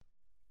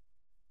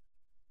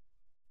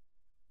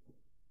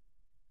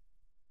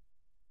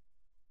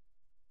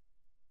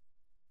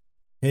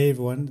Hey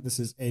everyone, this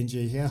is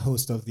NJ here,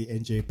 host of the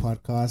NJ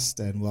podcast,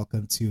 and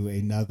welcome to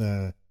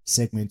another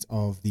segment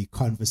of the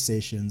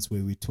conversations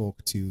where we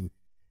talk to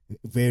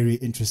very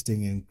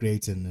interesting and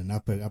great and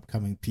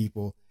upcoming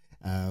people.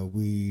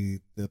 The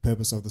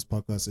purpose of this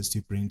podcast is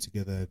to bring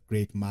together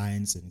great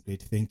minds and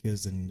great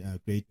thinkers and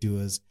great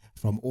doers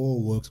from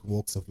all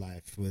walks of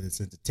life, whether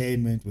it's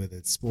entertainment, whether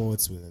it's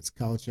sports, whether it's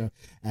culture.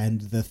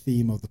 And the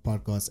theme of the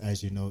podcast,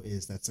 as you know,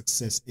 is that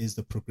success is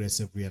the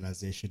progressive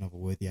realization of a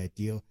worthy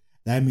ideal.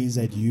 That means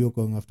that you're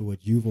going after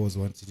what you've always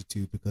wanted to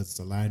do because it's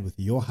aligned with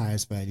your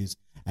highest values,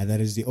 and that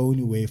is the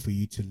only way for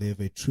you to live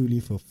a truly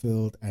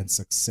fulfilled and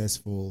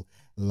successful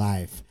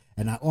life.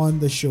 And on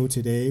the show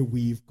today,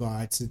 we've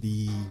got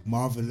the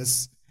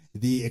marvelous,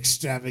 the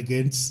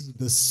extravagant,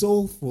 the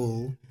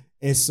soulful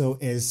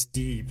S.O.S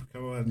Deep.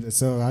 Come on.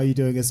 So how are you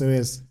doing,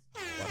 S.O.S?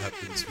 What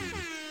happened to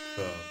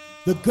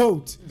the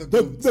GOAT? The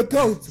GOAT. The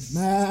GOAT.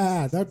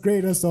 Man, the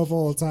greatest of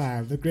all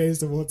time. The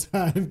greatest of all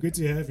time. Good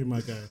to have you, my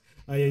guy.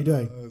 How are you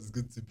doing? It's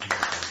good to be Good.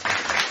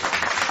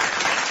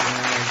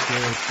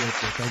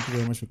 Thank you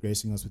very much for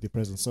gracing us with your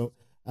presence. So,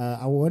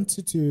 I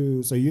wanted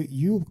to. So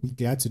you be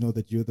glad to know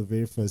that you're the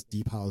very first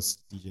deep house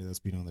DJ that's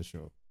been on the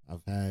show.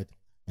 I've had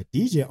a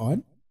DJ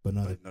on, but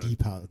not a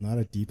deep house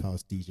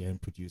DJ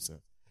and producer.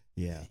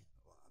 Yeah,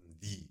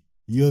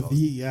 you're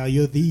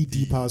the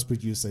deep house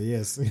producer.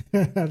 Yes,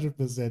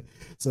 100%.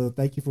 So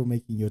thank you for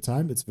making your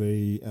time. It's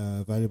very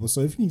valuable.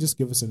 So if you can just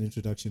give us an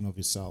introduction of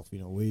yourself,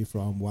 where you're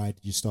from, why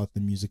did you start the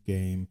music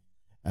game,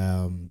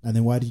 and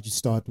then why did you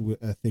start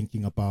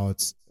thinking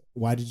about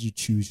why did you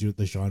choose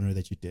the genre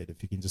that you did?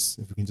 If we can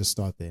just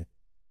start there.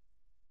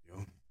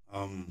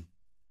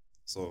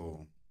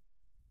 So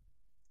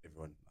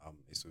everyone,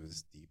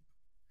 S.O.S Deep.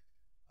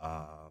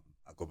 I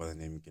go by the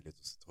name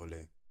Keleto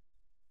Sitole.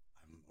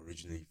 I'm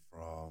originally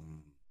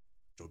from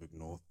Joburg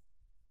North,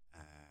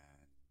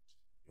 and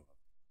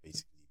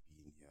basically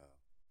been here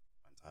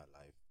my entire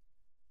life.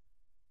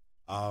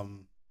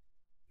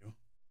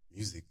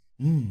 Music.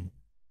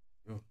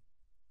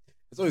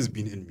 It's always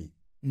been in me,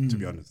 to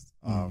be honest.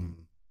 I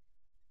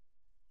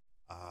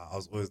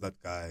was always that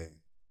guy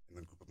in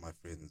the group of my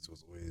friends who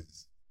was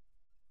always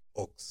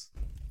ox.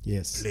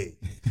 Yes. Play.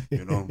 I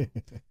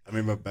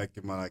remember back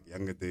in my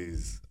younger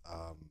days,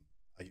 I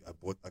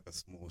bought a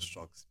small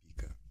Shark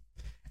speaker,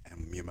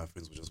 and me and my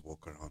friends would just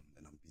walk around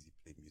and I'm busy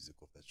playing music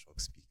off that Shark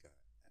speaker.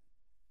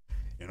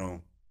 And,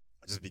 I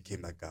just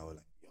became that guy who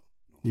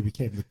You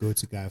became the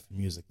go-to guy for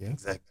music, yeah?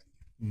 Exactly.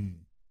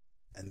 And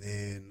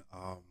then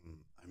I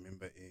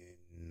remember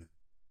in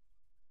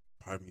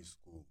primary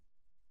school,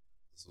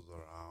 this was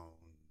around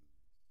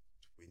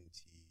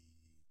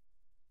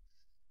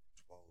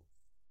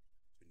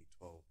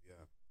 2012,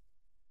 yeah.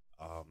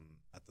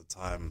 At the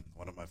time,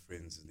 one of my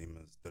friends, his name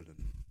is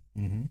Dylan.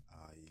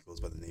 He goes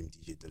by the name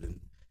DJ Dylan.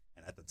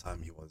 And at the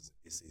time, he was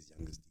S.A.'s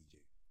youngest DJ.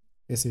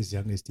 S.A.'s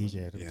youngest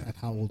DJ. Yeah. At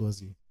how old was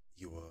he?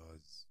 He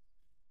was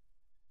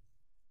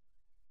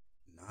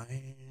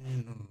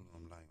 9. No,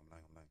 I'm lying.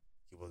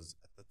 He was,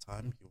 at the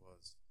time, he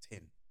was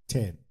 10.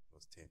 10. He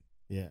was 10.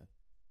 Yeah.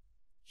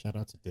 Shout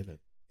out to Dylan.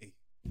 Hey,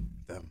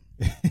 damn.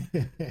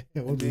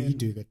 What were you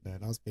doing at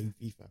that? I was playing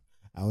FIFA.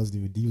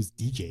 He was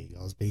DJing.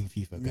 I was playing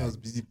FIFA. I was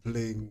busy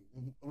playing,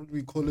 what do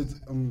we call it?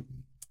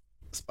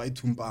 Spy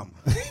Tumbam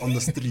on the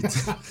street.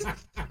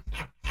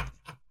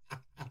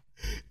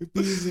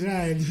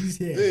 He's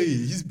here. Hey,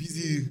 he's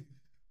busy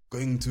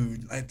going to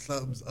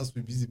nightclubs. Us,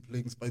 we're busy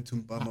playing Spy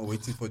Tumbama,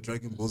 waiting for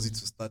Dragon Ball Z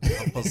to start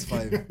at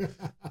 5:30. He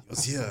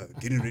was here,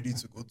 getting ready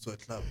to go to a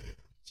club.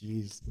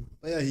 Jeez.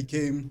 But yeah, he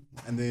came,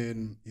 and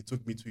then he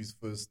took me to his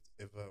first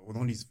ever, well,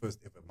 not his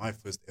first ever, my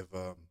first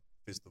ever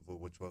festival,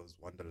 which was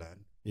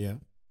Wonderland. Yeah.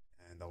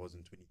 And that was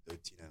in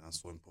 2013, and I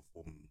saw him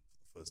perform for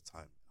the first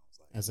time. And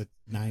I was like, as a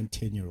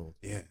 9-10-year-old.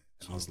 Yeah.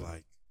 And I was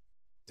like,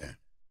 damn.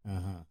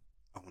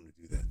 I want to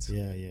do that.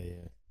 Yeah.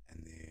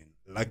 And then,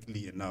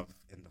 luckily enough,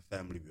 in the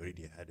family, we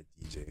already had a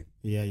DJ.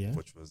 Yeah.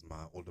 Which was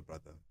my older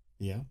brother.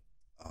 Yeah.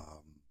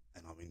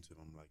 And I went to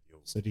him, I'm like,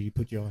 yo. So did you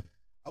put you on?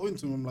 I went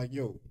to him, I'm like,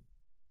 yo,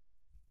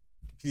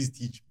 please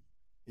teach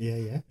me.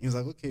 Yeah. He was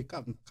like, okay,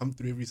 come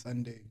through every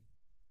Sunday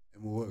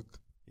and we'll work.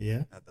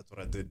 Yeah. And that's what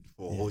I did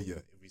for a whole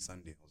year. Every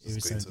Sunday, I was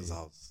just going to his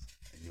house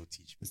and he'll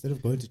teach me. Instead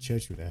of going to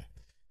church with that.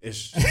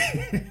 Ish.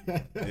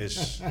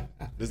 Let's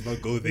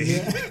not go there.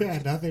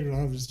 Yeah, nothing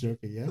wrong. I'm just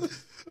joking. Yeah.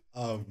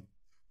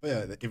 But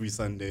yeah, every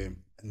Sunday,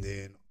 and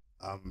then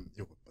but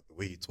the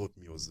way he taught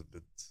me was a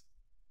bit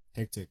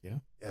hectic. Yeah.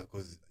 Yeah,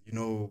 because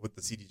with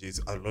the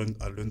CDJs, I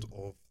learned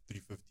off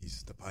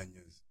 350s, the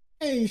Pioneers.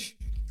 Hey.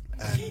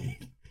 And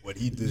what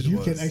he did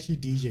was can actually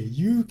DJ.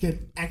 You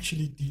can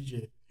actually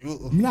DJ.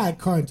 No, I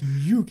can't.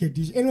 You can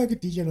DJ. Anyone can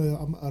DJ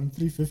on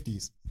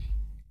 350s.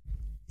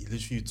 He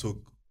literally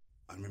took.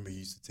 I remember he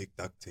used to take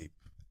duct tape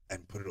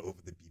and put it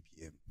over the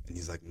BPM. And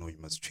he's like, no, you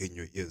must train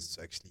your ears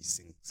to actually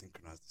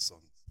synchronize the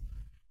songs.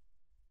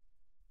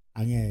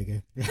 And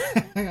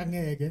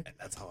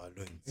that's how I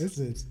learned. Is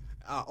it?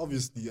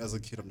 Obviously, as a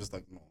kid, I'm just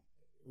like, no.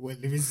 Well,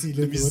 let me see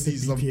what the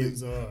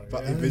BPMs are.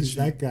 But yeah?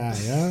 eventually, that guy,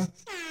 yeah?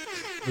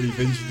 But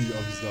eventually,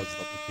 obviously, I was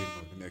like, okay,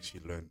 no, let me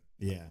actually learn.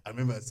 Yeah. I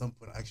remember at some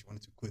point I actually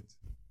wanted to quit.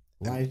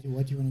 Why do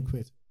you want to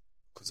quit?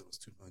 Because it was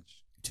too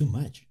much. Too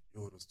much?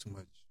 Yo, it was too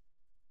much.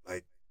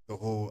 Like,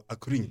 I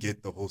couldn't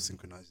get the whole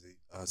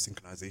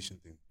synchronization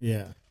thing.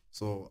 Yeah.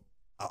 So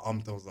I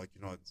was like,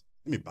 you know what,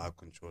 let me buy a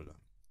controller.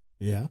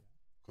 Yeah.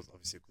 Because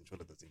obviously a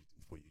controller does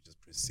everything for you. You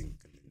just press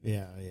sync and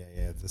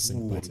then the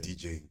sync button. I'm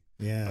DJing.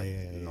 Yeah.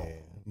 No.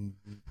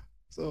 Mm-hmm.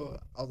 So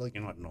I was like,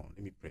 you know what, no,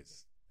 let me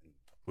press. And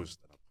I pushed,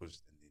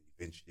 and then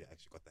eventually I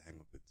actually got the hang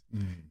of it.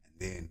 And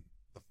then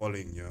the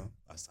following year,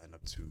 I signed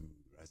up to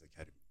Rise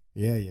Academy.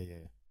 Yeah.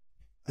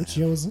 Which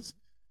year was this?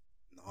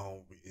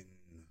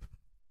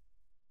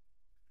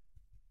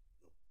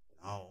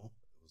 Now it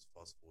was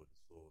fast forward.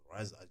 So I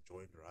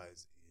joined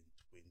Rise in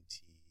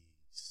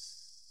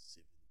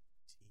 2017.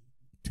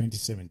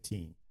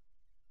 2017.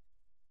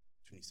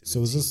 So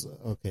was this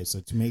okay? So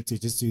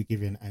just to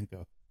give you an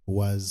anchor,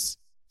 was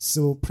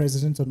still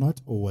president or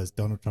not, or was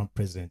Donald Trump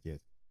president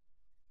yet?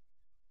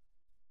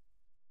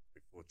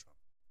 Before Trump.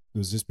 It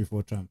was just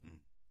before Trump.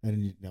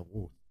 And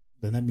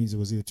then that means it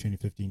was either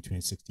 2015,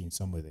 2016,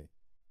 somewhere there.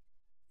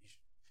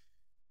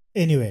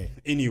 Anyways,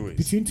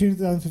 between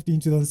 2015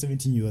 and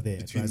 2017, you were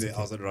there. I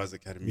was at Rise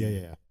Academy.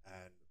 Yeah.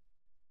 And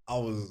I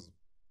was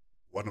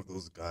one of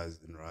those guys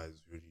in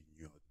Rise who really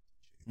knew how to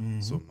DJ.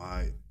 Mm-hmm. So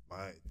my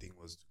thing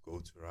was to go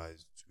to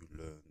Rise to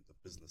learn the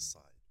business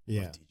side of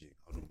DJing,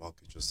 how to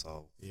market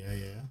yourself.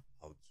 Yeah.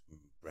 How to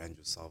brand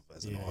yourself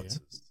as an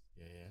artist.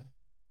 Yeah.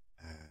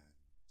 And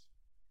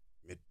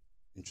met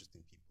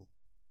interesting people.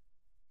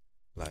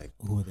 Like,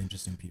 who are the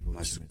interesting people?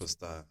 My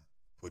superstar,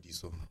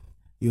 Podiso.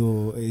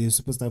 Your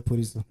superstar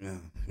Podiso. Yeah,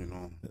 you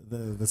know.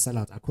 The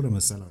sellout. I call him a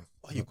sellout.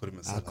 Why you call him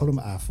a sellout? I call him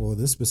for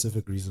this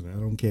specific reason. I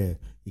don't care.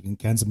 He can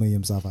cancel me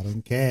himself. I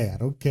don't care.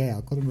 I'll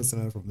call him a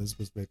sellout from this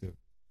perspective.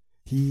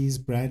 His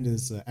brand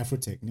is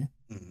Afrotech, yeah?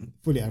 Mm-hmm.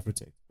 Fully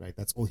Afrotech, right?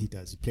 That's all he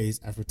does. He plays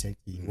Afrotech.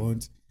 He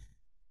won't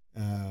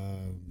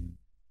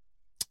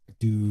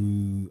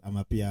do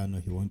amapiano.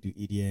 He won't do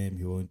EDM.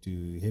 He won't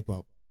do hip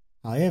hop.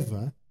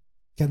 However,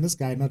 can this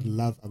guy not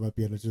love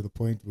amapiano to the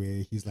point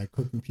where he's like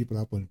hooking people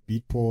up on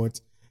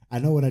Beatport? I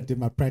know when I did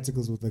my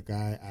practicals with the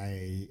guy,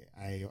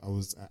 I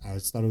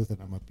started with an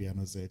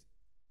amapiano set,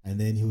 and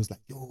then he was like,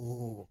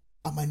 "Yo,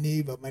 I'm my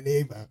neighbor." Let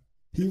me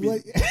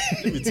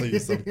tell you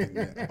something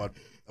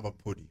about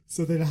Podi.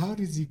 So then, how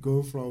did he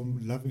go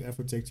from loving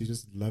Afrotech to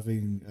just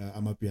loving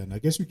amapiano? I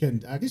guess you can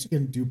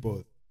do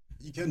both.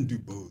 You can do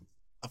both.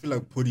 I feel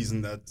like Podi's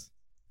in that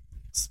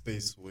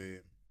space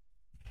where,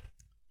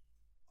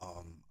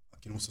 I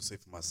can also say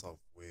for myself,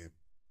 where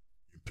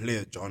you play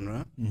a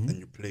genre and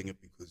you're playing it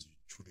because you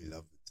truly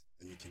love it,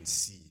 and you can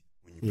see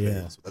when you play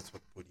it. So that's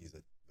what Podi is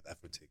with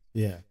Afrotech.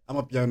 Yeah,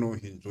 amapiano,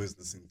 he enjoys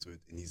listening to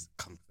it in his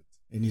comfort.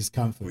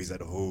 Where he's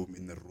at home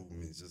in the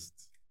room, he's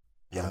just.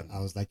 Yeah, I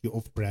was like, you're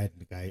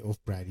off-brand, guy,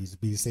 off-brand. He's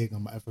been saying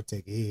I'm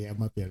Afrotech. Hey,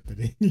 I'm up here. But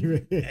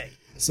anyway,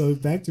 so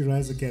back to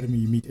Rise Academy,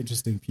 you meet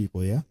interesting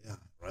people, yeah? Yeah,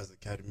 Rise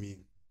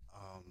Academy.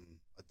 I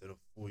did a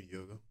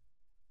 4-year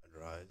at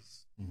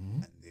Rise,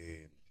 and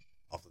then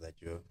after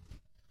that year,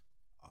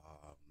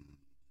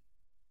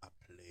 I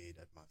played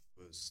at my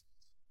first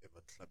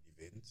ever club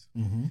event,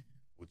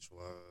 which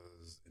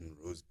was in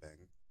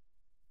Rosebank.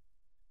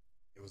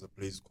 It was a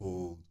place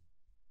called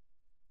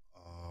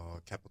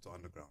Capital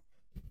Underground.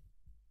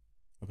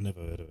 I've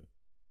never heard of it.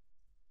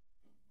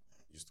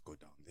 Used to go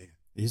down there.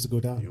 They used to go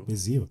down.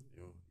 There's you.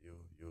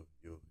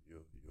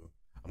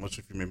 I'm not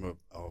sure if you remember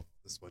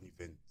this one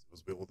event. It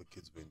was where all the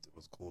kids went. It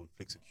was called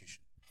Flexecution.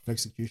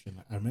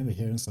 I remember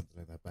hearing something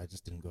like that, but I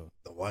just didn't go.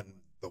 The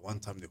one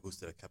time they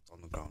hosted a Capital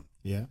Underground.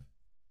 Yeah.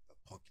 The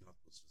parking lot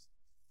was just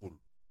full.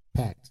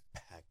 Packed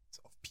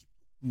of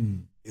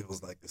people. It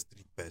was like a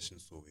street bash in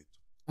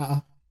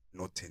Soweto.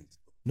 No tent.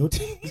 No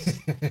tent.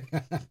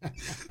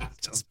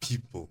 Just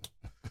people.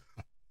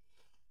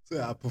 So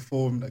yeah, I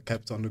performed at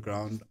Capital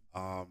Underground.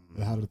 How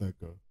did that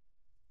go?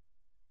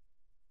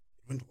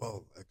 It went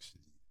well,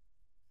 actually.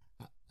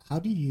 How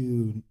do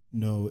you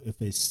know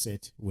if a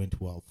set went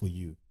well for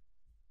you?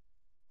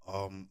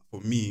 For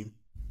me,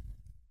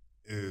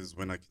 is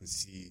when I can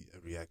see a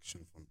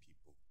reaction from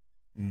people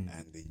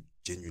and they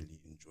genuinely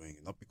enjoying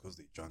it, not because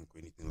they're drunk or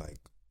anything. Like,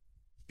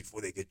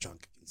 before they get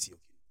drunk, I can see,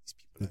 okay, these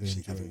people are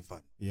actually having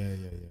fun. Yeah.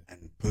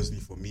 And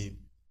personally, for me,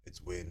 it's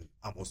when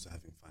I'm also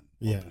having fun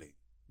while playing.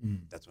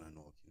 That's when I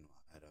know, okay,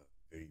 I had a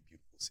very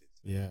beautiful set.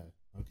 Yeah.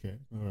 Okay.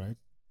 All right.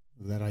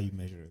 Is that how you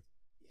measure it?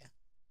 Yeah.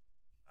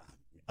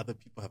 Other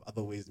people have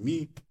other ways.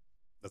 Me,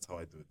 that's how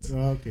I do it.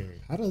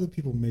 Okay. How do other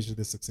people measure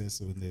the success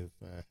when they've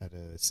had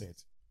a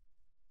set?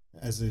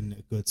 As in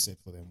a good set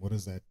for them. What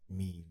does that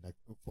mean? Like,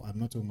 I'm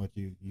not talking about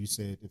you. You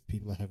said if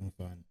people are having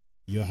fun,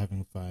 you're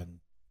having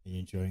fun, and you're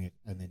enjoying it.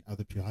 And then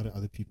other people, how do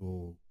other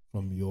people,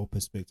 from your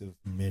perspective,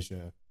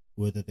 measure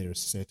whether their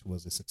set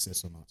was a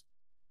success or not?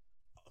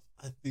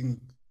 I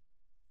think,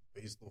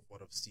 based off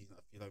what I've seen,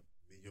 I feel like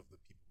many of the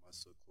people in my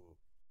circle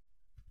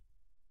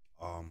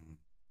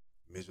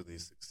measure their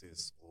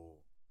success or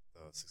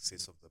the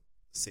success of the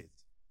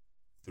set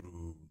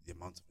through the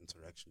amount of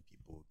interaction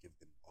people give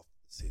them after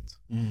the set.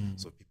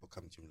 So people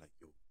come to him like,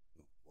 yo,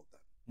 no, well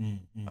done.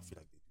 I feel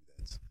like they do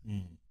that.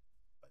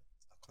 But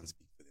I can't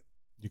speak for them.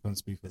 You can't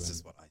speak for them. This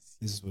is what I see.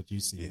 This is what you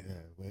see. Yeah.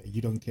 Where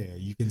you don't care.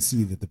 You can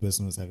see that the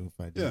person was having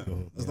fun. Yeah.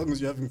 As long as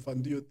you're having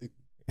fun, do your thing.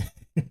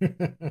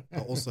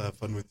 I'll also have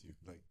fun with you.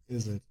 Like,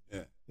 is it?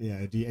 Yeah.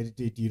 Yeah. Do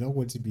you not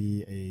want to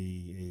be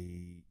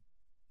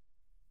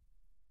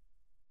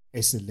a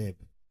celeb?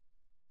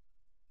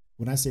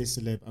 When I say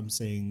celeb, I'm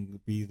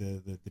saying be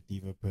the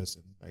diva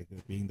person, like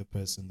being the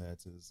person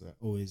that is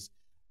always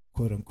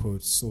quote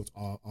unquote sought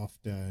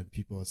after, and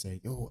people are saying,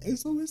 "Yo,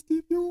 S.O.S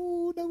Deep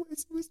Bio, no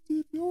S.O.S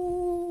Deep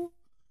Bio."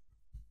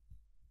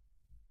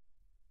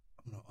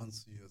 I'm gonna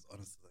answer you as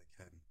honest as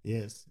I can.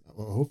 Yes.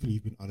 Well, hopefully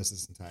you've been honest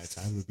this entire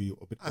time. It would be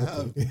a bit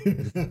awkward.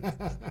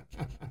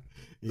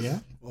 Yeah.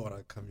 Or would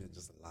I come here and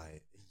just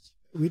lie?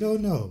 We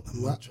don't know.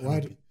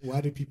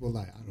 Why do people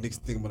lie?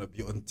 Next thing I'm gonna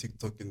be on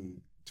TikTok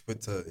and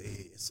Twitter.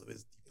 Hey,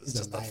 S.O.S Deep is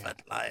just a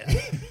fat liar.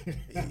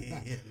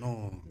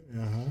 No.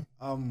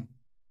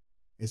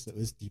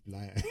 S.O.S Deep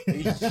liar.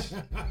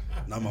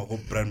 Now my whole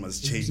brand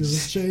must change. It's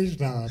just changed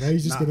now. Now you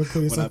just gonna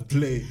call yourself.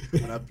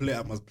 When I play,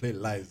 I must play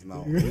lies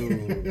now. I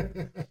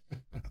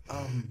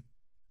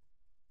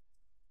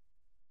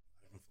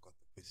forgot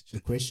the question.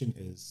 The question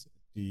is,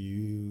 do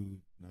you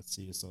not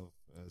see yourself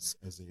as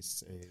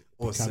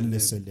becoming a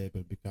celeb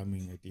and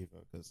becoming a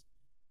diva? Because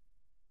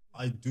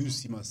I do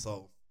see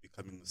myself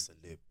becoming a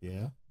celeb.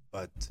 Yeah.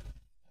 But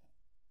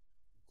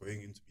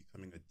going into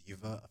becoming a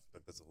diva, I feel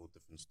like that's a whole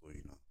different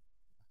story now.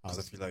 Because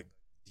I feel like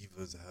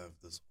divas have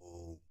this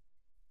whole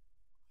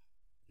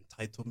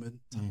entitlement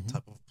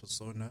type of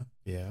persona,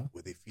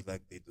 where they feel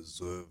like they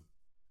deserve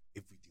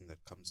everything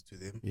that comes to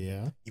them,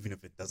 even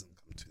if it doesn't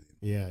come to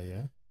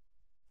them.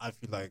 I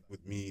feel like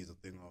with me, it's a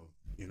thing of,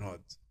 you know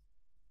what,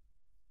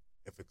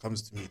 if it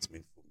comes to me, it's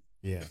meant for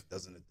me. If it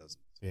doesn't, it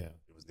doesn't. It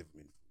was never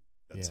meant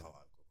for me. That's how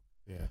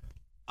I go.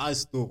 I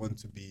still want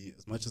to be,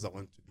 as much as I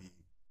want to be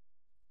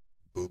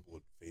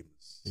Billboard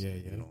famous,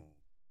 you know,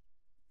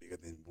 bigger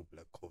than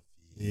Black Coffee,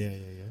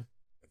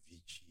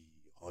 Avicii,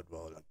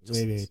 Hardwell. Like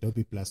wait, don't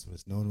be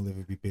blasphemous. No one will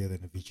ever be bigger than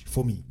Avicii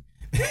for me.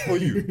 For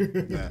you,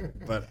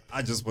 but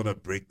I just want to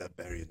break that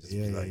barrier. And just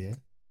be like,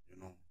 you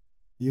know,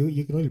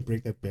 you can only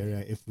break that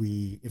barrier if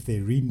they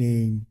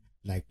rename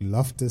like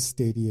Loftus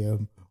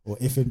Stadium or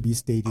FNB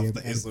Stadium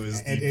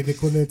and they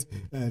call it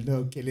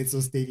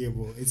Kelso Stadium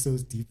or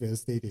S.O.S Deep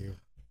Stadium.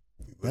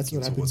 That's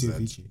what happened to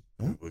Avicii.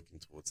 We're working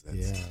towards that.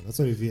 Yeah, that's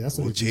what it is.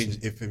 We'll change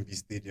FNB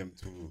Stadium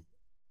to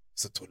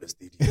S.O.S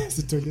Stadium.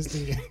 S.O.S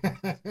Stadium.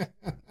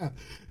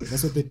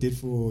 That's what they did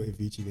for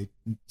Avicii. They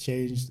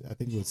changed, I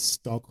think it was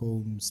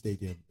Stockholm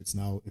Stadium. It's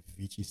now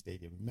Avicii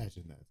Stadium.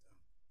 Imagine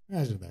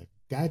that.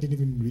 Guy didn't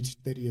even reach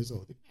 30 years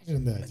old.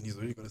 Imagine that. And he's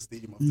already got a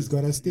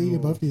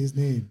stadium after his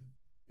name.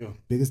 Yo.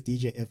 Biggest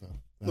DJ ever.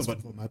 That's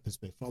from my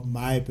perspective. From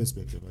my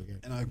perspective, again.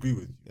 And I agree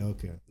with you.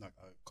 Okay. Like,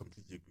 I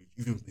completely agree.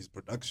 Even with his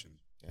production.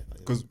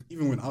 Because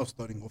even when I was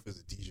starting off as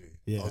a DJ,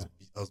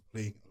 I was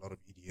playing a lot of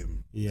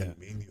EDM. And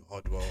mainly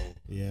Hardwell,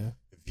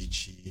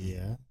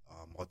 Avicii,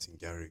 Martin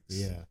Garrix.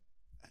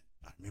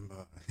 I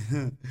remember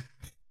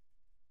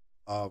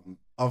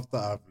after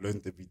I've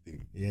learned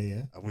everything,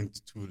 I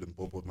went to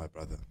Limpopo with my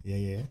brother.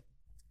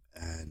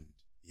 And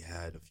he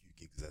had a few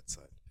gigs that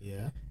side.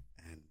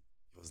 And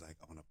he was like,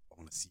 I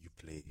wanna see you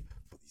play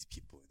for these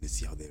people and let's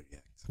see how they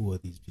react. Who are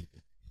these people?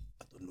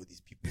 I don't know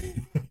these people.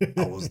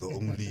 I was the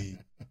only,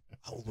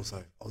 how old was I?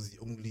 I was the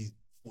only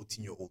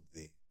 14-year-old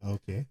there.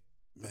 Okay.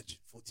 Imagine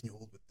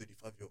 14-year-old with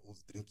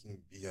 35-year-olds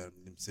drinking beer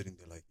and them sitting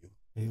there like, yo.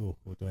 Hey,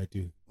 what do I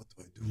do?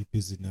 You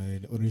busy now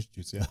in orange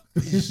juice, So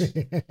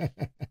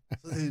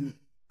then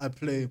I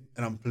play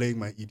and I'm playing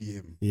my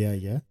EDM.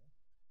 And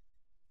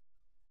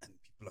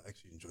people are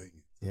actually enjoying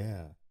it.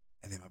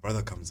 And then my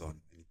brother comes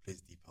on and he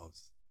plays Deep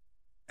House.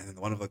 And then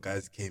one of the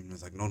guys came and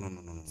was like, no.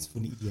 It's for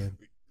EDM.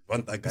 We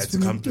want that guy to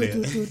come play.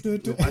 We want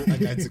that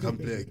guy to come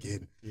play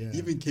again. He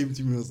even came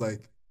to me and was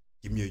like,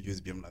 give me a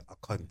USB. I'm like, I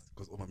can't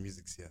because all my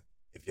music's here.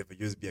 If you have a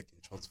USB, I can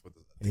transfer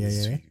the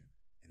things to you.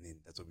 And then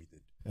that's what we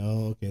did.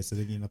 Oh, okay. So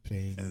then you're not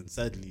playing. And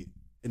sadly,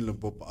 in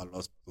Limpopo, I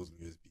lost those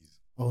USBs.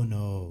 Oh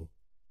no.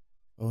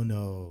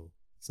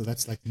 So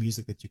that's like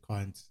music that I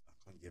can't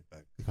get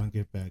back. You can't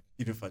get back.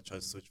 Even if I try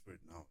to search for it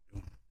now.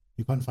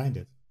 You can't find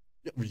it.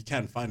 Yeah, well, you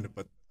can find it,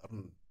 but I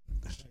don't.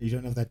 You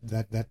don't have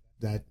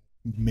that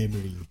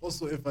memory.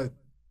 Also, if I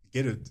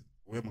get it,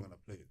 where am I gonna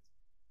play it?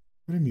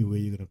 What do you mean? Where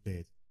are you gonna play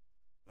it?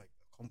 Like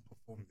I can't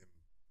perform them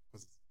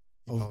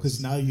because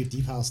now you're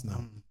Deep House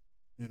now.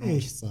 You know,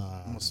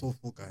 I'm a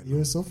soulful guy.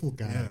 You're a soulful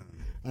guy. Yeah.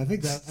 I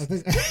think.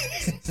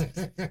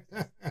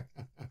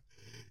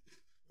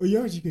 Well, you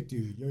know what you could do.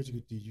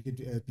 You could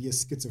be a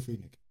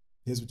schizophrenic.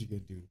 Here's what you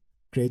can do: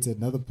 create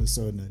another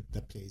persona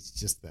that plays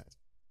just that.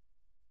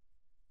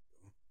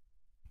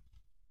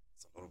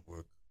 It's a lot of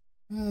work.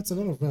 It's a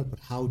lot of work, but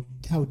how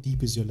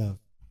deep is your love?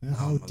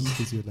 How deep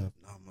is your love?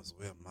 Now I must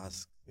wear a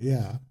mask.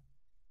 Yeah.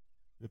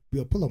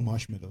 Pull a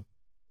marshmallow.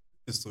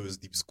 S.O.S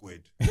Deep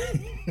squared.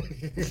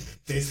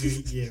 There's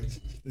the EDM.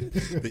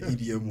 The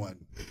EDM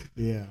one.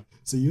 Yeah.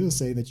 So you're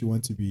saying that you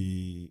want to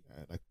be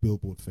like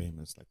Billboard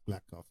famous, like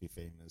Black Coffee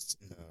famous,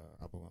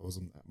 I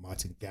wasn't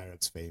Martin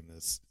Garrix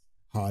famous,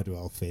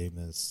 Hardwell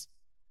famous,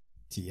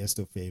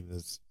 Tiesto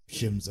famous,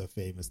 Shimza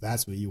famous.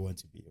 That's where you want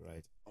to be,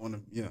 right? I want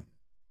to, yeah.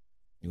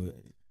 You,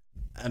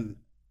 And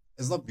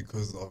it's not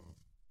because of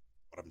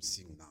what I'm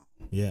seeing now.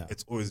 yeah.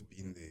 It's always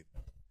been there.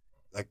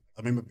 Like,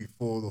 I remember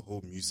before the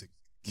whole music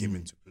came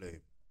into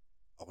play,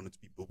 I wanted to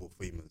be Billboard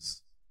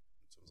famous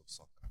in terms of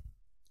soccer.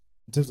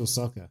 In terms of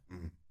soccer,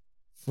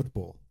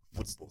 football.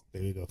 Football.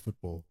 There you go,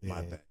 football.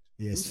 My Yeah. bad.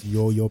 Yes,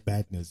 your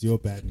badness. We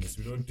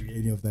don't do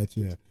any of that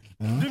here.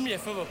 Do me a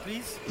favor,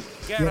 please.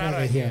 Get Get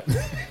out of here.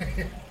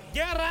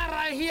 Get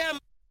out of here.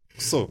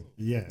 So,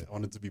 Yeah. I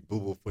wanted to be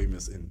Billboard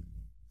famous in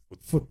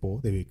Football.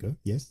 There we go.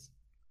 Yes.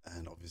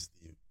 and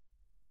obviously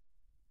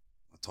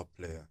a top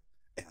player.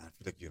 And I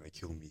feel like you're going to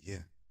kill me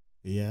here.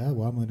 Yeah.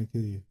 Why am I gonna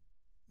kill you?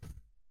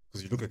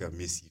 Because you look like a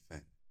Messi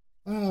fan.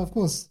 Of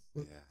course.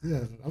 Yeah.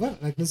 Yeah. I'm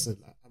not, like, listen.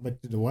 I'm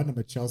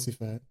a Chelsea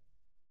fan.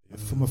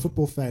 From a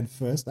football fan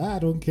first. I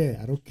don't care.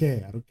 I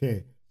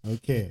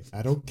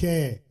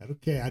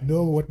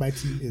know what my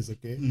team is,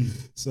 okay?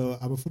 So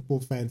I'm a football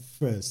fan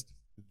first,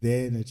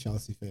 then a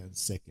Chelsea fan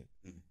second.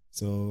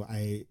 So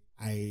I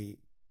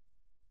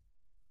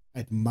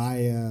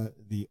admire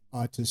the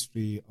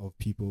artistry of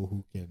people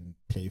who can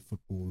play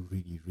football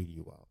really,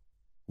 really well.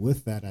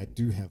 With that, I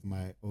do have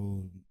my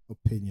own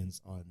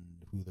opinions on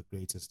who the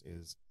greatest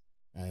is.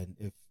 And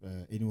if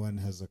anyone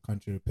has a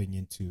counter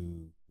opinion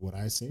to what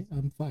I say,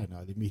 I'm fine. Now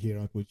let me hear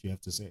out what you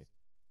have to say.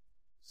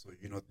 So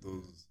you're not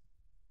those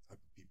type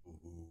of people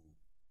who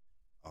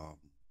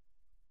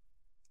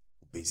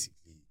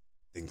basically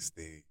thinks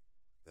they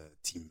the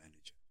team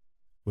manager.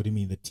 What do you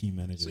mean the team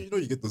manager? So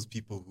you get those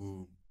people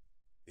who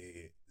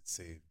let's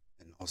say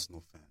an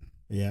Arsenal fan.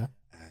 Yeah.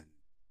 And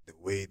the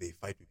way they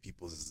fight with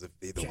people is as if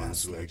they're the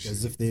ones who actually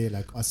as if they're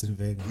like Arsene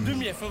Wenger. Do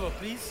me a favor,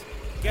 please.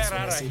 Get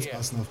out of here.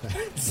 Arsenal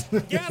fans.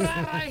 Get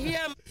out of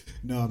here.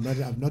 No,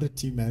 I'm not a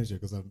team manager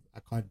because I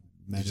can't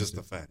manage. You're just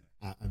a fan.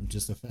 I'm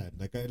just a fan.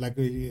 Like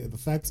the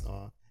facts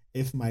are,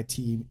 if my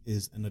team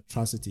is an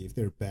atrocity, if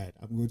they're bad,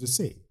 I'm going to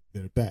say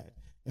they're bad.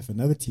 If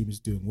another team is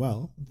doing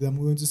well, then I'm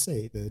going to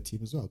say the team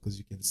as well because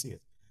you can see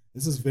it.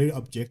 This is very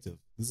objective.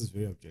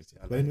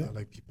 I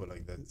like people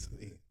like that.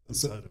 I'm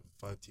tired of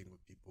fighting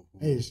with people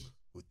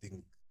who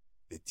think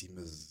their team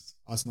is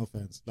Arsenal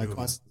fans. Like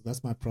us,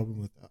 that's my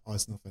problem with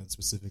Arsenal fans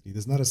specifically.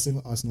 There's not a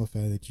single Arsenal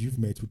fan that you've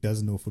met who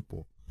doesn't know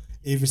football.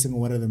 Every single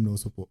one of them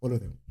knows football. All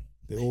of them.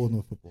 They all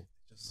know football.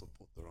 Just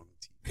support the wrong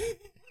team.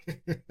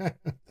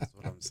 That's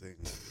what I'm saying.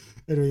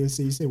 Anyway,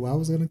 so you say, why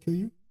was I going to kill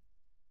you?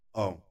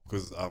 Oh,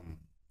 because I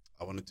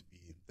wanted to be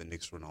the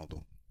next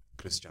Ronaldo,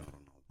 Cristiano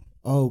Ronaldo.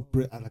 Oh,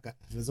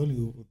 there's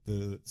only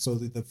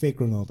the fake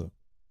Ronaldo.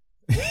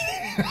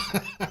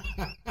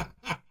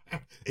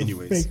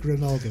 Anyways, fake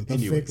Ronaldo.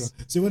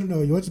 So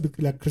you want to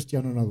be like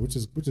Cristiano Ronaldo,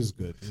 which is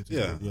good.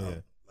 Yeah.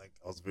 Like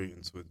I was very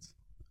into it,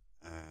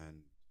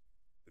 and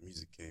the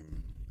music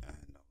came,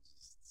 and I was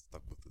just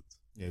stuck with it.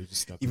 Yeah, you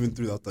just stuck. Even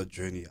throughout that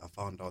journey, I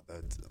found out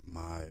that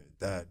my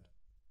dad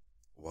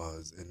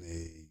was in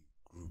a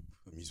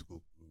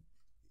musical group.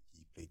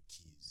 He played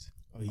keys.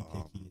 Oh, he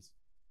played keys.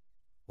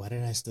 Why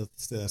did I still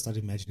start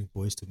imagining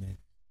Boys to Men?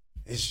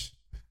 Ish.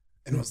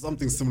 And it was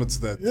something similar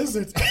to that. Is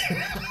it?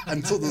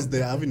 Until this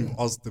day, I haven't even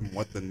asked him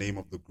what the name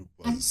of the group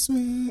was. I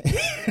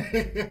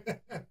swear.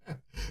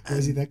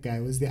 Was he that guy?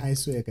 Was the I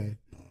swear guy?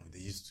 No, they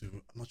used to.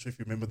 I'm not sure if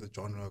you remember the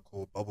genre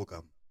called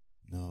bubblegum.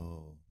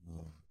 No.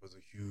 It was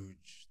a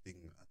huge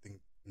thing. I think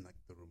in like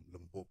the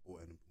Limpopo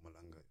and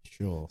Mpumalanga.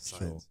 Sure.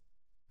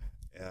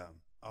 Yeah.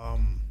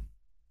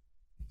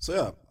 So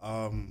yeah.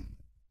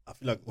 I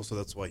feel like also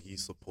that's why he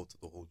supported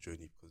the whole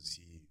journey because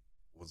he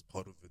was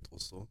part of it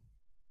also,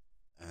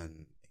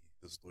 and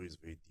the story is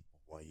very deep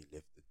of why he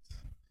left it.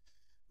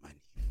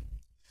 Money.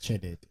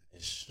 Chedded.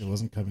 It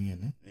wasn't coming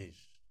in, eh?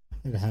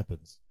 It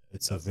happens.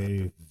 It's a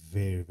very,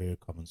 very, very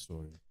common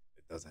story.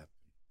 It does happen.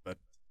 But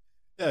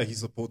yeah, he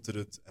supported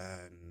it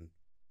and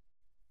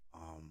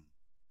I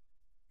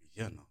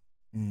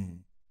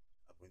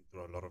went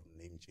through a lot of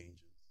name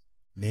changes.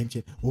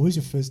 What was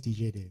your first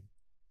DJ name?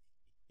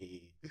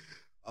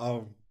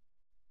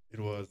 It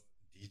was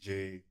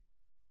DJ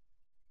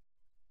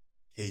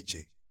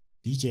KJ.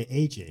 DJ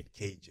AJ.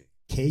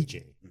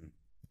 KJ.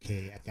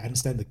 Okay, I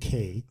understand the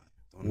K.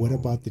 What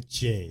about the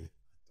J?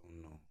 I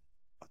don't know.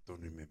 I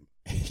don't remember.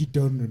 You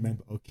don't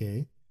remember?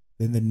 Okay.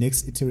 Then the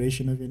next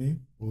iteration of your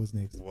name? What was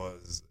next?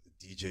 Was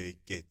DJ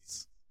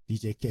Gets.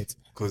 DJ Gets.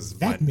 Because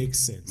that makes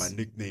sense. My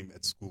nickname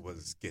at school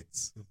was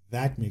Gets.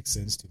 That makes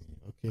sense to me.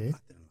 Okay. I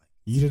didn't like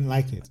it. You didn't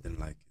like it? I didn't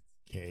like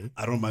it. Okay.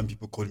 I don't mind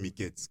people calling me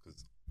Gets,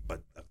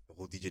 but the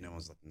whole DJ name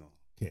was like, no.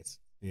 Gets.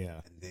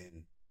 Yeah. And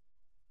then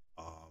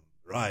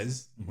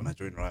Rise, when I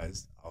joined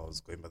Rise, I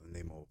was going by the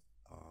name of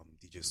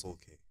DJ Soul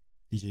K.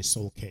 DJ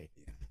Soul K.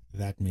 Yeah.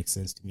 That makes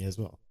sense to me as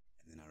well.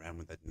 And then I ran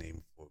with that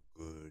name for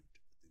good,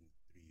 I think,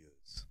 3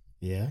 years.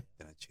 Yeah.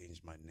 Then I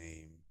changed my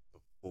name.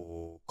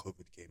 Before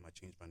COVID came, I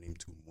changed my name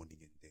to Morning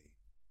and Day.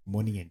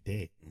 Morning and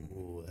Day.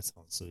 Oh, that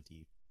sounds so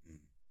deep.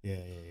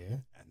 Yeah.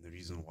 And the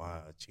reason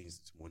why I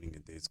changed it to Morning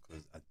and Day is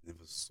because I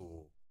never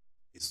saw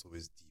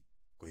S.O.S Deep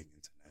going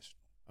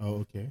international. Oh,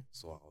 okay.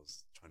 So I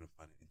was trying to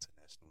find an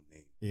international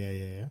name.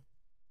 Yeah.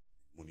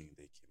 Morning and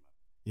Day came up.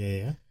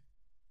 Yeah.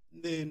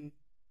 And then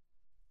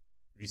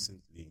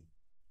recently,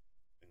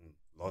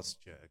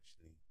 last year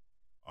actually,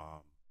 I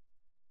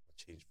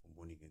changed from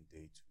Morning and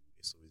Day to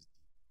S.O.S Deep.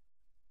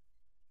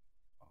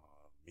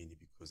 Mainly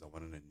because I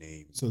wanted a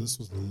name. So this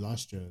was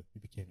last year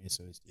it became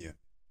S.O.S Deep. Yeah.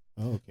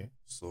 Oh, okay.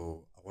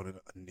 So I wanted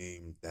a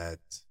name that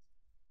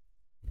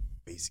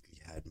basically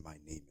had my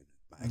name in it,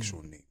 my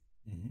actual name.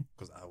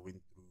 Because I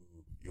went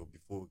through,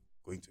 before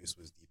going to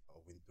S.O.S Deep, I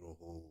went through a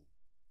whole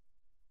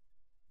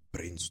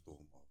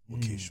brainstorm of,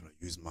 okay, should I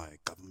use my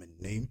government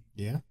name?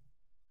 Yeah.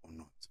 Or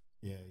not?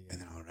 Yeah.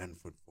 And then I ran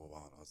for it for a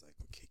while. I was like,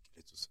 okay,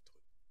 let's just do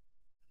it.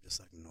 I'm just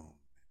like, no,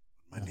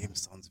 man. My name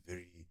sounds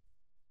very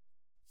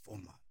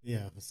formal.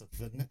 Yeah,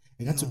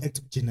 it got to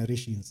act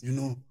generations.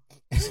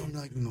 So I'm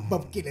like, no.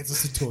 But okay, let's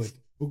just talk.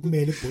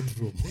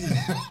 Boardroom.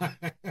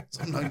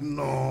 So I'm like,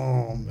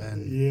 no,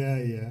 man.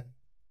 Yeah.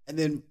 And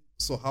then,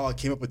 so how I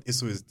came up with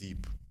S.O.S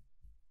Deep,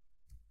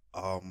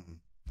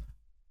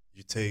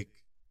 you take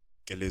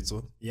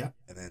Keleto, yeah,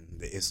 and then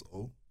the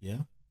S.O, yeah,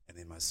 and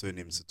then my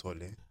surname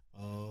Sitole,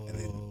 oh, and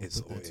then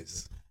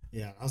S.O.S.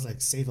 Yeah, I was like,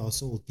 save our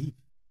soul deep.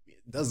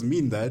 It does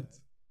mean that.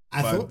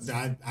 I thought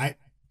that I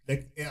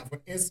like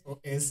for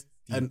S.O.S.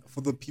 Deep. And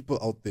for the people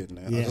out there,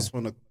 I just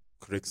want to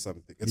correct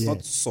something. It's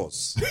not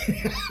sauce.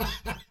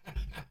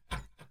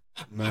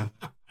 Nah.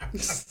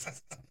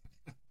 It's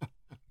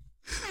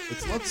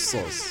not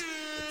sauce.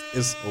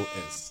 It's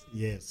S.O.S.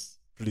 Yes.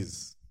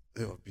 Please.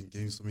 I've been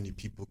getting so many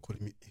people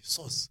calling me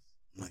sauce.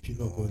 I'm like,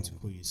 people are going to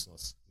call you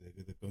sauce. They're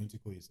going to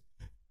call you sauce.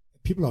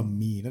 People are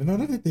mean. And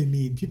not that they're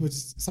mean.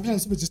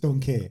 Sometimes people just don't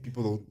care.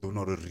 People don't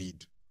know how to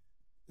read.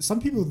 Some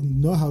people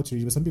know how to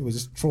read, but some people are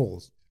just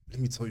trolls. Let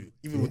me tell you,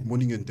 even with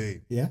Morning and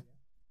Day,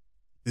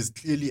 there's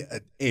clearly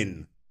an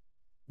N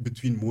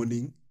between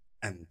morning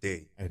and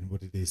day. And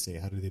what did they say?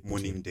 How do they put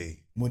Morning it?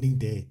 Day. Morning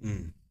Day.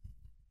 No,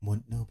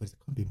 but it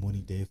can't be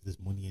Morning Day if there's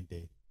Morning and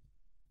Day.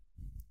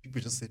 People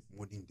just said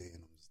Morning Day,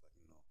 and I'm just like,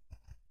 no.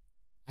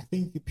 I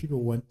think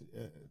people want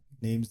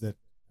names that,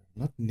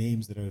 not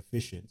names that are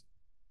efficient.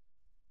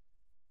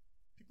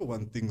 People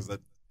want things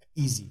that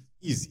easy.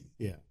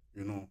 Yeah.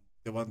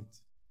 They want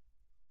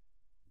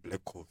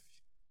black coffee.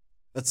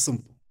 That's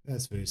simple.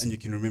 That's very simple. And you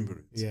can remember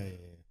it. Yeah.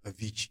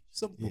 Avicii.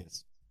 Simple.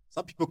 Yes.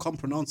 Some people can't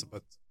pronounce it,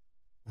 but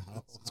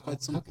it's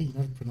quite simple. How can you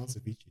not pronounce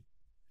Avicii?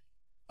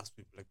 Ask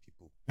with black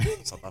people.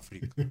 South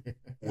Africa.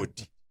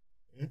 Odi.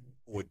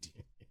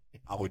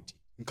 Audi.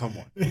 Come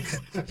on.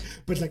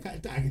 But like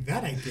that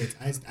I get.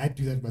 I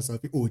do that myself.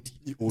 Audi.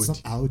 It's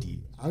not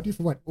Audi. Audi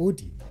for what?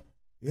 Audi.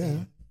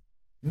 Yeah.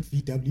 Not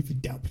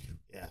VW.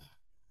 Yeah.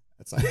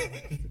 That's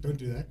like, don't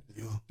do that.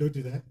 Yeah. Don't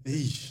do that.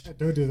 Eesh.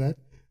 Don't do that.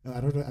 I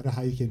don't know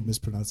how you can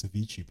mispronounce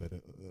Avicii, but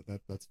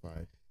that's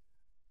fine.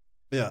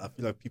 Yeah, I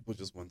feel like people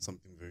just want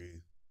something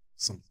very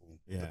simple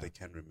that they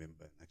can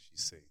remember and actually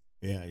say.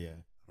 Yeah.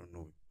 I don't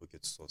know where people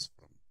get sauce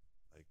from.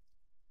 Like,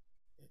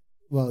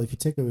 well, if you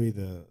take away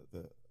the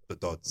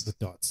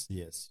dots,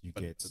 yes, you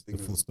get the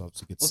full stops.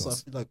 You get also,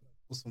 sauce. I feel like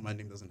also my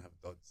name doesn't have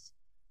dots.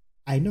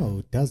 I know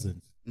it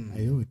doesn't.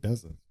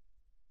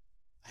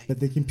 But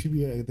they can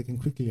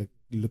quickly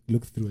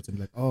look through it and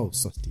be like, oh,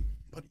 S.O.S Deep.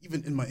 But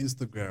even in my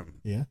Instagram,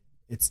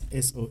 it's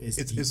S.O.S.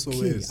 It's Deep.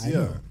 S.O.S.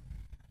 Yeah.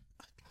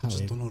 I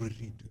just don't know how to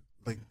read.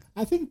 Like,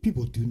 I think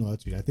people do know how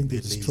to read. I think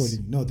they're just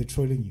trolling. No, they're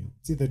trolling you.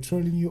 It's either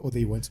trolling you or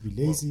they want to be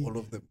lazy. All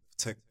of them.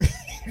 Tech.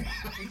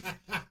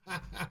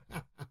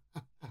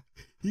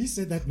 He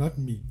said that, not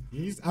me.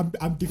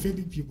 I'm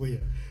defending people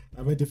here.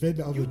 I'm a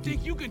defender of the You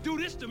think you can do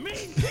this to me?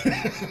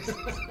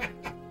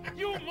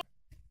 You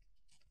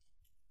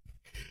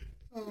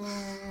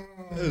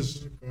gosh.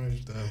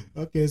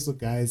 Okay, so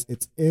guys,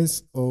 it's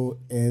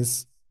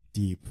S.O.S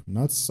Deep,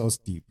 not S.O.S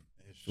Deep.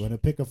 You want to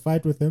pick a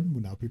fight with him?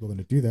 Now people are going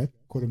to do that.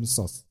 Call him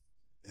sauce.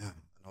 Yeah,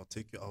 and I'll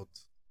take you out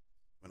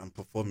when I'm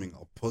performing.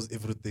 I'll pause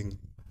everything.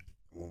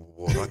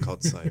 We'll rock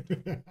outside,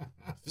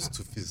 fist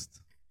to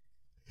fist.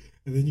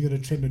 And then you're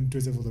going to trend on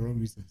Twitter for the wrong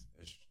reasons.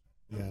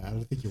 Yeah, I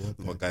don't think you want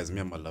that. But guys,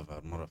 me and my lover,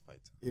 I'm not a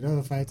fighter. You're not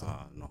a fighter?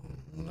 No,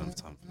 I don't have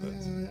time for that.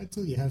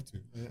 Until you have to.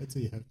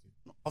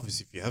 No,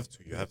 obviously, if you have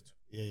to, you have to.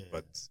 Yeah.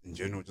 But in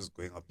general, just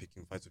going out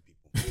picking fights with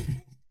people.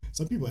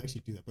 Some people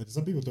actually do that, but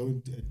some people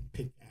don't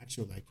pick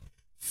actual like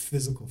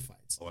physical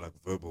fights. Or like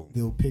verbal.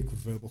 They'll pick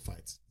verbal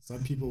fights.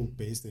 Some people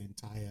base their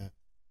entire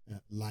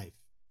life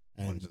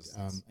and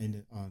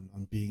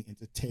on being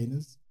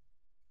entertainers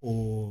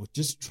or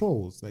just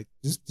trolls. Like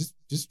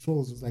just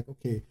trolls. It's like,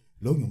 okay,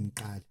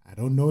 I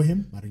don't know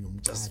him.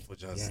 Just for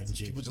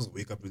people just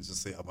wake up and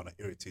just say, I'm gonna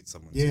irritate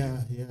someone.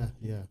 Yeah.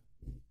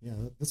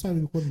 That's why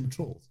we call them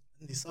trolls.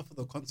 And they suffer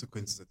the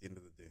consequences at the end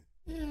of the day.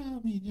 Yeah, I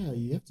mean,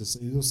 you have to.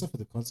 You'll suffer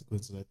the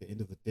consequences at the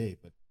end of the day.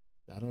 But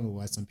I don't know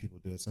why some people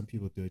do it. Some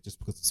people do it just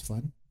because it's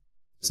fun.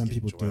 Some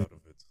people do it.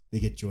 They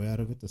get joy out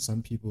of it. Or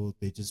some people,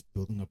 they just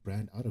building a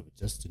brand out of it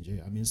just to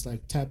enjoy. I mean, it's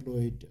like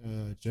tabloid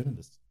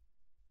journalists.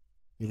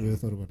 Have you ever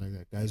thought about like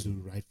that? Guys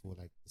who write for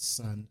like The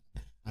Sun.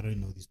 I I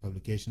don't know these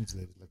publications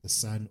like the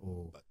Sun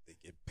or. But they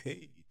get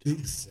paid.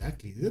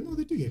 Exactly. No,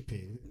 they do get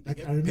paid. They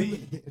get I remember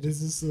paid.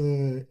 there's this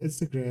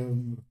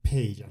Instagram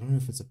page. I don't know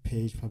if it's a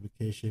page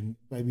publication.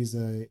 Maybe it's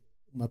a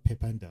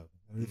Mapepanda.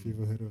 I don't know if you've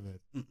ever heard of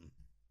it. Mm-mm.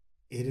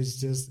 It is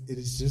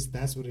just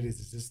that's what it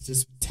is. It's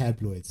just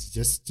tabloids,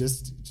 just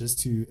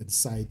to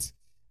incite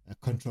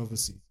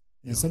controversy.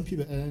 And some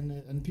people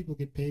and people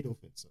get paid off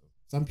it. So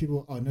some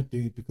people are not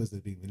doing it because they're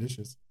being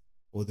malicious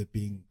or they're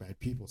being bad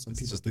people. Some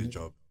It's people just do their it.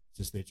 job. It's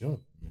just their job.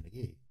 I mean, like,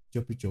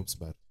 hey, job's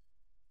bad.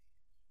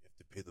 You have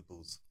to pay the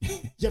bills.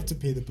 You have to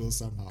pay the bill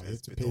somehow. You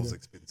have to pay Petrol's the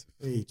expensive.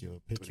 hey,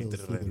 Joe, petrol's 23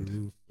 through the rand.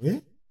 roof. Yeah,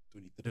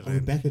 23 we're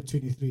rand. back at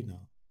 23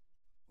 now.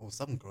 Oh,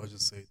 some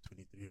garages say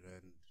 23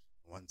 rand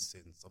 1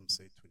 cent. Some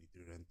say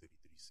 23 rand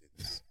 33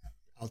 cents.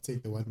 I'll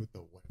take the one with the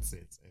 1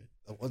 cent. Eh?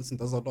 That 1 cent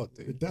does a lot.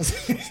 Eh? It does.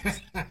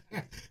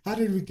 How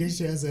did we get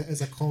here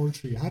as a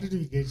country? How did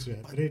we get here?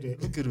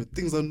 Look at it.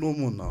 Things are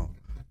normal now.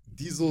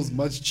 Diesel's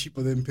much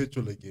cheaper than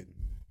petrol again.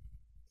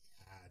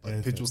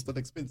 But petrol's still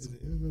expensive.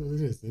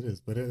 It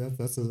is. But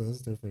that's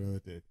different another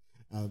day.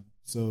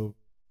 So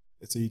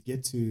you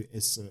get to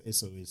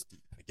S.O.S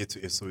Deep. I get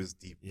to S.O.S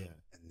Deep. Yeah.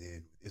 And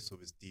then with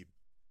S.O.S Deep,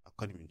 I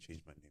can't even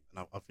change my name.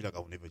 And I feel like I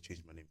will never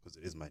change my name because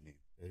it is my name.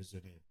 It is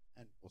your name.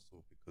 And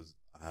also because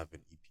I have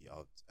an EP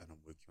out and I'm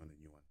working on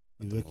a new one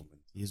at the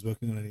moment. He's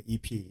working on an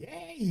EP.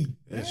 Yay!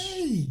 Yes.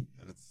 Yay!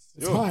 And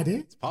It's hard, eh?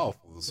 It's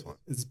powerful, this one.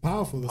 It's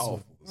powerful. This Powerful,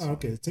 one. this one.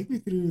 Okay, take me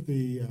through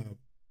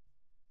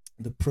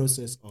the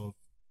process of.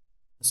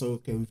 So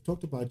okay, we've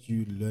talked about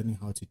you learning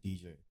how to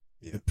DJ.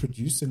 Yeah. The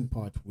producing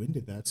part. When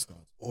did that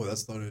start? Oh, that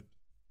started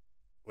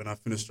when I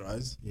finished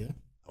Rise. Yeah.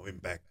 I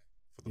went back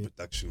for the Yeah.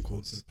 production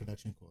course. The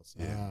production course.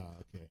 Yeah. Ah,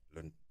 okay.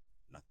 Learned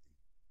nothing.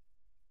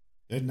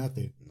 Then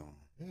nothing. No.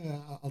 Yeah,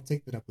 I'll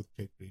take that up with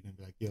Craig Green and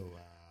be like, yo.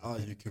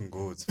 You can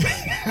go. It's fine.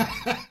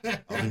 I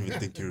don't even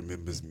think he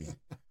remembers me.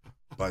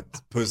 But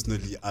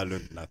personally, I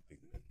learned nothing.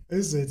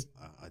 Is it?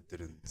 I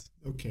didn't.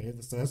 Okay,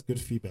 so that's good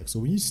feedback. So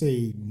when you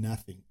say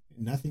nothing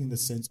in the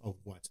sense of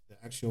what? The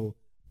actual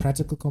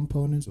practical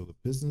components or the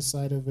business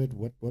side of it?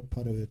 What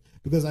part of it?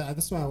 Because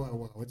that's why I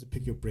want to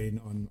pick your brain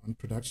on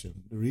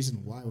production. The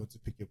reason why I want to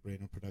pick your brain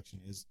on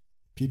production is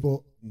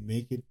people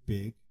make it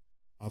big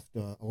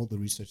after all the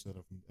research that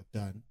I've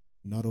done,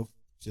 not of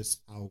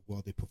just how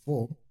well they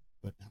perform,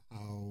 but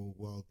how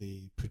well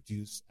they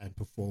produce and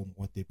perform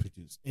what they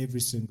produce. Every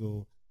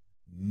single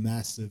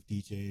massive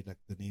DJ, like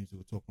the names we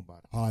were talking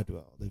about,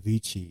 Hardwell, the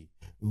Vici,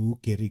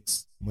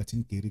 Gerix,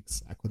 Martin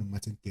Gerix. I call him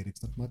Martin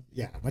Gerix, not Martin.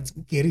 Yeah,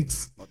 Martin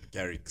Gerix. Not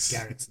Garrix.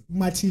 Garrix.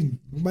 Martin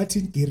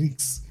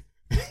Gerix.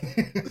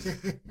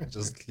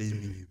 Just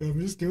claiming him. I'm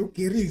just going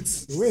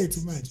Gerix. Way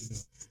too much, you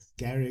know.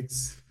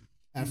 Garrix,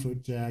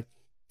 Afrojack,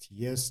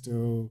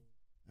 Tiesto,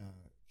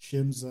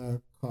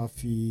 Shimza,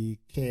 Coffee,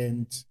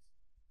 Kent,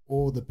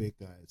 all the big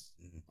guys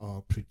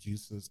are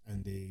producers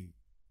and they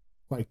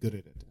quite good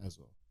at it as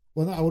well.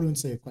 Well, no, I wouldn't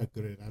say quite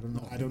good at it. I don't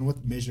know. I don't know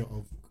what measure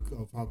of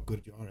how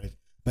good you are at it.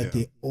 But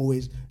they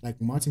always, like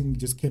Martin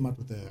just came out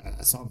with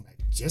a song like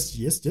just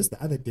the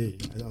other day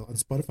on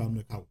Spotify. I'm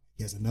like, how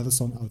he has another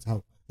song out.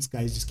 How this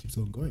guy just keeps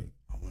on going.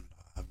 I haven't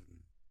heard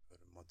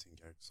a Martin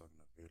Garrix song in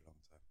a very long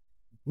time.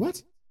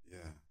 What? Yeah.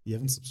 You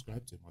haven't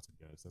subscribed to Martin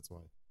Garrix. That's why.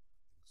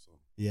 So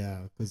Yeah,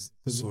 because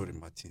sorry,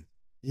 Martin.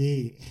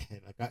 yeah,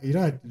 like you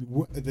know,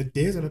 the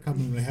day's gonna come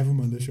when we have him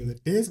on the show. The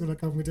day's gonna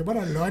come with him. What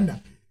a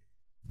Londa.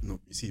 No,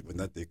 you see, when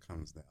that day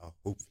comes, that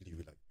hopefully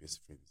we're like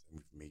best friends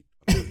and we've made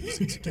a lot of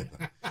music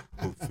together.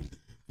 Hopefully.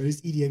 But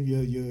it's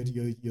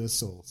EDM your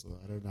soul, so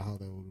I don't know how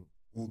that will.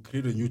 We'll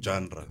create a new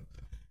genre.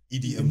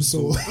 EDM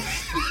soul.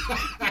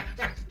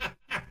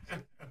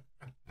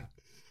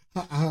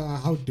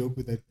 How dope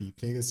would that be?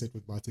 Playing a set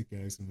with Martin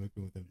Garrix and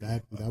working with him.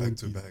 That back would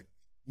to be, back.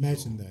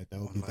 Imagine that. That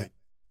would On be like, that.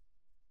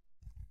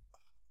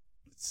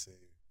 let's say,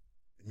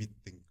 let me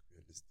think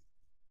realistically.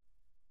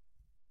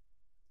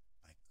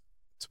 Like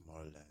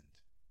Tomorrowland.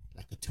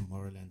 Like a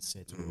Tomorrowland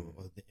set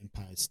or the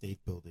Empire State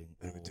Building.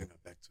 And we're doing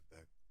a back to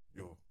back.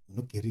 Yo,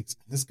 Look, Garrix.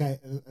 This guy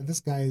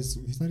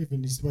he's not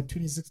even, he's about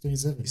 26,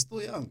 27. he's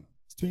still young.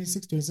 He's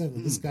 26,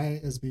 27. This guy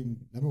has been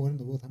number one in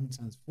the world how many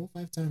times? 4 or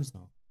 5 times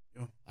now.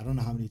 Yo. I don't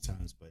know how many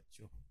times, but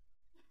yo.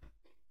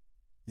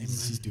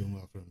 He's doing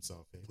well for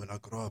himself. Eh? When I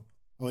grow up,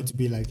 I want to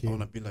be like I him.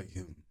 want to be like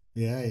him.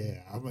 Yeah.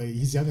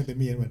 He's younger than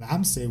me, and when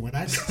I'm saying when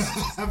I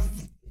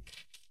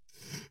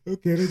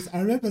okay, I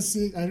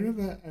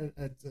remember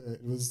at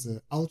it was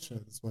Ultra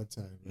this one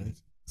time, right?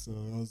 So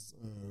I was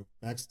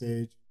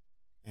backstage,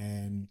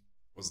 and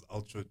Was it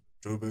Ultra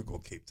Joburg or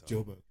Cape Town?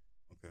 Joburg.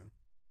 Okay.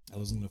 I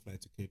was gonna fly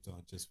to Cape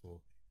Town just for.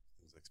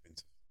 It was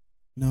expensive.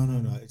 No.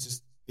 It's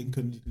just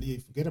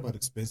forget about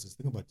expenses.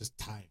 Think about just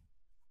time.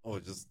 Oh,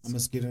 just I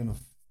must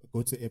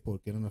go to the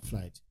airport, get on a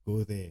flight,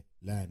 go there,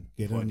 land,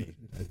 Party.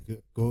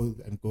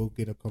 go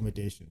get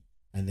accommodation,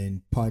 and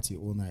then party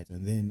all night,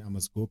 and then I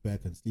must go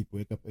back and sleep,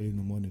 wake up early in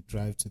the morning,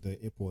 drive to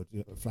the airport,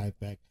 fly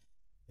back.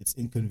 It's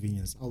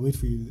inconvenience. I'll wait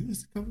for you.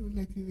 It's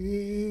like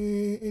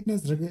it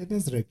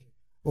Nasrek.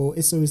 or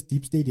S.O.S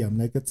Deep Stadium.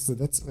 Like that's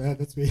where.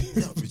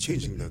 Yeah, we're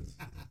changing that.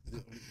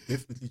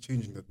 Definitely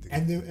changing that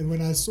thing. And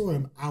when I saw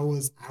him, I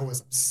was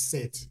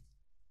upset.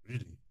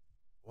 Really?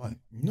 Why?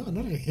 No,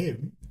 not at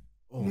him.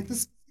 Oh, Like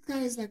this guy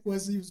is like he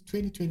was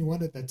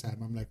 2021 at that time.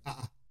 I'm like,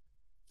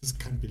 this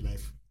can't be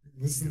life.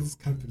 This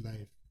can't be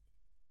life.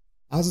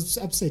 I was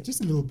upset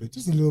just a little bit,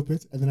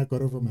 and then I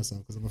got over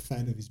myself because I'm a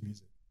fan of his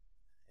music.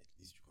 at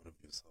least you got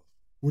over yourself.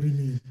 What do you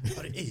mean?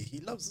 But hey, he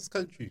loves this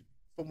country,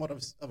 from what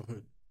I've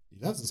heard. He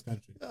loves this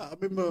country. Yeah, I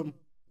remember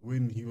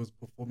when he was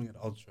performing at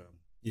Ultra.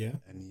 Yeah.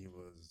 And he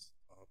was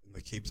in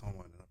the Cape Town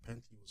one, and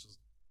apparently he was just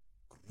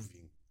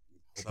grooving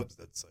in clubs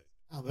that side.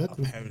 Oh, that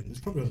Apparently. it's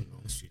probably on the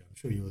long street. I'm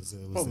sure he was.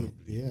 Probably.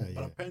 Yeah.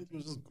 But apparently he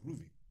was just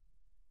grooving.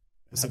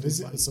 So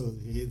there's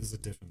a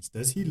difference.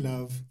 Does he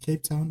love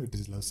Cape Town or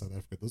does he love South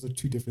Africa? Those are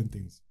two different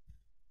things.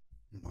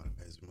 Man,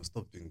 guys, we must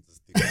stop doing this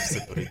thing of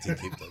separating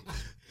Cape Town.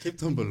 Cape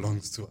Town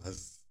belongs to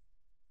us.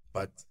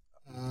 But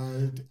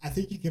I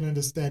think you can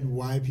understand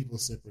why people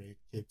separate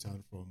Cape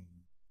Town from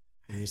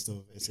the rest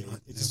of SA.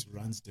 It just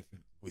runs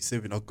different. we say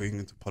we're not going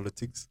into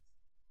politics.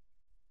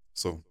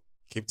 So,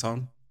 Cape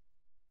Town,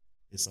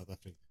 It's South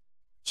Africa.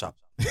 sharp.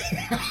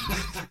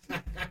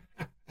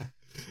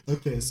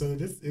 So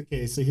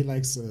he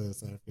likes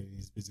South Africa.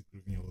 He's busy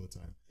grooving all the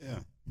time. Yeah.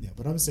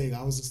 But I'm saying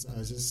it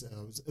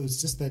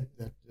was just that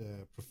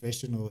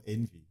professional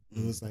envy.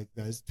 It was like,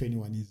 guys,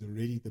 21, he's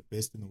already the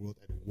best in the world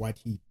at what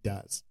he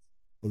does.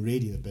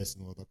 Already the best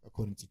in the world,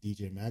 according to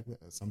DJ Mag.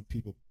 Some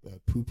people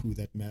poo-poo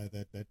that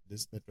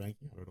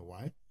ranking. I don't know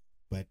why,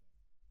 but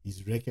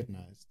he's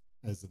recognized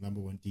as the number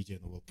one DJ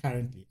in the world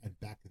currently and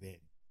back then.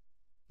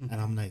 And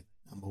I'm like,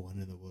 number one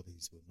in the world,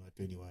 he's not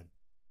 21.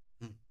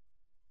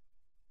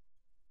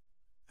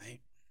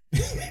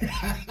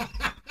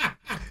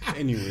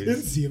 Anyways.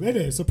 Let's see.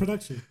 Anyway, so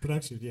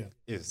production, yeah.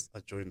 Yes, I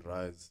joined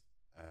Rise,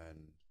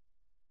 and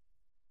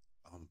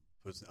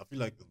personally, I feel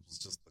like it was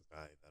just the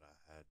guy that I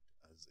had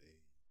as a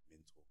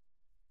mentor.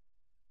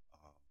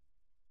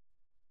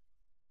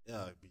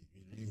 We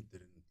really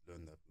didn't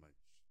learn that much,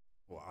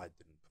 or I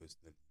didn't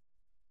personally,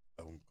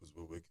 because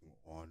we're working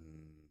on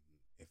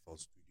FL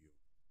Studio.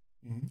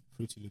 Mm-hmm.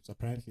 Fruity Loops.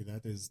 Apparently,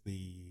 that is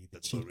the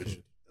cheat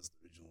code. That's the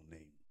original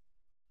name.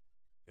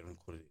 They don't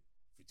call it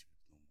Fruity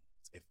Loops no more.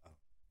 It's FL.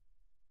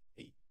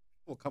 Hey,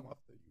 people come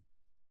after you.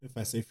 If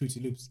I say Fruity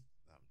Loops.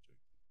 Nah, I'm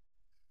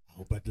joking.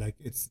 Oh, but like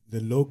the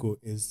logo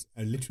is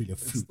literally a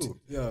fruit. Still,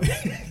 yeah.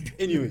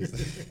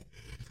 Anyways.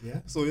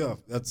 Yeah. So yeah,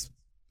 that's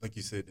like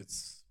you said,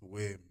 it's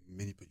where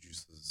many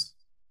producers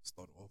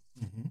start off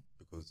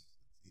because it's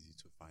easy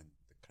to find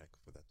the crack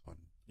for that one.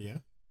 Yeah.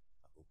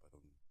 I hope I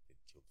don't get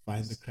killed.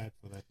 Find the crack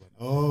for that one.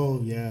 Oh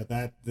yeah,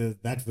 that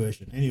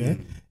version. Anyway,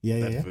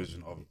 that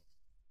version of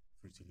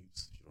Fruity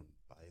Loops. If you don't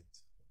buy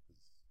it,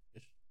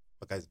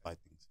 but guys buy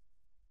things.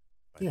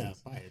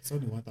 Buy it. It's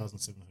only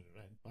 1,700,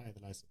 right? Buy the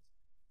license.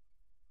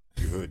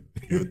 You heard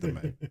the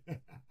man.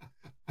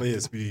 But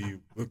yes, we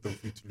worked on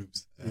Fruity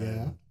Loops.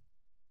 And,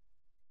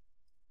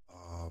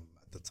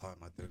 at the time,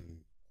 I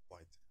didn't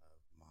quite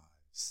have my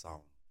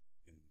sound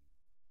in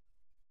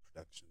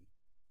production.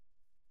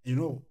 You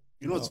know,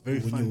 it's very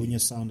funny when your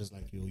sound is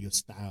like your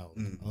style.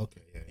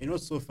 Okay, yeah. You know,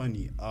 it's so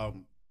funny.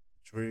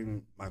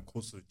 During my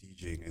course of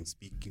DJing and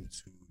speaking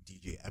to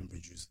DJ and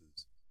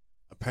producers,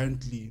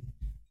 apparently,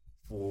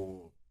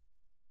 for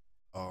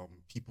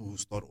people who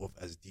start off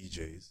as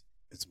DJs,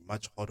 it's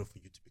much harder for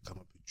you to become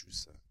a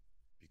producer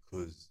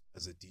because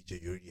as a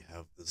DJ, you already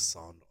have the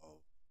sound of,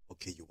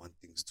 okay, you want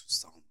things to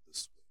sound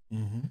this way.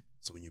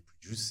 So when you're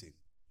producing,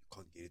 you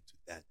can't get it to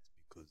that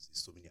because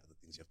there's so many other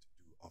things you have to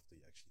do after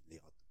you actually lay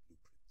out the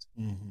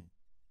blueprint.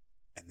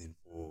 And then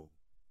for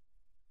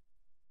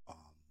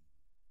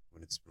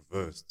when it's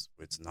reversed,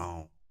 where it's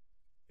now,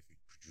 if you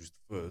produced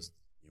first,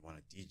 you want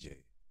a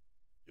DJ,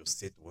 your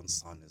set won't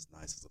sound as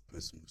nice as a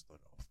person who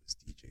started off as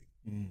DJ.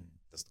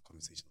 That's the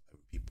conversation I have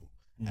with people.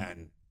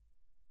 And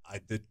I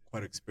did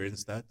quite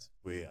experience that,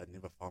 where I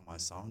never found my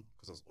sound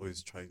because I was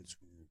always trying to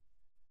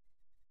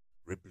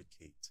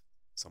replicate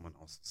someone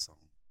else's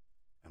sound.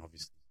 And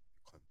obviously,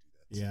 you can't do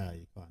that. Yeah,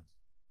 you can't.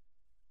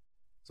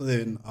 So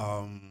then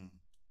I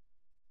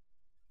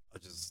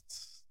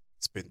just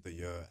spent the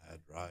year at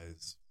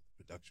Rise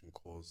production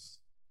course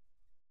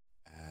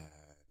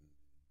and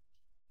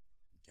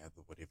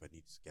gather whatever I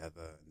need to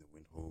gather, and then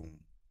went home.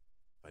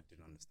 If I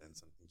didn't understand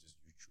something, just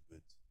YouTube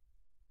it.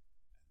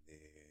 And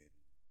then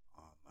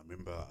I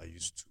remember I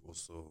used to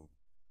also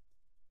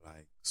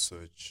like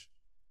search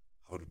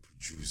how to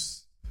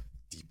produce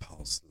deep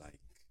house like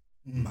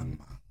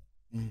Magma.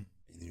 And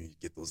you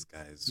get those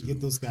guys who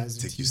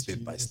take you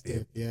step by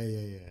step. Yeah,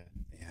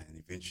 and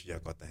eventually I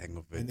got the hang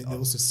of it. And then they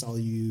also sell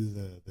you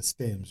the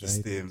stems, right?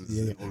 Stems,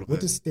 yeah. all of What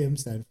that. does STEM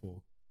stand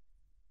for?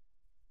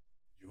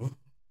 You?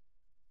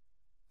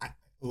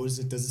 Or does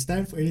it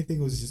stand for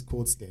anything, or is it just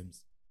called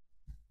stems?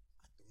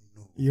 I don't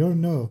know. You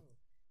don't know?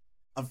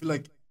 I feel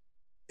like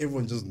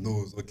everyone just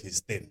knows, okay,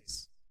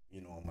 stems.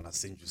 when I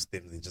send you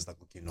stems and just like,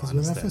 okay, no, I Because when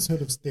I understand. first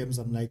heard of STEMs,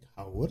 I'm like,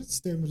 how? What is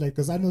STEM? Like,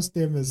 because I know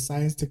STEM is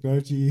science,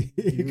 technology,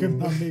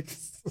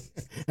 economics,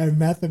 and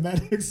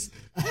mathematics.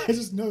 I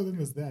just know them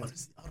as that.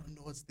 Honestly, I don't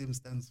know what STEM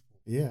stands for.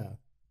 Yeah.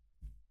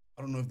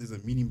 I don't know if there's a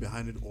meaning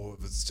behind it or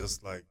if it's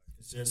just like,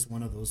 It's just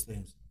one of those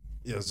things.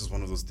 yeah, it's just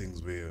one of those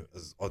things where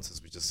as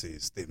artists we just say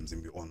stems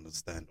and we all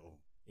understand, oh,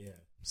 Yeah.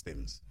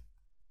 stems.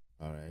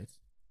 All right.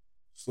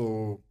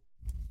 So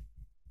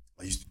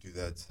I used to do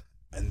that.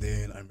 And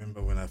then I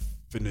remember when I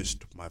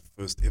finished my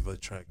first ever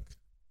track,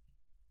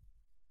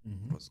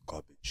 it was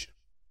garbage.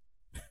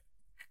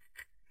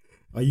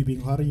 Are you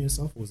being hard on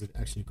yourself, or was it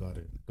actually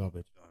garbage? It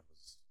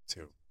was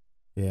terrible.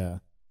 Yeah.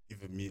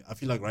 Even me, I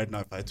feel like right now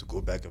if I had to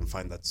go back and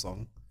find that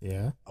song,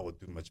 Yeah. I would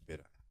do much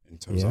better in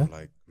terms Yeah. of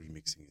like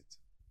remixing it.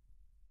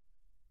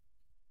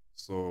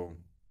 So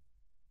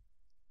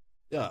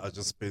yeah, I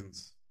feel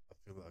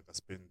like I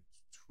spent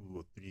 2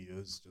 or 3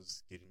 years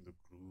just getting the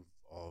groove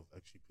of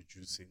actually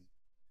producing.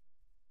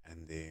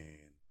 And then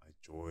I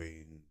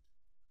joined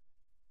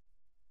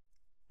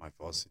my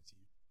varsity,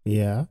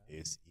 Yeah.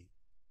 ASE,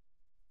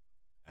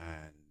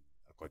 and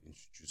I got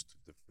introduced to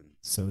different.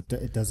 So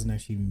it doesn't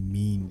actually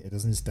mean, it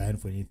doesn't stand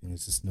for anything.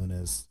 It's just known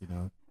as,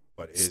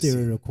 But ASE,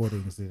 stereo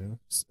recordings,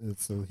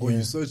 So oh, here,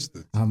 you searched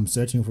it? I'm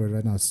searching for it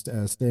right now.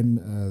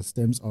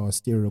 Stems are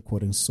stereo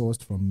recordings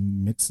sourced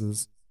from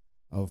mixes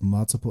of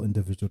multiple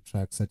individual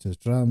tracks such as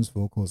drums,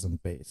 vocals,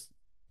 and bass.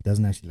 It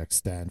doesn't actually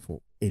stand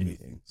for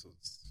anything. So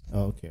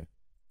Oh, okay.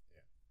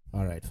 Yeah.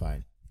 All right,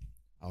 fine.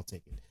 I'll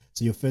take it.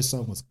 So your first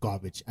song was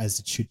garbage, as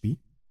it should be.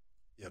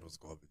 Yeah, it was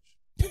garbage.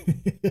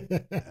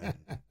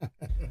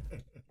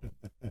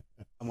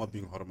 I'm not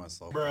being hard on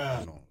myself.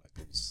 Bruh.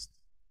 It was.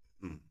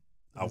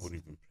 I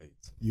wouldn't even play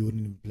it. You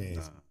wouldn't even play it.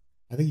 Nah.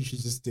 I think you should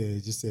just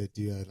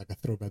do like a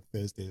throwback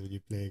Thursday when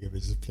you're playing it,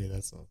 just play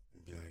that song.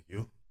 And be like,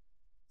 yo,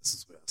 this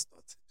is where I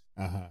started.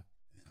 Uh-huh.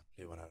 And I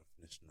play what I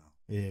finished now.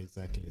 Yeah,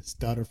 exactly.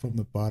 Started from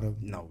the bottom.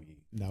 Now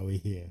we're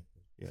here.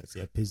 Yes,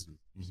 yeah, Pizu.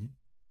 Mm-hmm.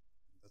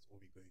 That's all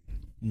we're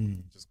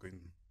going. Just going to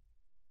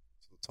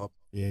the top.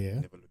 Yeah.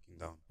 Never looking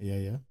down.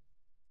 Yeah.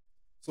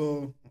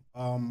 So,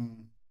 I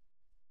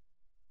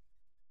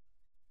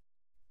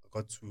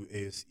got to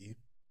ASE,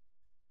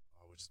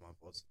 which is my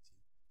varsity,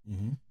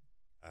 Mm-hmm.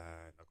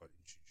 and I got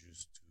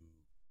introduced to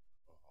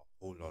a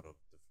whole lot of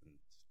different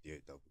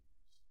DAWs.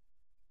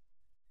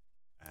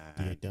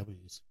 And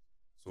DAWs.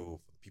 so,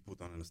 for people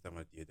who don't understand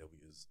what DAW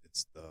is,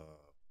 it's the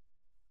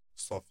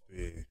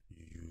software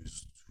you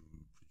use to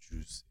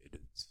produce,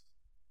 edit,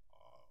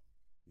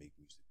 make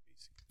music,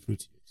 basically.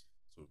 Fruity Loops.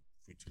 So,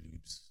 Fruity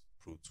Loops,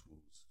 Pro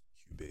Tools,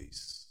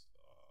 Cubase,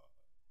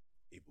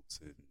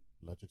 Ableton,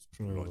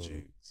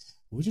 Logic.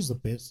 Which is the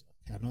best?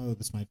 I know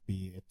this might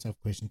be a tough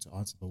question to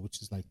answer, but which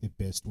is like the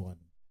best one?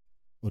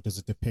 Or does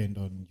it depend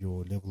on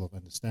your level of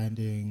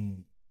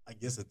understanding? I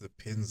guess it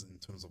depends in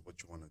terms of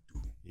what you want to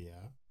do.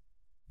 Yeah.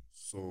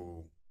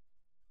 So,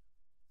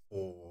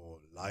 for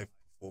live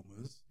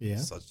performers, Yeah.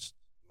 such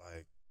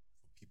like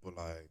for people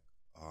like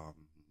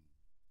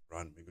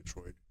Ryan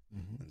Megatroid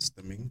Mm-hmm. and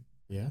Stimming,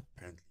 Yeah.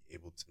 apparently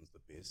Ableton's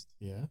the best.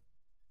 Yeah.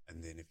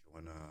 And then if you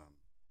wanna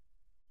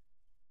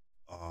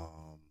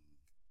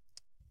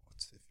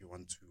if you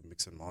want to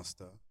mix and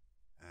master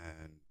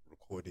and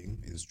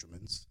recording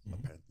instruments,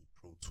 apparently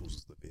Pro Tools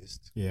is the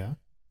best. Yeah.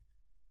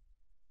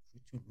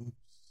 Fruity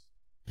Loops.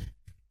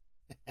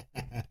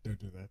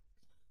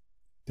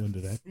 Don't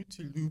do that.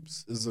 Fruity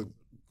Loops is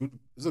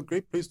a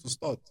great place to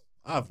start.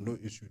 I have no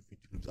issue with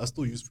Fruity Loops. I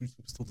still use Fruity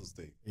Loops till this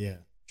day. Yeah.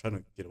 Trying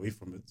to get away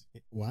from it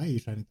Why are you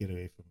trying to get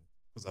away from it?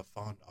 because I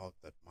found out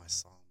that my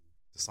sound,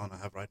 the sound I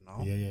have right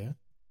now, Yeah.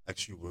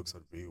 actually works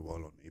out very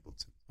well on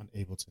Ableton. On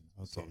Ableton.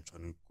 So Okay. I'm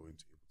trying to go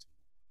into Ableton.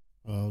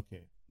 Oh,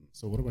 okay.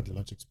 So what about the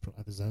Logic's Pro?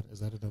 Is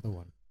that another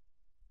one?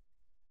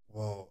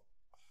 Well,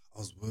 I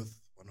was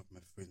with one of my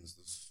friends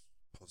this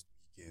past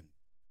weekend,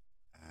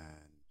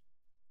 and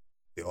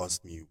they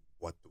asked me,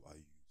 "What do I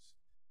use?"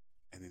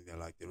 And then they're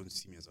like, they don't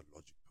see me as a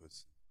Logic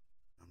person.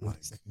 I'm What like,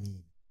 does that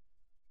mean?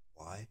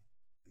 why?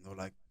 And they're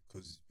like,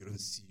 because you don't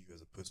see you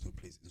as a person who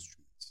plays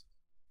instruments,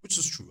 which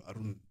is true. I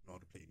don't know how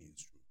to play any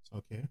instruments.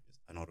 Okay.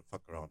 I know how to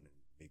fuck around and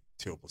make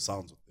terrible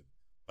sounds with them,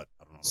 but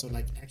I don't know. How So to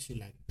like actually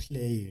like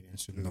play an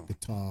instrument, No. like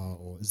guitar,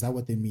 or is that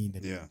what they mean?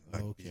 yeah,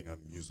 like okay. being a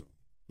muso.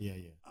 Yeah.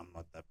 I'm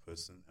not that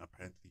person. And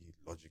apparently,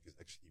 Logic is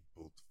actually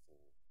built for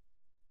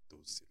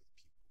those set of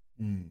people,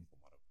 from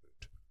what I've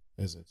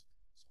heard. Is it?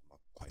 So I'm not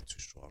quite too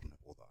sure. I don't have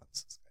all the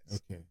answers,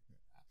 guys. Okay.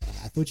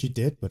 I thought you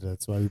did, but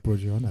that's why we brought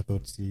you on. I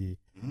thought you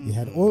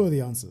had all of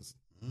the answers.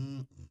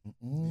 I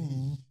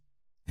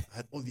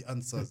had all the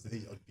answers.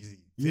 Hey, I'd be You'd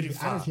very be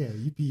far. out of here.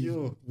 You'd be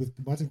Yo. with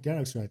Martin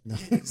Garrix right now.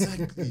 Yeah,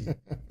 exactly.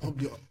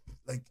 Probably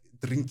like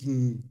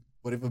drinking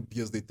whatever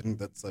beers they drink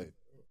that side.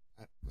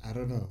 I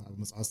don't know. I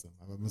must ask them.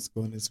 I must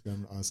go on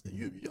Instagram and ask them.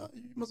 You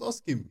must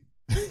ask him.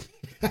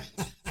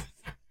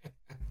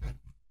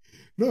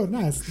 No,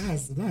 nice. I'm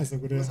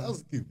You gonna must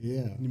ask him. Yeah.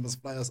 And you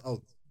must fly us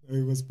out.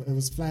 It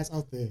was flies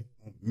out there.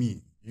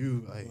 Me, you,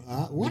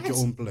 What? make your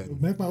own plan.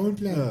 Make my own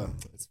plan. Yeah.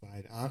 It's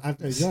fine.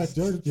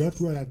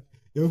 You had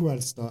You know who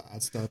I'd start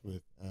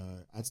with?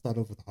 I'd start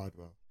off with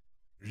Hardwell.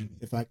 Really?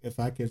 If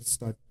I could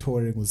start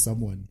touring with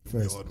someone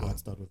first, Hardwell. I'd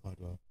start with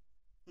Hardwell.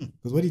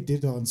 Because what he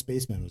did on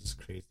Spaceman was just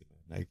crazy,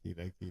 man.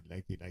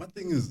 My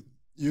thing is,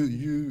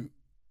 you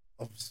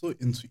are so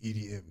into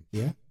EDM.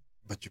 Yeah.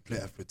 But you play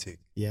Afrotech.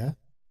 Yeah.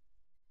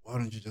 Why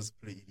don't you just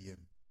play EDM?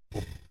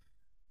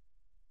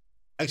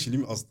 Actually,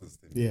 let me ask this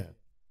thing. Yeah.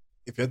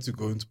 If you had to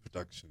go into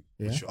production,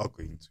 which you are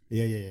going to,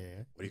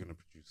 yeah. what are you going to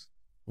produce?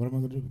 What am I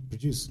going to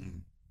produce?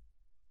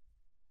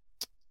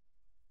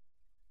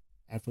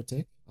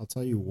 Afrotech. I'll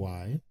tell you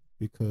why.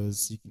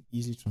 Because you can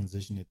easily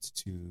transition it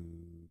to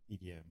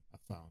EDM. I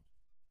found.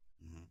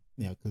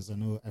 Yeah, because I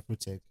know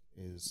Afrotech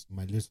is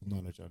my little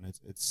knowledge on it.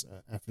 It's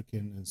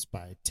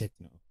African-inspired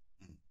techno.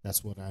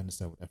 That's what I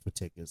understand what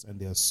Afrotech is, and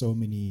there are so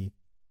many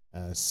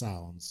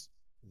sounds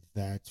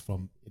that,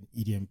 from an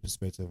EDM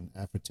perspective, an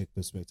Afrotech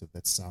perspective,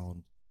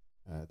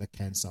 that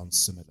can sound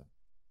similar,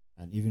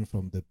 and even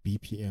from the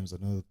BPMs. I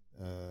know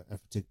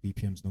Afrotech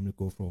BPMs normally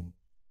go from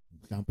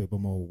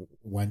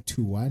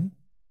 121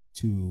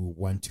 to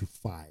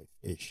 125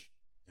 ish.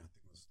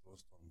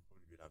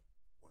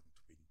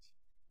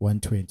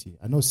 120.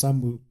 I know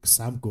some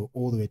go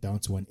all the way down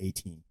to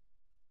 118.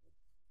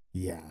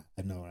 Yeah,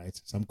 I know, right?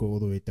 Some go all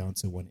the way down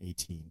to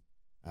 118.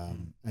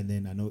 And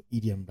then I know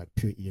EDM, like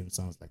pure EDM,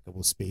 sounds like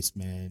a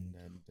Spaceman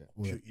and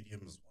pure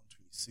EDM is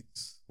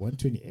 126.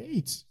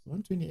 128.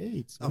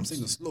 128. I'm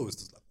saying the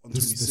slowest is like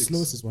 126. The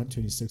slowest is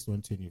 126,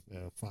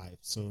 125.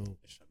 So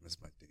I miss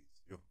my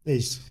days. Yo.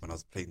 When I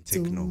was playing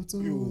techno.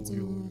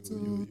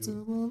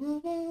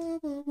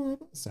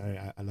 Sorry,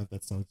 I love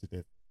that song to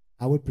death.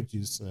 I would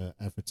produce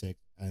Afrotech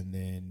and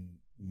then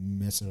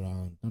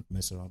not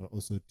mess around, but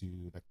also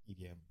do like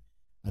EDM.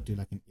 I'd do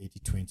like an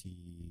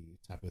 80-20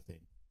 type of thing.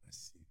 I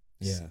see.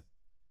 Yeah.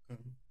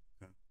 Okay.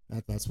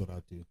 That's what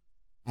I'd do.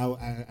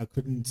 I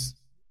couldn't.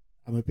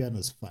 Amapiano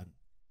is fun.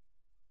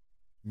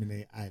 I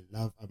mean, I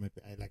love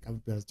Amapiano. I like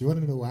Amapiano. Do you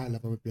want to know why I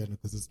love Amapiano?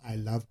 Because I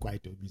love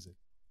Kwaito music.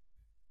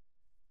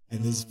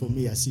 And this, for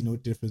me, I see no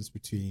difference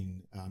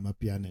between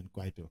Amapiano and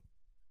Kwaito.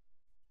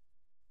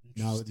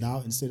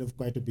 Now instead of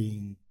Kwaito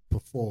being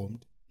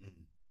performed,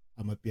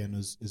 Amapiano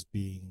is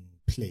being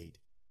played.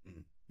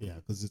 Yeah,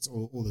 because it's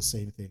all the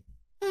same thing.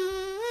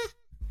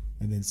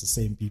 And then it's the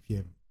same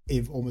BPM.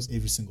 Almost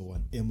every single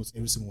one. Almost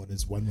every single one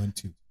is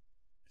 112.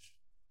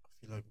 I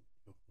feel like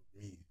with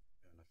me,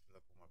 and I feel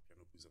like all my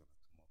piano pieces are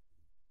gonna come up.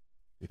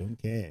 We don't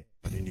care.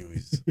 But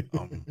anyways,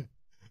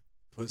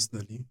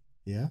 personally,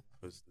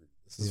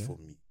 this is for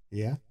me.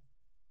 Yeah.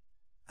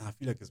 And I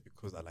feel like it's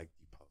because I like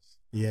deep house.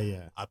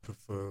 Yeah. I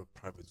prefer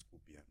private school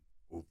piano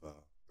over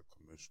the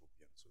commercial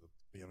piano. So the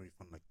piano you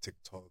find like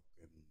TikTok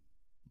and.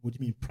 What do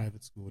you mean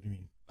private school? What do you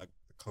mean? Like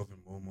the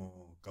Calvin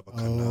Momo, Gaba Oh,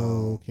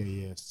 Canal. okay,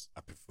 yes.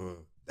 I prefer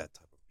that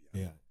type of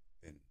piano. Yeah.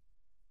 Then,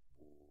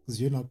 because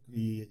you're not,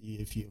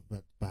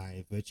 but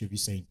by virtue of you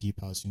saying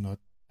deep house, you're not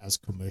as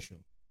commercial.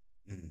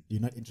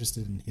 You're not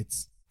interested in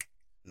hits.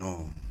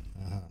 No.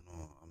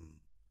 No.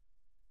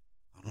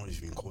 I don't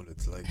even call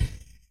it like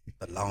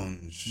the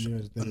lounge,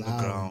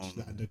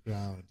 the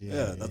underground.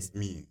 Yeah, that's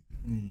me.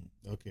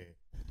 Okay.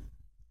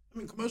 I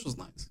mean, commercial's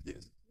nice.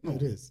 Yes. No,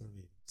 it is. I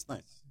mean, it's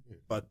nice. Yeah.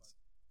 But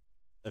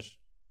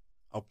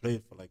I'll play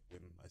it for like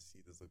when I see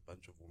there's a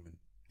bunch of women.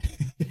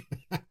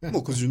 No,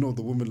 because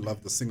the women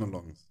love the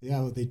sing-alongs. Yeah,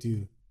 well, they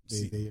do.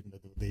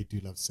 They do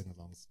love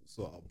sing-alongs.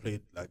 So I'll play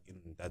it like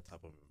in that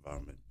type of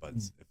environment. But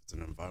if it's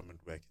an environment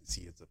where I can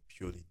see it's a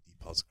purely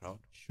deep house crowd,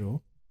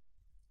 sure,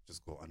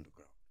 just go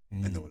underground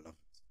and they will love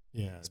it.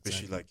 Yeah,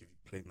 especially like if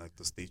you're playing like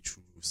the Stay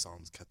True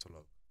Sounds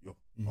catalog. Yo,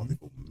 they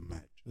go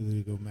mad.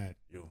 They go mad.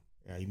 Yo,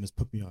 yeah, you must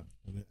put me on.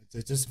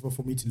 Just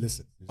for me to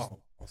listen.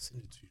 I'll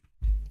send it to you.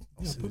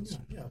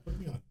 Put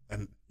me on.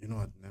 And you know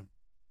what, Nam?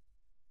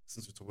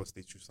 Since we talk about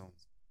Stay True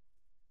Sounds,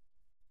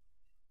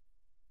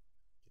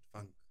 get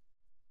funk.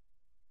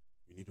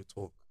 We need to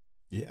talk.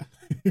 Yeah.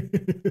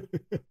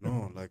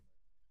 No, like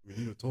we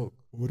need to talk.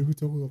 What are we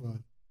talking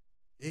about?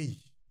 Hey,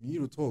 we need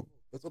to talk.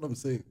 That's what I'm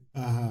saying.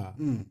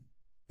 Him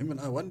and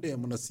I, one day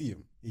I'm gonna see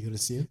him. You gonna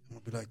see him? I'm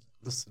gonna be like,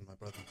 listen, my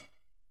brother,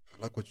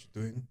 I like what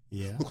you're doing.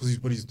 Yeah. Because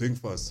what he's doing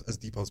for us as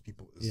Deep House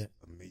people is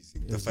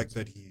amazing. The Yes, fact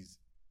that he's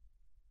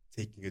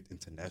taking it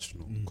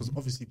international. Because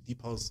obviously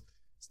Deep House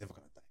is never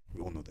gonna die.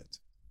 We all know that.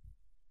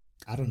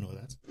 I don't know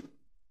that.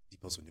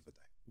 Deep House will never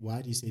die.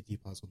 Why do you say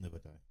Deep House will never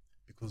die?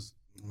 Because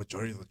the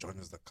majority of the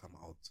genres that come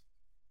out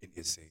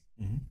in SA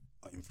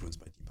are influenced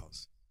by Deep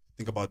House.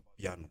 Think about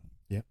piano.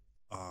 Yeah.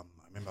 I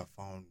remember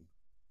I found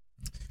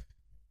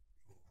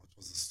what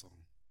was the song?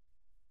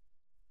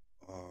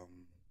 I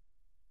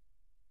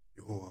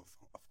forgot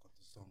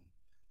the song.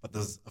 But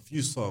there's a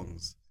few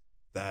songs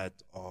that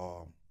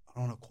are, I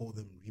don't want to call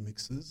them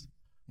remixes,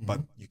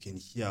 but you can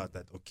hear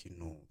that, okay,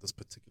 no, this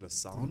particular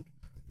sound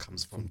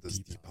comes from this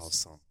Deep House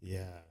sound.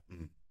 Yeah.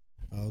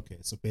 Okay,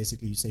 so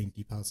basically you're saying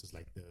Deep House is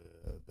like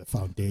the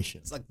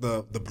foundation. It's like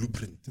the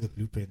blueprint. The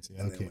blueprint,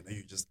 yeah. And okay. then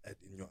you just add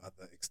in your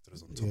other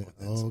extras on top of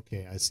that. Oh,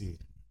 okay, I see.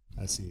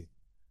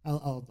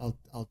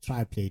 I'll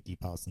try play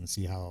deep house and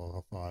see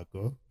how far I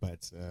go,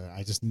 but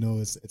I just know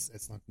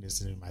it's not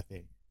necessarily my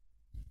thing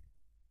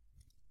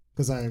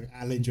because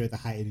I'll enjoy the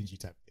high energy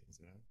type things,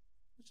 you know.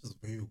 Which is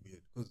very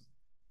weird because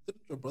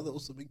didn't your brother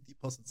also make deep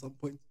house at some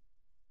point?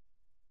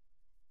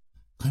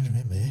 Can't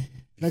remember.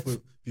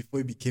 Before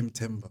he became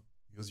Temba,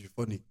 he was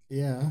euphonic.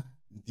 Yeah,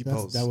 Deep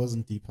house. That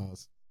wasn't deep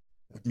house.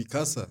 With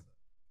Mikasa.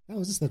 That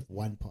was just that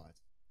one part.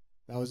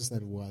 That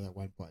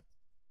one part.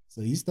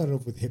 So he started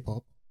off with hip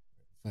hop.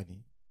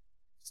 Funny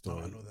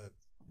story. Oh, I know that.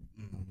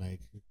 I'm like,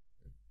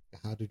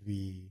 how did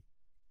we?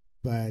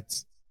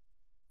 But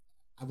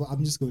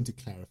I'm just going to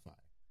clarify.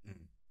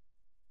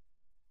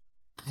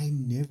 I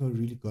never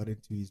really got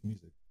into his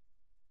music.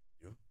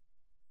 Yeah.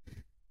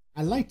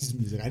 I liked his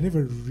music. I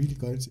never really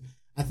got into.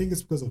 I think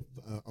it's because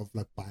of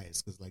like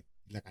bias, because like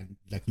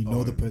you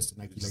know the person,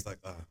 like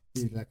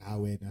you like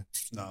how I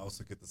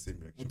also get the same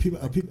reaction. People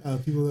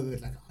are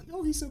like,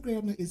 oh, he's so great.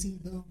 I'm like, is he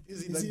though?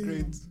 Is he that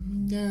great?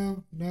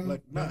 No.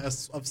 Like, I've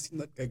seen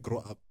that guy grow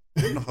up.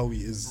 I don't know how he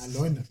is. I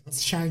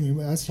was sharing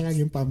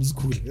him palms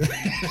cool.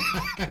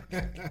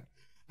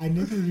 I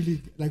never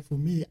really, like, for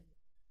me,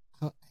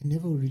 I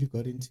never really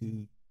got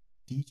into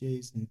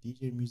DJs and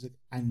DJ music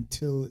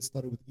until it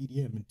started with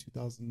EDM in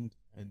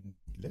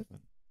 2011.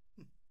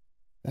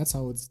 That's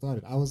how it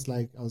started. I was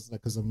like,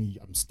 because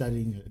I'm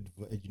studying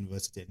at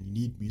university, and you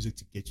need music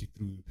to get you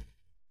through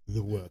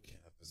the work.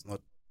 Yeah, if it's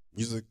not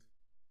music,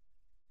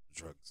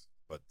 drugs.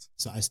 But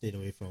so I stayed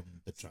away from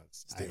the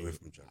drugs. Stay away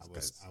from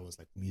drugs. I was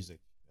like music.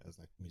 I was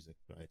like music,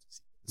 right?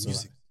 So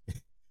music.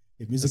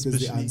 Music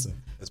is the answer.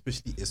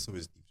 Especially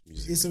S.O.S Deep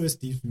music. S.O.S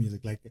Deep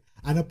music, like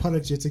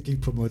unapologetically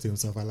promoting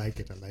himself. I like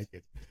it.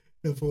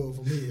 No, for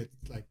me,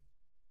 it's like,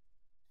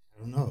 I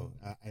don't know.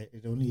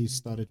 It only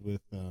started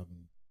with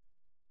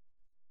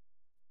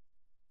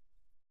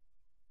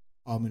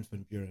Armin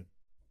van Buuren.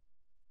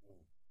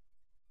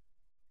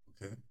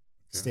 Okay.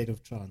 State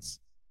of Trance.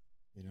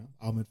 You know,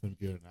 Armin van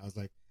Buuren. I was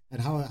like, and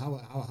how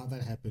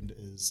that happened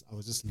is I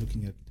was just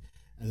looking at,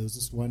 and there was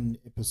this one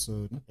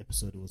episode. Not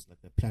episode. It was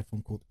like a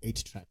platform called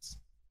 8 Tracks.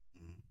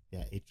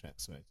 Yeah, 8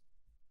 Tracks, right?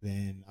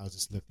 Then I was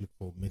just looking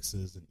for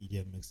mixes and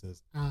EDM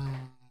mixes.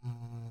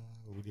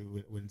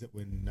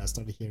 When I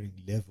started hearing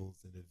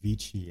Levels and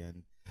Avicii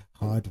and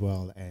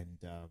Hardwell, and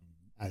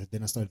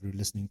then I started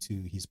listening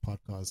to his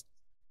podcast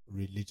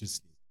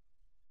religiously,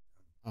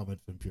 Armin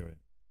van Buuren.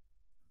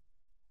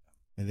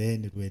 And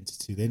then it went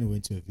to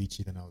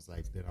Avicii. Then I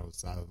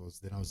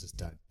was just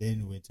done. Then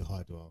it went to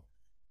Hardwell,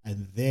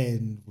 and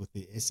then with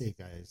the SA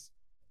guys,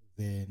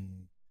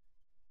 then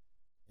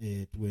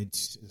it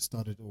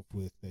started off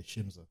with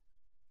Shimza,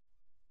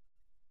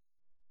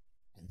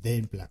 and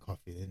then Black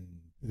Coffee.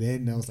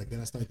 Then I was like,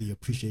 then I started the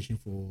appreciation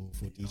for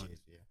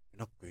DJs. Yeah, we're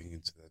not going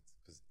into that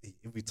because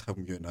every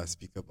time you and I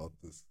speak about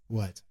this,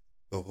 what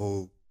the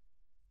whole,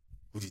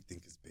 who do you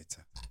think is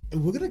better?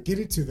 We're gonna get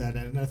into that,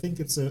 and I think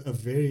it's a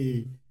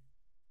very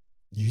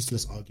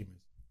useless argument.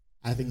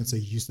 I think it's a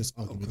useless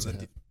argument to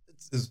have.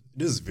 It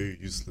is very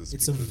useless.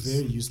 It's a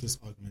very useless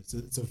argument.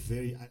 It's a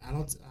very.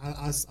 I'll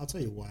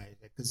tell you why.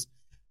 Because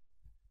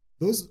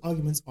those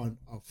arguments are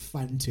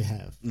fun to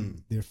have.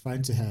 They're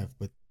fun to have,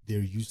 but they're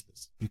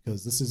useless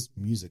because this is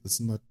music. This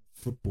is not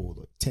football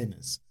or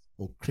tennis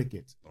or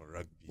cricket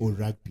or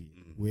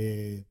rugby,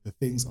 where the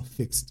things are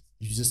fixed.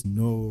 You just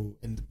know,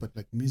 but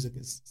like music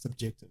is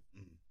subjective.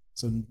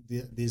 So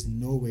there's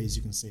no ways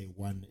you can say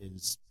one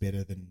is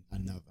better than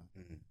another.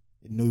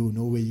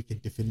 No way you can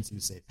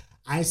definitively say it.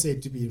 I say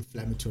it to be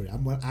inflammatory.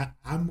 I'm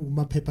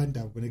my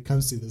pepanda when it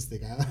comes to this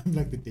thing. I'm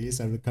like the day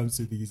when it comes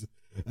to these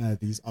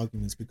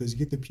arguments, because you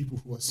get the people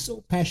who are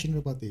so passionate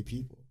about their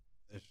people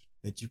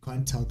that you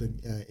can't tell them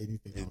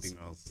anything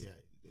else. Yeah,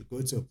 you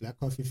go to a Black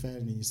Coffee fan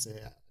and you say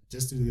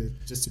just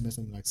to mess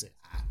them, like say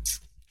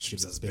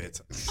Shimza's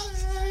better.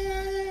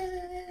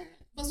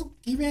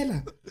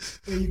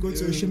 Or you go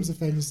to a Shimza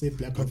fan and you say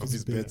Black Coffee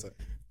is better.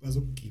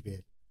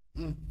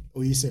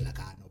 Or you say like,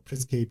 no,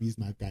 Prince KB is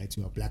my guy,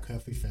 to a Black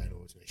Coffee fan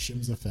or to a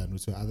Shimza fan or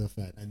to another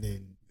fan, and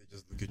then they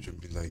just look at you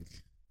and be like,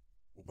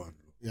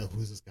 yeah,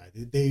 who's this guy?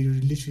 They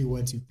literally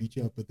want to beat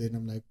you up, but then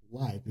I'm like,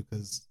 why?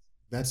 Because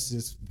that's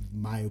just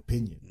my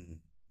opinion.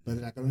 But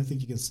like, I don't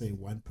think you can say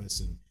one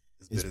person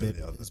is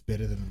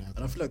better than another.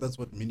 And I feel like that's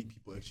what many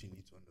people actually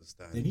need to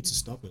understand. They need to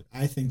stop it.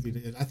 I think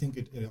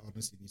it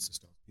honestly needs to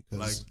stop, because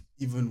like,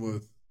 even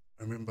with,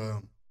 I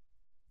remember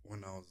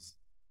when I was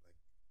like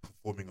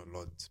performing a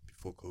lot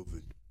before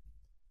COVID,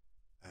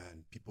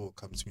 and people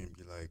come to me and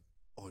be like,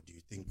 "Oh, do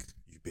you think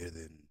you're better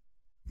than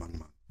Mang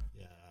Mang?"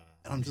 Yeah.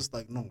 And I'm just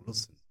like, no,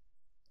 listen,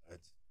 right?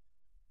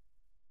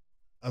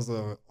 As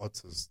an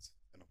artist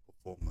and a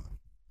performer,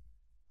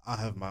 I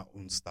have my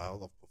own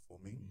style of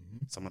performing.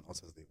 Someone else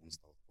has their own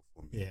style of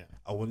performing. Yeah.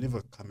 I will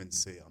never come and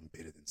say I'm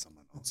better than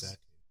someone else.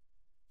 Exactly.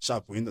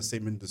 Sharp, we're in the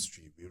same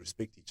industry. We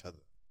respect each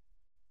other.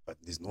 But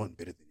there's no one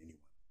better than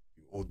anyone.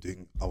 We're all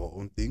doing our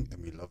own thing,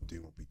 and we love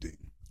doing what we're doing.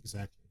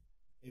 Exactly.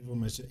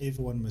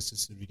 Everyone must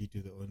just really do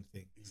their own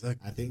thing.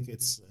 Exactly. I think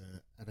it's,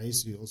 and I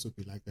used to also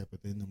be like that,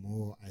 but then the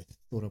more I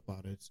thought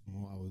about it, the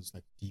more I was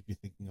like deeply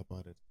thinking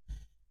about it.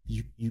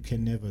 you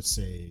can never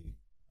say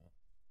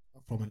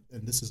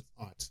and this is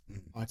art.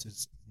 Art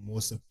is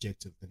more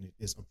subjective than it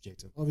is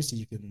objective. Obviously,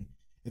 you can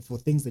for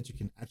things that you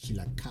can actually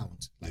like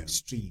count, like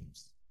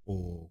streams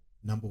or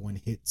number one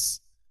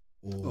hits,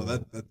 or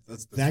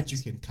that's that you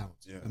can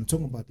count. Yeah. I'm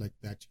talking about like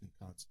that you can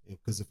count.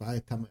 Because if I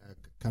come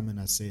and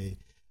I say,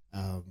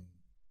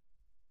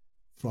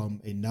 from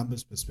a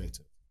numbers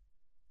perspective,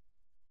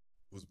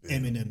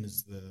 Eminem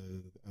is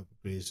the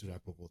greatest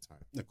rapper of all time.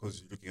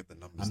 Because you're looking at the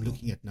numbers. I'm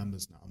looking at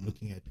numbers now. I'm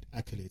looking at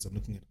accolades. I'm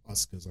looking at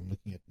Oscars. I'm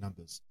looking at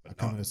numbers. I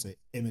come and say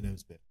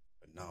Eminem's better.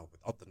 But now,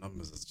 without the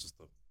numbers, it's just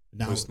a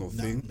personal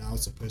thing. Now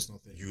it's a personal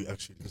thing. You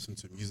actually listen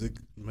to music,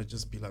 you might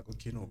just be like,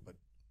 okay, no, but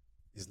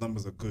his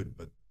numbers are good,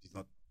 but he's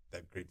not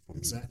that great for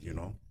me, you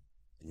know?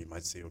 And you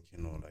might say, okay,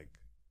 no, like,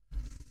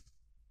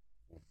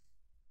 what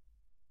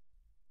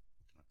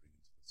can I bring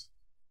into this?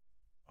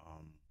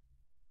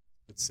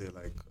 Let's say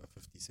like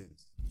 50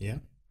 cents. Yeah.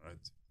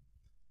 Right?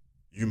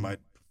 You might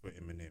prefer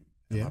Eminem,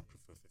 and I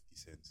prefer 50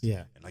 cents.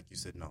 Yeah. And like you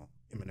said now,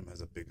 Eminem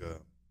has a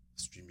bigger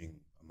streaming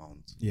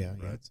amount. Yeah.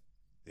 Right?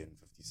 Than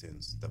 50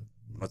 cents. I'm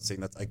not saying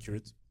that's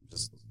accurate,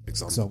 just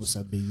examples.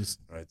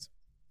 Right?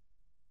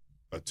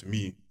 But to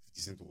me,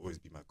 50 cents will always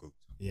be my go-to.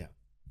 Yeah.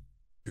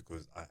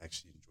 Because I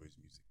actually enjoy his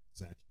music.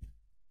 Exactly.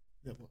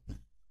 Yeah,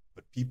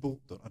 but people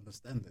don't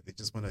understand that. They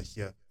just want to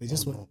hear. They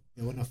just want to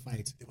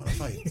fight. They want to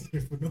fight.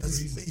 For no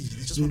reason.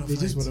 They just want to fight.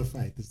 They just want to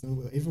fight. There's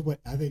no everybody.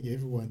 I think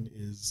everyone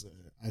is.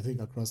 I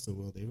think across the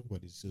world,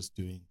 everybody's just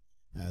doing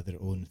their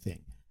own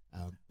thing.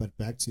 But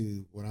back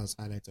to what I was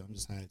highlighting, I'm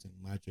just highlighting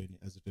my journey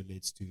as it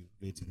relates to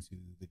relating to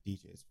the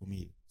DJs. For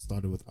me, it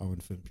started with Owen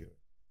Finpure,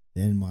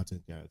 then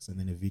Martin Garrix, and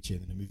then Avicii.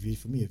 And then Avicii,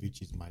 for me,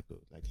 Avicii is my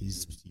goat. Like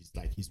he's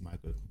my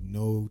goat.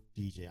 No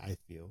DJ I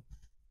feel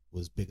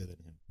was bigger than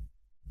him.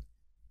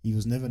 He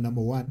was never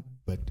number one,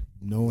 but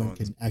no one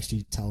can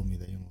actually tell me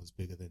that anyone was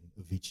bigger than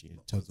Avicii in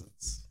terms of.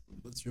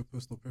 That's your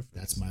personal preference.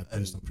 That's my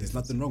personal preference. There's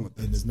nothing wrong with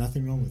that. And there's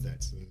nothing wrong with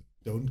that. So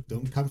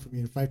don't come for me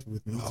and fight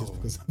with me just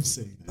because I'm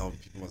saying that. Now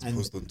people must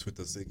post on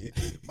Twitter saying,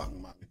 hey,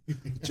 bang, man.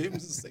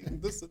 James is saying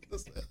this and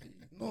this.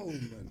 No,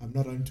 man. I'm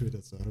not on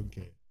Twitter, so I don't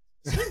care.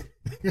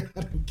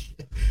 I don't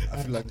care.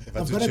 I feel like if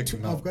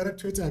I've got a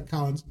Twitter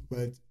account,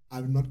 but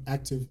I'm not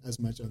active as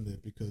much on there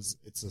because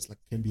it's just like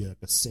can be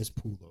like a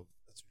cesspool of.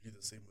 That's really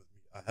the same with me.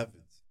 I have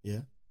it.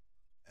 Yeah.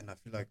 And I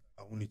feel like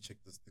I only check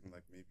this thing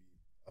like maybe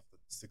after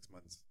 6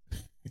 months.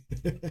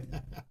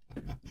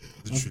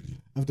 Literally.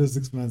 After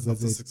 6 months,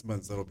 after 6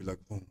 months, I'll be like,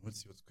 boom,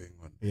 let's see what's going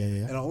on.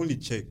 Yeah. And I only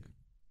check.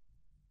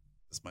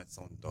 This might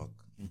sound dark,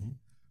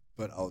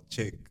 but I'll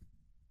check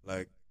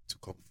like to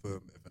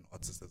confirm if an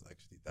artist has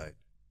actually died.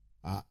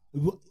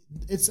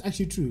 It's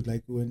actually true.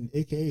 Like when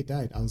AKA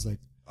died, I was like,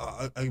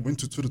 I went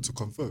to Twitter to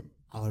confirm.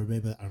 I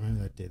remember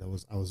that day.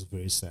 I was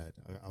very sad.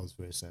 I was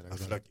very sad. I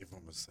feel like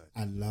everyone was sad.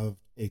 I loved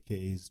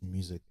AKA's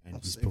music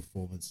and his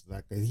performance.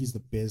 Like he's the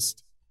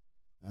best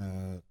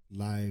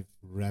live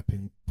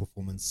rapping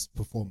performer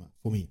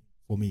for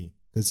me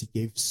because he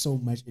gave so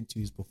much into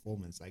his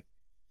performance. Like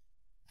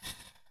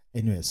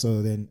anyway,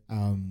 so then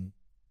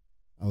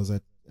I was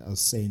like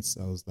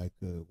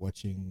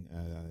watching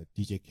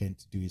DJ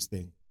Kent do his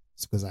thing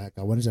because I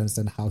wanted to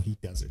understand how he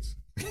does it.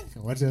 I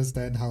wanted to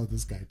understand how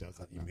this guy does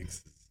it.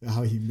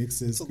 How he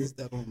mixes. So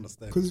I don't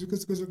understand.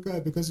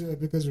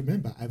 Because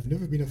remember, I've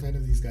never been a fan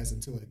of these guys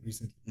until like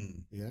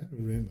recently. Yeah,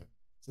 remember.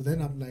 So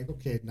then I'm like,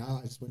 okay, now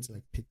I just want to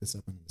like pick this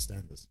up and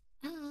understand this.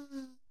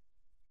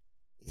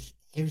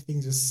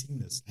 Everything's just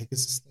seamless. Like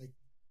it's just like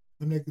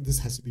I'm like, this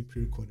has to be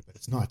pre-recorded, but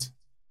it's not.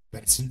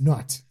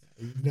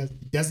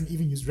 He doesn't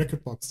even use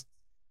record box.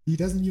 He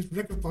doesn't use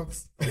record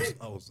box. I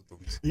also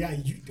don't. Yeah,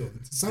 you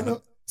don't.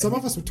 Some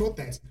of us were taught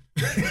that.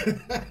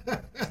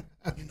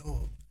 You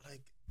know,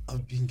 like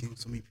I've been getting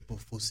so many people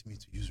forcing me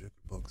to use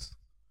record box.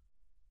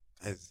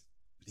 Guys,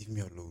 leave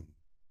me alone.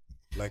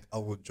 Like I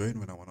will join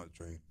when I want to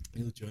join.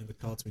 You'll join the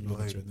cult when you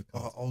want to join the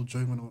cult. I'll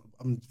join when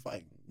I'm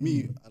fine.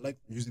 Me, I like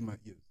using my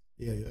ears.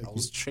 Yeah, I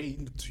was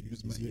trained to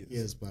use my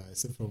ears by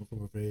from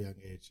a very young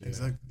age. Yeah.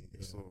 Exactly.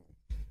 Yeah. So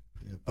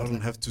I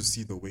don't have to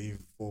see the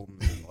waveform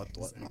and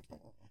what.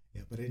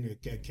 Yeah, but anyway,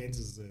 Kent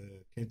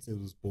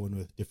was born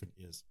with different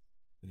ears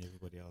than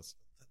everybody else.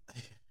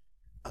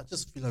 I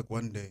just feel like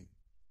one day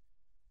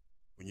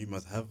when you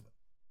must have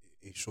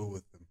a show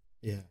with them,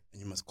 and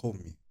you must call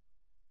me,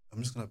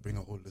 I'm just gonna bring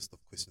a whole list of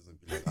questions and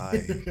be like,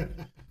 "Aye,"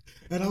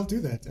 and I'll do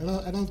that.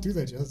 And I'll do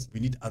that. Just we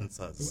need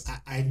answers.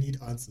 I need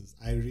answers.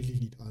 I really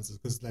need answers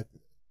because, like,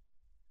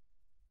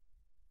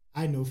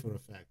 I know for a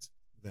fact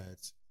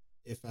that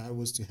if I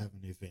was to have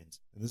an event,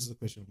 and this is the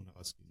question I'm gonna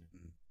ask you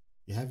now,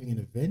 you're having an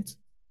event.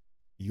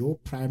 Your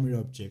primary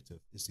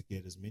objective is to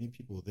get as many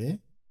people there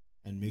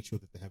and make sure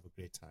that they have a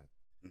great time.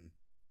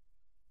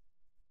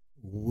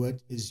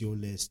 What is your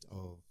list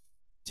of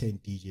 10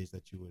 DJs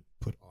that you would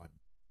put on?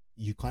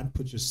 You can't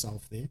put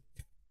yourself there.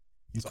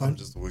 I'm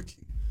just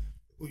working.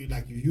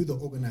 Like you're the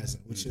organizer,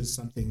 which is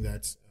something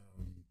that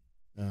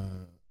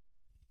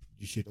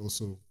you should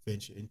also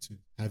venture into,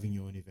 having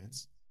your own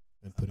events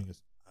and putting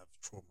us. I have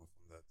trauma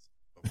from that.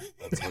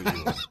 That's how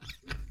you are.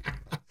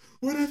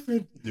 What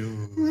happened? Yo,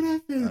 What I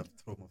happened? have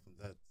trauma from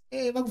that.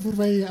 Hey,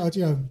 bakuvurwa out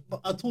here. But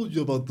I told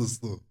you about this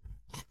though.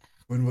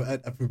 When we were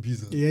at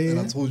Afrobeats. Yeah, And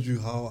I yeah. told you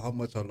how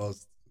much I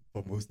lost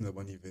from hosting that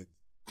one event.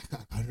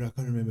 I can't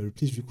remember.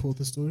 Please recall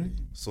the story.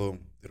 So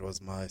it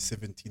was my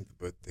 17th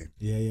birthday.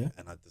 Yeah, yeah.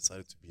 And I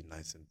decided to be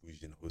nice and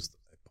bougie and host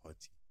a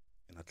party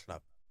in a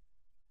club.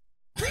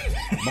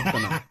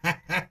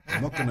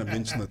 I'm not gonna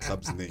mention the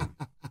club's name,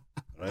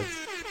 right?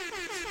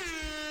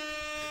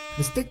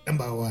 Mistake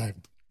number one.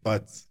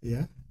 But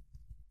Yeah.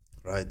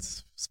 right,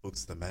 spoke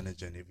to the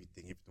manager and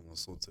everything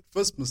was sorted.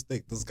 First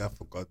mistake, this guy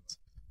forgot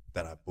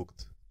that I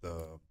booked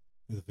the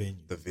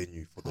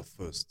venue for the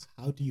first.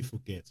 How do you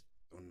forget?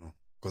 Don't know.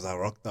 Because I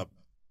rocked up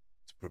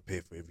to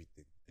prepare for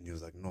everything. And he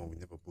was like, no, we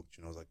never booked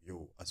you. And I was like,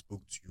 yo, I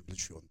spoke to you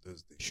literally on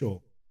Thursday.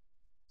 Sure.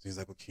 So he's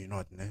like, okay, you know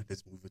what, nah,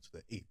 let's move it to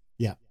the 8th.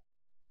 Yeah.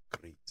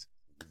 Great.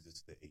 We moved it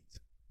to the 8th.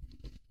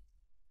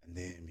 And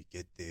then we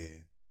get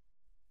there,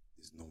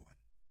 there's no one.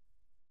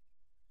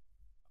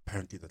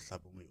 Apparently the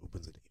club only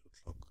opens at 8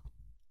 o'clock.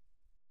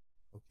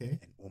 Okay.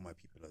 And all my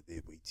people are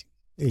there waiting.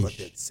 They got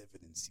there at 7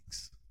 and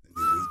 6. And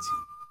they're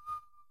waiting.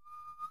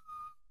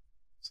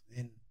 So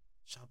then,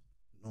 sharp,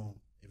 no,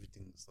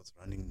 everything starts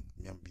running.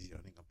 Me, I'm busy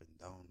running up and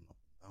down, up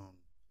and down.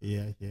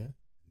 Yeah, yeah.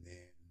 And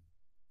then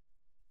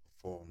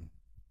perform.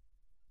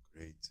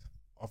 Great.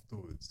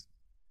 Afterwards,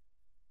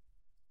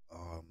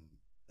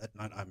 that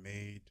night I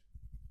made,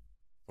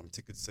 from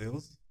ticket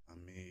sales, I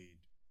made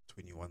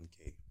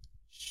 21K.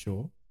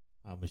 Sure.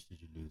 How much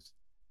did you lose?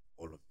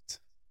 All of it.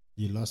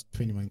 You lost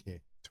 21K.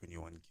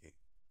 21K,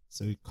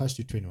 So it cost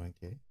you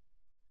 21K.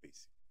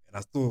 basically. And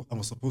I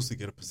was supposed to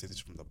get a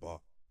percentage from the bar.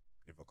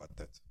 Never got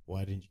that.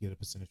 Why didn't you get a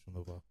percentage from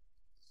the bar?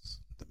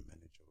 The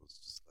manager was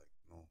just like,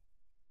 no,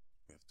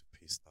 we have to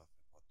pay staff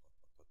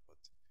and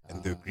what.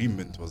 And the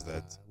agreement was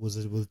that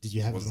Did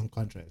you have it on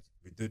contract?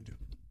 we did.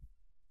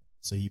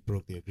 So you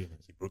broke the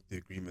agreement. He broke the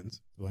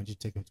agreement. Why didn't you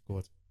take him to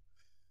court?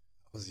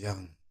 I was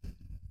young.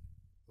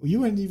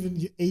 You weren't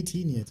even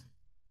 18 yet.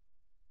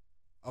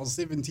 I was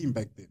 17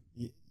 back then.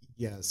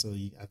 Yeah, so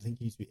I think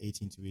you need to be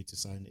 18 to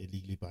sign a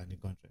legally binding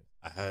contract.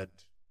 I had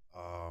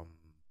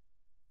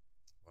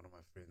one of my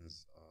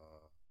friends, I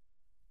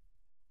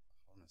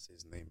want to say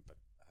his name, but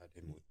I had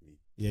him with me.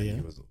 Yeah, and yeah.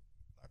 He was like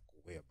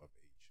way above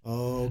age.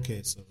 Oh,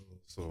 okay.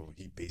 So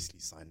he basically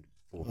signed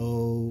for me.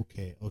 Oh,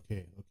 okay.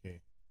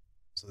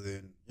 So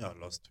then, yeah, I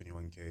lost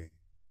 21K.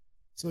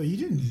 So you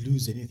didn't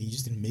lose anything. You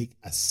just didn't make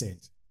a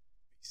cent.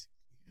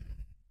 Basically.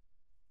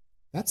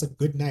 That's a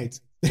good night.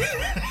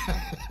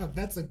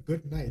 That's a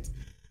good night.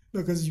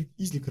 No, because you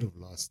easily could have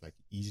lost. Like,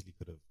 easily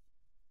could have.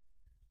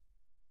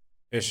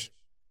 Ish.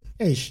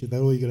 Ish,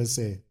 that's what you're going to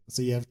say.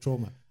 So you have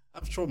trauma. I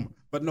have trauma.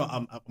 But no,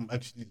 I'm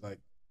actually like...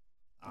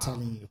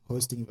 Telling you,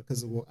 hosting,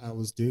 because I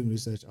was doing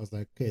research. I was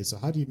like, okay, so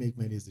how do you make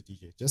money as a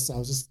DJ? I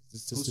was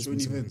just host your own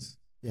events.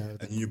 Yeah.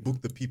 And you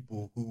book the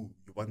people who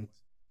you want to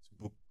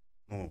book.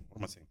 No, what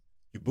am I saying?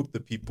 You book the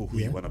people who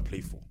Yeah. you want to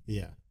play for.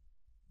 Yeah.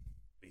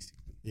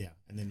 Basically. Yeah.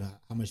 And then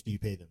how much do you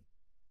pay them?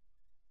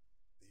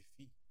 Their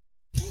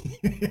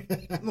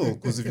fee. No,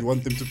 because if you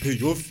want them to pay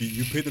your fee,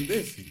 you pay them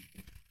their fee.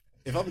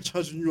 If I'm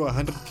charging you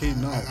 100K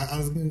now, I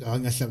was going to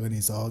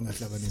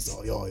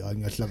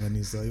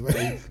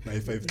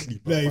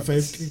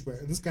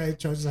this guy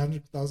charges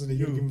 100,000 and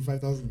you give him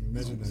 5,000.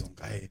 Imagine that. Some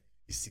guy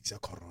is 6 year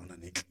corona.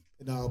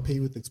 No, I'll pay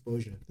you with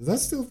exposure.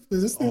 Does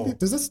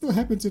that still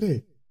happen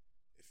today?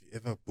 If you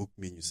ever book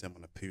me and you say I'm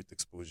gonna pay with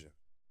exposure,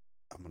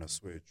 I'm gonna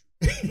swear at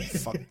you.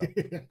 Fuck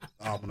that.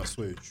 I'm gonna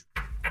swear at you.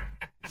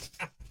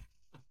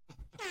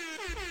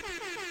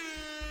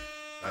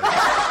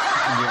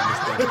 You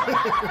understand?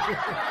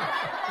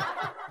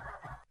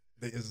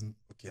 There isn't.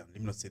 Okay, let me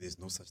not say there's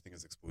no such thing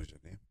as exposure.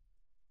 Eh?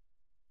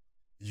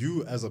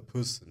 You, as a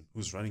person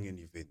who's running an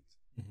event,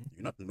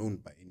 you're not known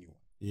by anyone.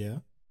 Yeah.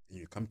 And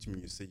you come to me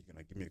and you say you're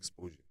gonna give me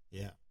exposure.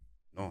 Yeah.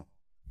 No.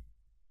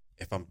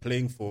 If I'm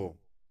playing for,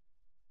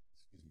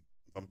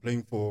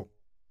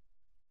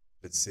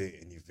 let's say,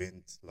 an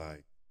event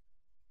like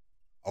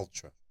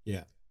Ultra,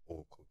 Yeah.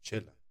 or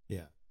Coachella,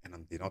 Yeah.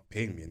 and they're not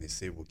paying me, and they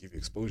say we'll give you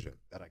exposure,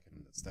 that I can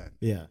understand.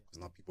 Yeah. Because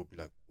now people be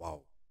like,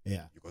 wow,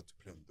 Yeah. you got to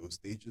play on those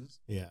stages.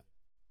 Yeah.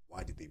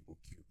 Why did they book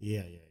you?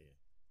 Yeah.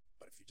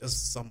 But if you're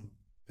just some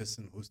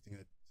person hosting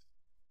it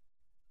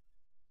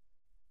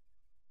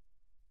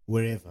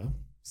Wherever.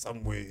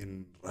 somewhere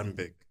in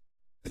Randburg,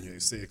 and you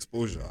say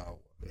exposure,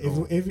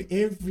 Every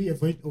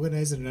event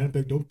organizer in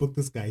Randburg, don't book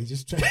this guy. He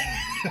just try.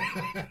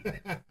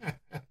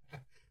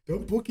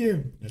 Don't book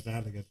him.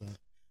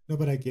 No,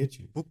 but I get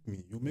you. book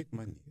me, you make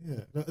money.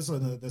 Yeah. That's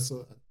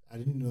so. I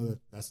didn't know that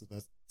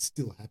that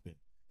still happened.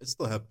 It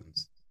still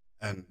happens.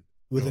 And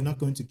Were they not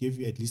going to give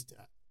you at least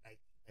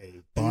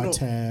a bar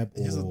tab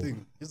here's the or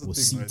thing,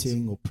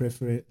 seating or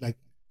preference? Like,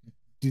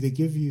 do they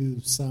give you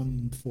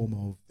some form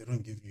of? They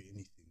don't give you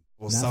anything.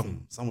 Well,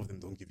 Nothing. some of them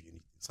don't give you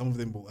anything. Some of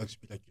them will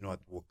actually be like, you know what,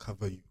 we'll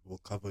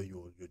cover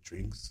your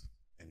drinks,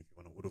 and if you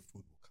want to order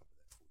food, we'll cover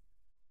that food.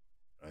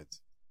 Right?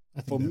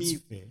 I think For that's me,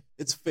 fair.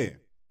 it's fair,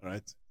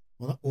 right?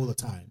 Well, not all the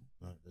time.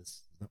 No,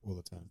 that's not all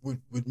the time.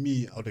 With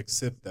me, I would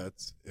accept that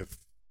if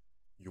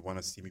you want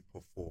to see me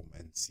perform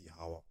and see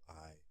how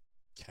I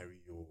carry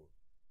your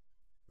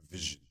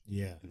vision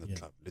in the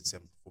club. Let's say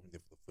I'm performing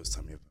there for the first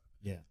time ever.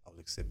 Yeah. I'll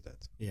accept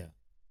that. Yeah.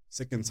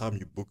 Second time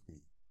you book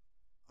me,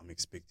 I'm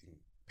expecting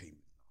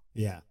payment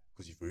now. Yeah.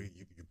 Because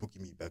you're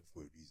booking me back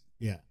for a reason.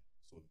 Yeah.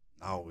 So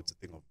now it's a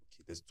thing of,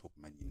 okay, let's talk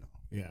money now.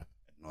 Yeah.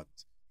 And not,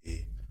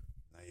 hey,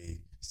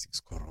 6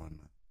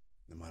 corona,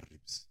 my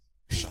ribs.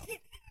 Sharp.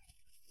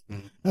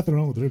 Nothing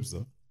wrong with ribs,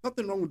 though.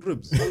 Nothing wrong with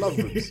ribs. I love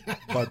ribs.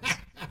 But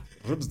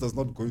ribs does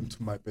not go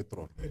into my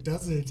petrol. It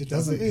doesn't. It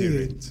doesn't pay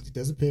rent. It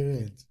doesn't pay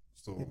rent.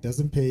 So it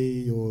doesn't pay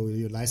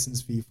your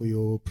license fee for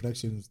your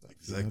production stuff.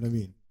 Exactly. You know what I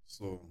mean?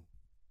 So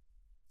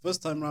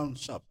first time round,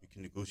 sharp, you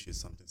can negotiate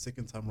something.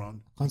 Second time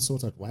round, I can't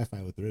sort out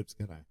Wi-Fi with ribs,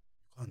 can I?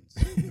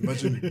 Can't.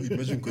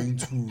 Imagine going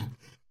to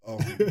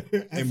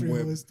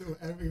everywhere and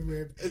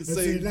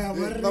saying,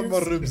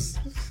 "Hey, ribs.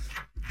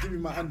 Give me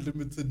my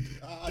unlimited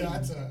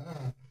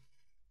data."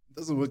 It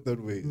doesn't work that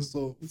way.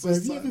 So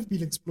have you ever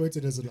been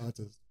exploited as an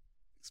artist?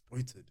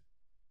 Exploited.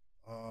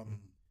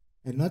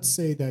 And not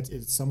say that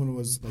if someone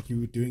was like you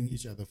were doing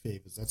each other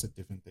favors. That's a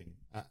different thing.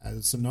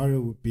 A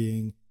scenario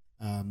being,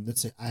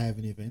 let's say I have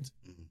an event,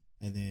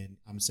 and then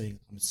I'm saying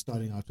I'm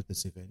starting out with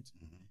this event.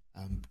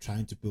 I'm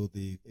trying to build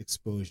the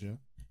exposure.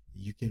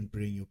 You can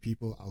bring your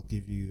people. I'll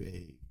give you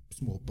a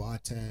small bar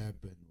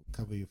tab and we'll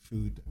cover your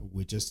food.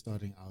 We're just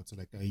starting out. So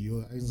like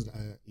you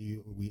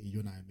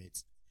and I are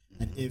mates.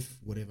 And if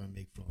whatever I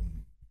make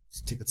from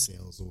ticket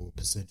sales or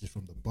percentage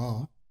from the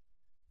bar,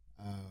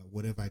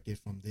 whatever I get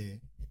from there,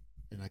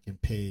 and I can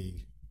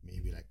pay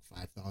maybe like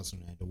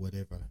 5,000 rand or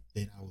whatever,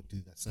 then I will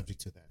do that. Subject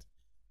to that.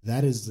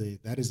 That is a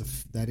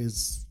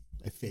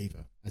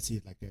favor. I see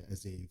it like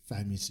as a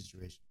family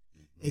situation.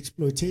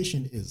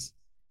 Exploitation is,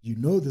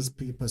 this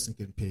person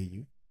can pay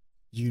you.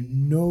 You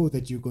know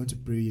that you're going to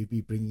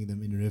be bringing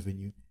them in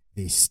revenue.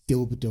 They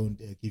still don't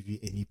give you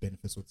any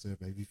benefits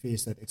whatsoever. Have you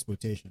faced that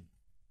exploitation?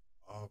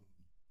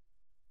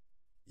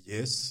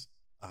 Yes,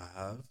 I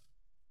have.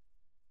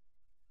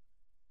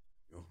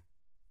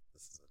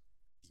 This is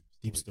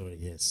a deep story.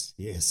 Yes.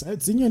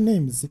 It's in your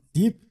name. Is it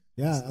deep?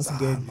 Yeah, it's not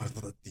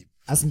that deep.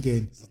 It's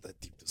not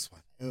that deep, this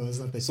one. It was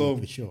not that deep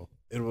for sure.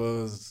 It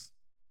was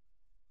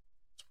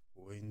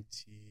 20.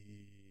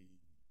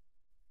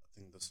 I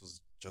think this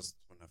was just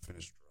when I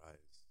finished Rise.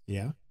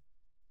 Yeah.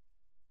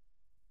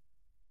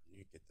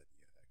 You get that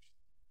year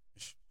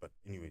actually. But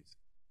anyways,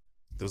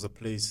 there was a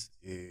place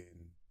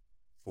in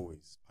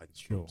fourways, Pine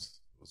Slopes.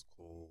 It was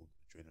called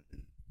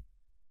Adrenaline,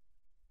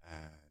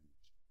 and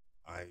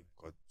I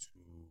got to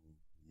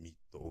meet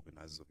the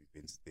organizers of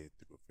events there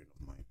through a friend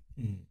of mine.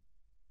 And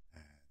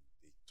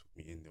they took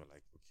me in. They were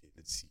like, "Okay,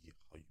 let's see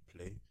how you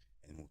play,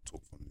 and we'll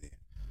talk from there."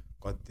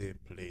 Got there,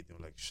 played. They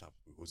were like, "Sharp,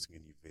 we're hosting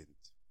an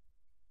event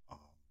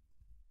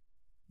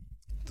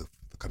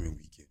the coming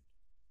weekend."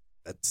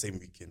 That same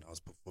weekend, I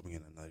was performing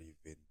in another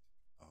event.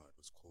 It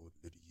was called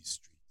Liddy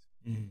Street.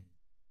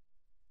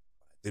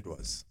 What I did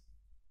was,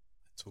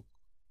 I took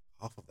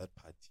half of that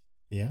party.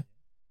 Yeah.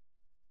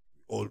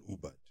 We all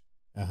Ubered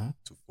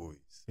to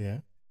fourways. Yeah.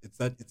 It's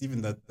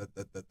even that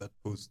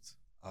post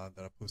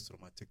that I posted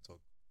on my TikTok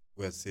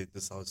where I said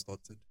this is how it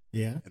started.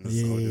 Yeah. And this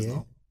is how it is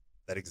now.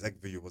 That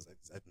exact video was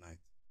at night.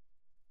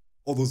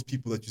 All those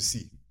people that you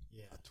see,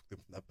 I took them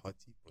from that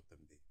party, brought them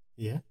there.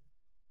 Yeah.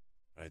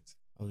 Right.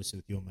 Obviously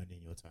with your money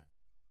and your time.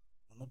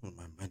 Well, not with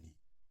my money.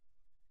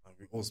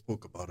 We all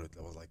spoke about it.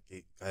 I was like,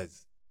 "Hey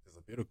guys, there's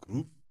a better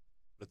groove.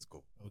 Let's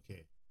go."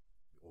 Okay.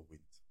 We all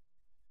went.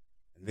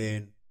 And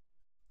then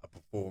I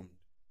performed,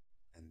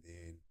 and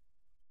then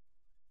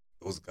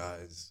those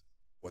guys,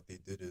 what they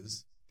did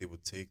is they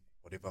would take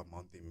whatever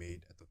amount they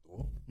made at the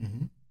door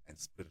and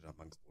split it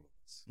amongst all of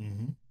us. I was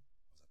like,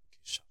 okay,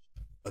 sharp.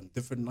 On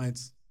different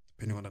nights,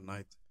 depending on the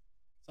night,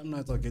 some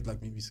nights I'll get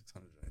like maybe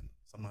 600 rand.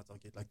 Some nights I'll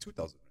get like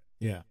 2,000 rand.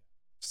 Yeah.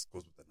 Just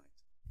goes with the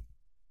night.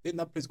 Then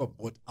that place got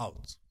bought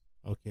out.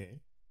 Okay.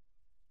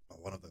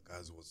 But one of the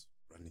guys who was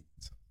running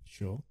it.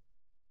 Sure.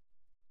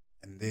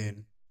 And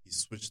then he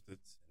switched it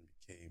and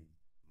became,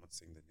 I'm not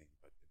saying the name,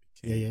 but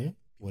it became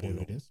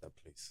whatever it is. That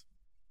place.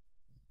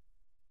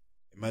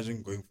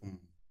 Imagine going from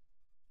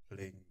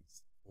playing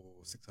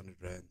for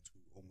 600 rand to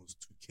almost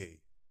 2K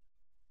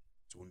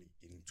to only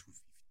getting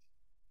 250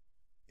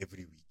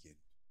 every weekend.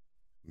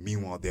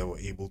 Meanwhile, they were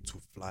able to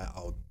fly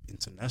out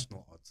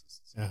international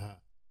artists,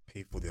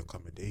 pay for their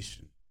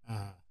accommodation.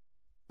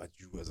 But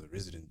you, as a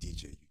resident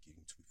DJ, you're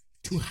getting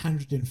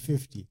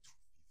 250.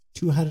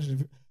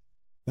 250.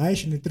 I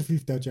shouldn't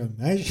 350.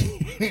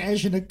 I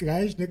shouldn't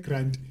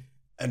grant.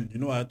 And you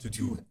know what I had to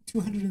do?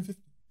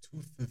 250.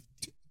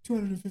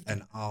 250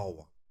 an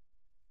hour.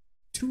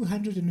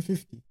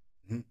 250.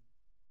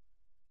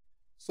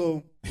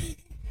 So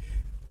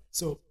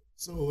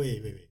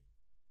wait.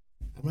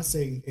 I'm not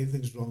saying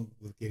anything's wrong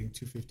with getting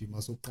 250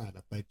 muscle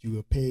card, but you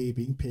were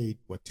being paid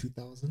what,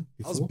 2,000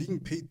 before? I was being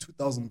paid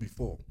 2,000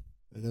 before.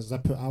 Was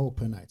that per hour or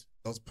per night?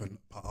 That was per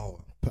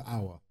hour. Per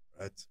hour.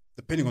 Right.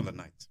 Depending on the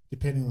night.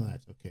 Depending on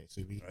that. Okay.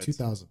 So we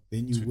 2,000.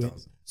 Then you 2,000.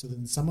 Went. So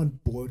then someone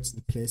bought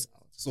the place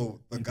out.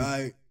 So the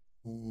guy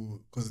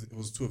who, because it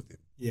was two of them.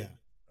 Yeah.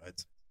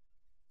 right?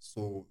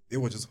 So they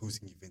were just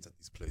hosting events at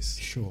this place.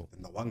 Sure.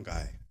 Then the one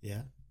guy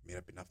Yeah. made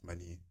up enough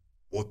money,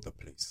 bought the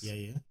place.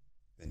 Yeah.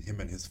 Then him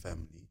and his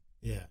family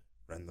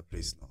ran the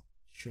place now.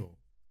 Sure.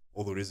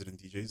 All the resident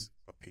DJs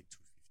got paid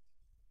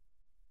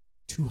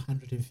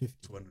 250.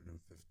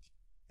 250.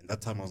 And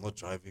that time I was not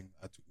driving,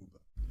 I had to Uber.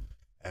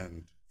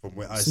 And from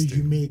where I So stayed,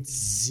 you made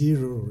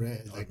 0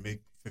 rand. I'd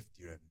make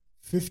 50 rand.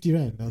 50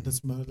 rand. Now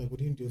that's more like, what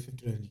do you do with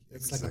 50 rand?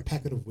 It's like a Exactly.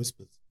 packet of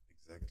whispers.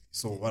 Exactly.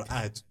 So what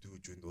I had to do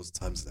during those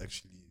times is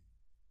actually,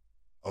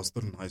 I was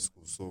still in high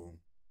school, so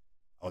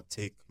I would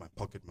take my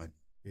pocket money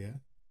Yeah.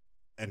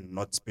 and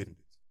not spend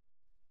it.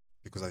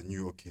 Because I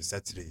knew, okay,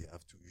 Saturday I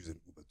have to use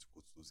an Uber to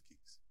go to those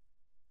gigs.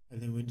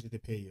 And then when did they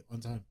pay you? On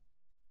time.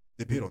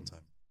 They paid on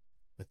time.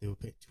 But they were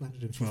paid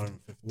 250.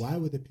 250. Why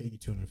would they pay you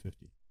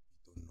 250?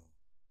 Don't know.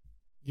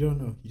 You don't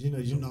know. You didn't know.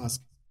 You didn't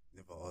ask.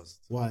 Never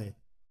asked. Why?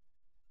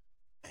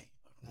 Hey,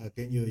 I don't know.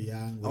 Again, you were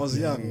young. I was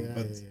young, Yeah.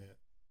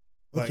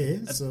 like,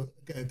 Okay, so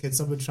can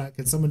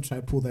someone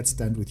try pull that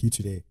stunt with you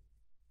today?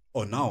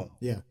 Oh, now?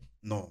 Yeah.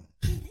 No.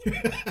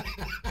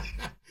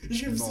 You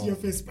should have seen your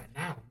face by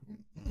now.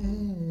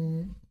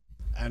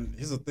 And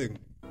here's the thing.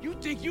 You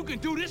think you can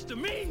do this to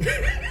me?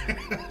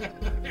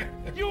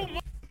 You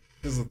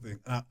Here's the thing.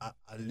 I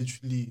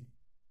literally,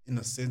 in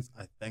a sense,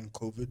 I thank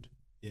COVID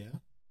Yeah.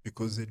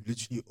 because it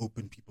literally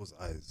opened people's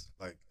eyes,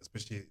 like,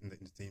 especially in the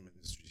entertainment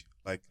industry.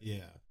 Like,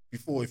 Yeah.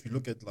 before, if you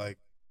look at, like,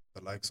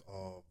 the likes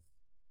of,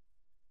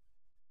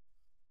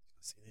 can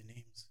I say their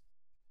names?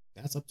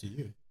 That's up to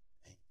you.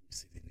 Hey, let me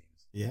say their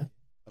names. Yeah.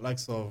 The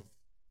likes of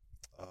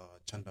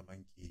Chanda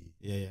Monkey,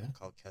 Yeah.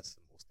 Carl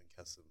Cassim, Austin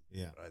Cassim.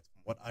 Yeah. Right.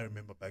 From what I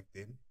remember back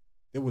then,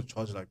 they would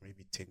charge like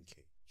maybe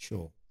 10K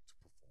Sure. to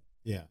perform.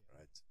 Yeah.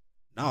 Right.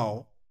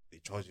 Now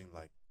they're charging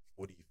like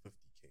 40,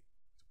 50K to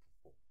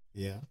perform.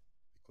 Yeah.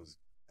 Because,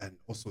 and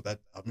also that,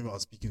 I remember I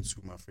was speaking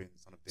to my friend,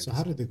 son of Dennis. So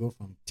how did they go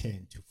from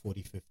 10 to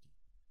 40, 50?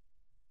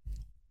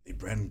 The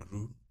brand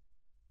grew,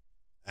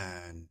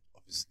 and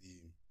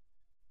obviously,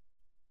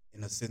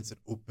 in a sense, it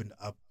opened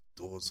up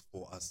doors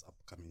for us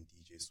upcoming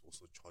DJs to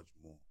also charge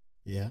more.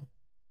 Yeah.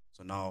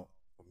 So now,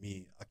 for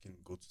me, I can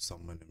go to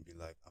someone and be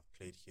like, I've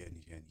played here and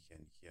here and here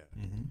and here.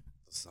 Mm-hmm.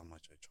 This is how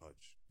much I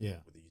charge. Yeah.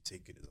 Whether you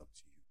take it is up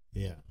to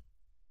you. Yeah.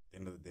 At the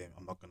end of the day,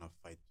 I'm not gonna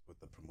fight with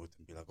the promoter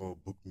and be like, "Oh,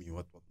 book me,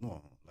 what?"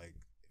 No, like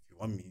if you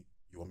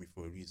want me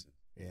for a reason.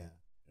 Yeah.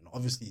 And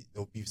obviously,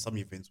 there'll be some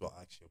events where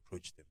I actually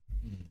approach them.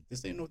 Mm. They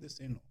say no, they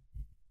say no.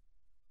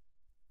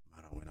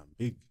 Man, when I'm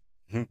big,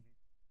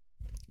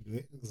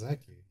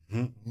 Exactly.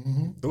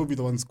 they'll be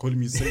the ones calling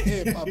me saying,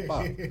 "Hey,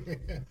 Papa,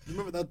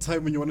 remember that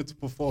time when you wanted to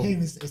perform?" Hey,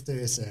 Mr.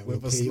 SOS, We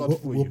have a slot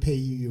for we'll you. pay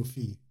you your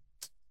fee.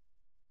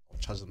 I'll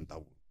charge them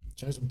double.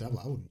 Charge them double.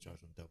 I wouldn't charge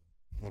them double.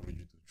 What would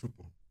you do?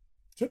 Triple.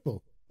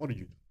 Triple. What do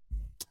you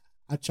do?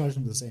 I'd charge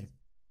them the same.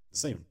 The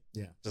same.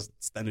 Yeah. Just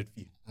standard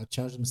fee. I'd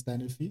charge them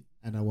standard fee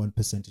and I want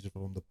percentage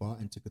from the bar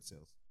and ticket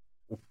sales.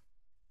 Oof.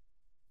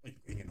 Oh,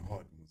 you're going in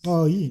hard. Moose.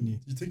 Oh, yeah.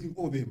 You're taking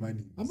all their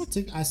money. I'm not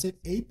taking. I said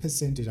a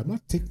percentage. I'm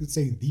not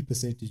saying the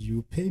percentage.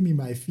 You pay me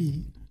my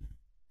fee,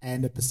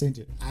 and a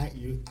percentage.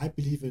 I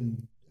believe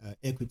in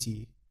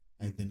equity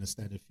and then a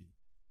standard fee.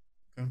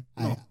 Okay.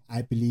 No.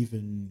 I believe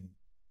in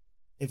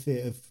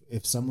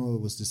if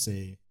someone was to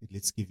say,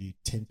 let's give you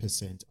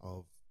 10%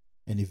 of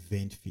an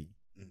event fee,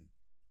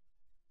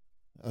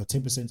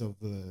 10% of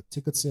the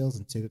ticket sales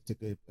and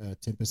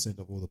 10%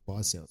 of all the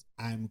bar sales,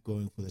 I'm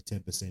going for the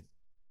 10%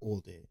 all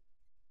day.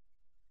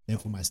 Then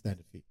for my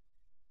standard fee.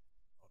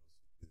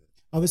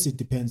 Obviously, it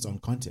depends on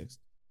context.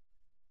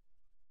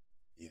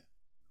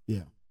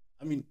 Yeah.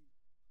 I mean,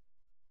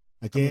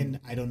 again,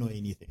 I don't know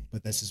anything,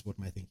 but that's just what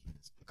my thinking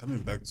is. Coming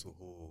back to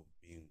whole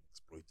being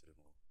exploited and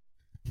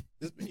all,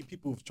 there's many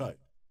people who've tried.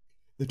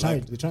 They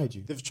tried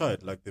you. They've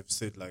tried. Like they've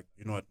said, like,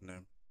 you know what,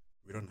 Nam,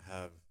 we don't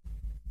have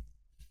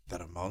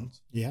that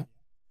amount. Yeah.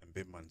 And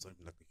big man, it's not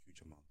even like a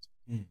huge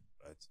amount,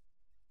 right?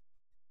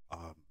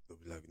 They'll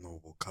be like, no,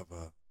 we'll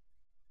cover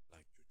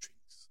like your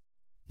drinks.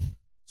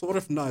 So what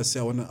if now I say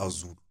I want an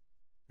Azul?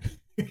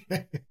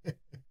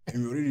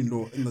 And we already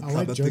know in the I club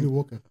want that Johnny thing,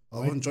 Walker. I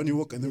want Johnny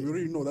Walker, and then we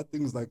already know that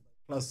thing's like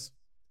plus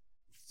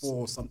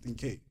 4 something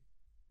K.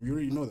 We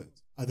already know that.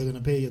 Are they gonna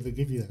pay you? They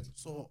give you that?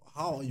 So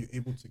how are you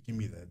able to give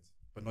me that,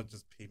 but not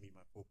just pay me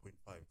my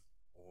 4.5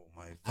 or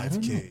my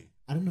 5K?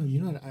 I don't know.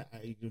 You know,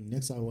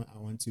 next I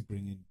want to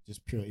bring in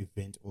just pure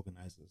event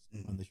organizers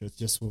on the show,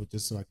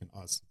 just so I can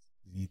ask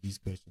these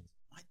questions.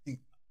 I think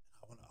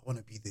I want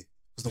to be there.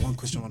 Because the one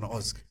question I want to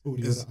ask What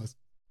do you is, want to ask?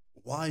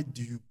 why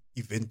do you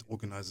event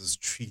organizers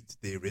treat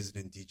their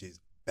resident DJs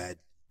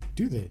badly?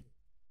 Do they?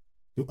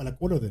 Like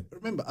all of them?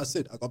 Remember, I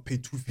said I got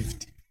paid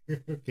 250.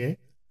 Okay.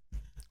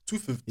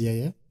 250.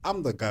 Yeah.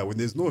 I'm the guy when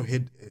there's no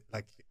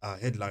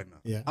headliner.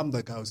 Yeah. I'm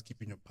the guy who's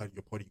keeping your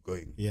party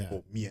going. Yeah.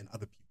 For me and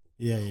other people.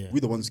 Yeah.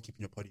 We're the ones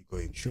keeping your party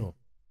going. Sure.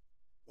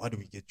 Why do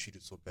we get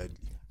treated so badly?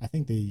 I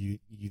think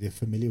they're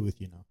familiar with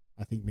you now.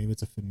 I think maybe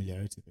it's a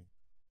familiarity thing.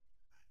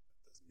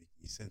 Doesn't make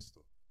any sense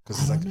though.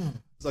 Because I don't know.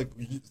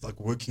 it's like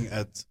working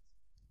at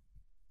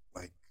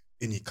like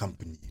any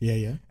company.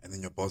 Yeah. And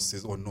then your boss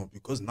says, "Oh no,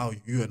 because now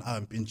you and I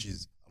are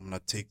benches, I'm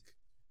gonna take.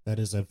 That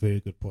is a very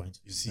good point.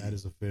 You see, that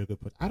is a very good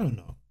point. I don't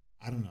know.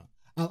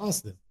 I'll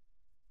ask them.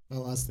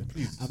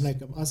 Please.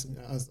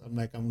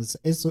 I'm with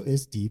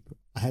S.O.S Deep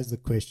has the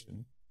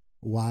question: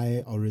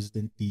 why are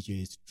resident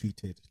DJs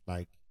treated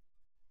like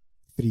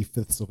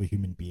 3/5 of a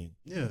human being?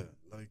 Yeah,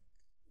 like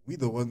we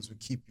the ones who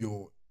keep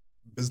your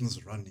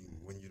business running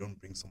when you don't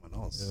bring someone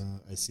else.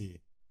 I see.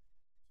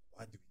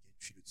 Why do we get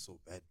treated so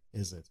bad?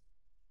 Is it?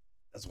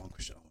 That's one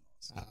question I want to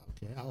ask.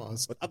 Okay, I'll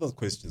ask. But other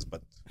questions,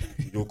 but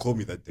you'll call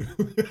me that day.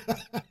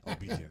 I'll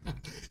be here.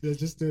 Yeah,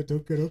 just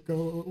don't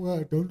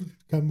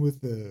come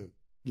with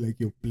like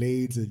your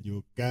blades and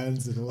your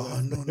guns and all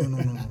that.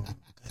 No.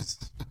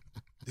 Guys,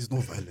 there's no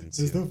violence.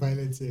 There's no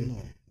violence here.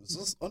 No, it's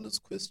just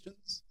honest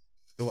questions.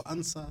 They'll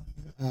answer.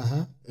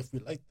 If we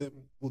like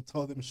them, we'll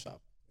tell them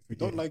sharp. If we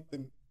don't like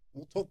them,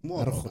 we'll talk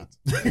more about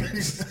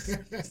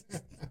it.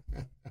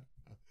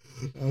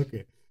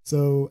 Okay.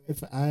 So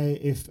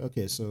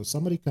so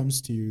somebody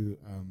comes to you,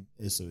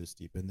 S.O.S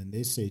Deep, and then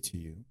they say to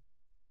you,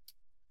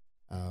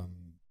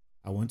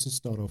 I want to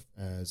start off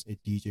as a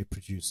DJ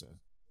producer.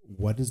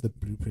 What is the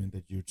blueprint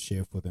that you'd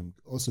share for them?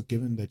 Also,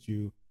 given that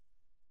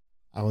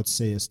I would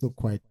say, are still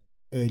quite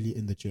early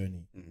in the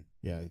journey.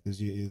 Yeah,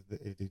 because you're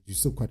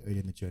still quite early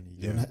in the journny.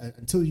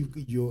 Until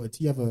you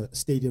have a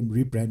stadium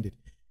rebranded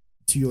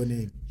to your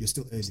name, you're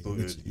still early.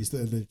 You're still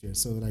early.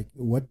 So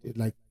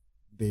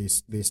they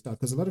start,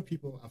 because a lot of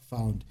people have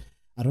found,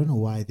 I don't know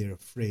why they're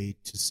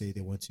afraid to say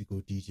they want to go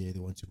DJ, they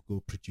want to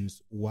go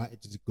produce. Why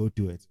does it go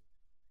do it?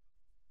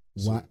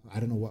 Why? I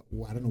don't know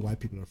why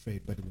people are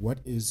afraid. But what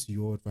is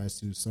your advice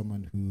to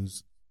someone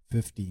who's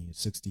 15,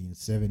 16,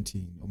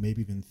 17, or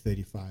maybe even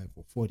 35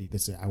 or 40? They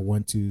say, I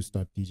want to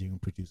start DJing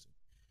and producing.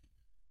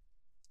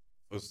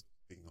 First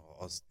thing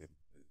I'll ask them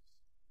is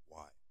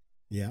why.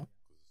 Yeah,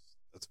 because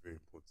that's very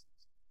important.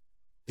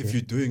 Okay. If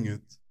you're doing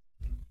it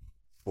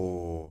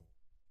for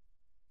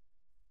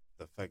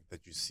the fact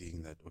that you're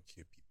seeing that,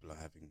 okay, people are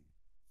having,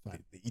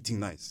 they're eating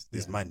nice,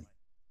 there's money,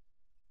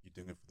 you're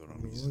doing it for the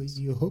wrong reasons.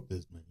 You hope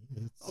there's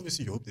money.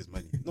 Obviously, you hope there's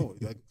money. No,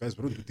 guys,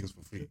 we don't do things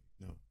for free.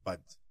 No.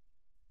 But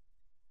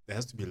there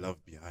has to be love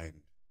behind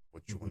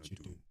what you want to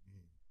do.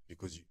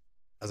 Because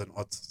as an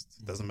artist,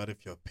 it doesn't matter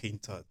if you're a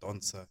painter, a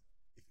dancer,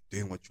 if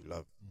you're doing what you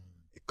love,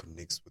 it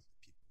connects with the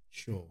people.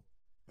 Sure.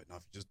 But now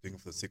if you're just doing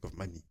it for the sake of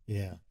money,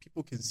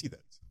 people can see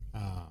that.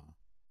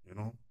 You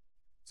know?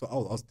 So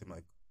I'll ask them,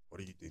 like, what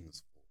are you doing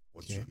this for?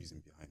 What's your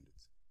reason behind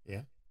it?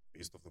 Yeah.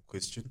 Based off the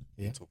question,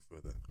 we talk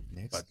further.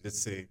 Next. But let's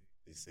say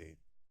they say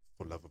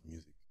for love of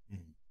music.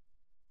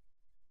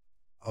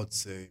 I would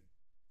say,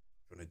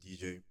 if you're a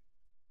DJ,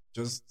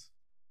 just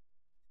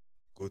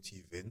go to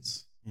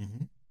events,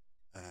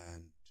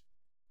 and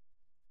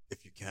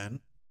if you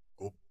can,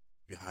 go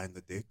behind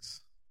the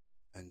decks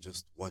and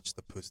just watch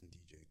the person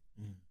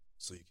DJing,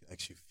 so you can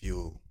actually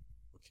feel,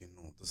 okay,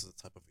 no, this is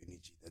the type of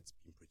energy that's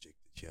being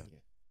projected here.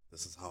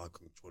 This is how I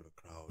control a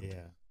crowd.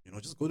 You know,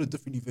 just go to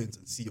different events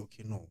and see,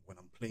 okay, no, when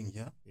I'm playing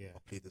here,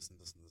 I'll play this and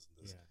this and this and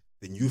this.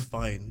 Then you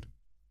find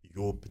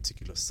your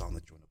particular sound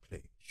that you want to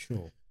play.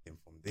 Sure. And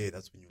from there,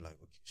 that's when you're like,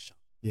 okay, sharp.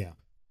 I'm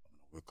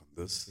gonna work on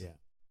this.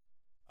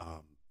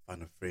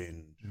 Find a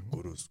friend,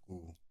 go to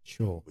school.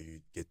 Sure. Where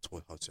you get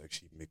taught how to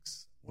actually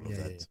mix all of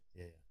that.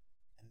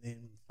 And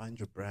then find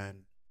your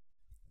brand,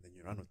 and then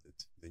you run with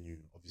it. Then you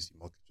obviously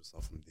market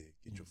yourself from there,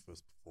 get your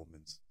first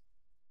performance.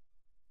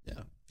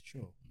 Yeah.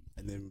 Sure.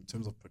 And then in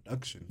terms of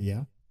production.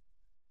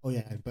 Oh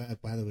yeah, and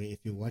by the way,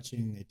 if you're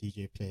watching a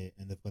DJ play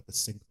and they've got the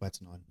sync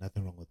button on,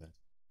 nothing wrong with that.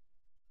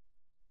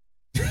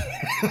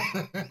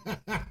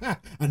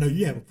 I know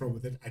you have a problem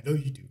with it. I know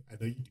you do.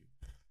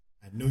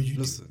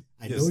 Listen,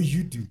 I know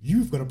you do.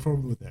 You've got a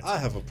problem with that. I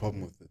have a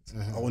problem with it.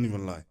 I won't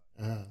even lie.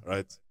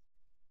 Right?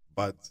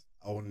 But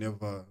I will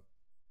never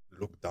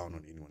look down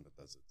on anyone that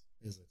does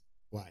it. Is it?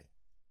 Why?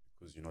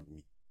 Because you're not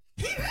me.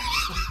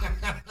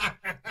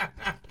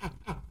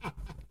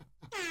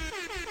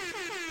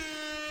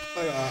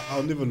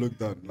 I'll never look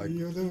down. Like,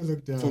 you'll never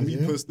look down. For me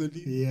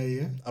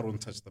personally, I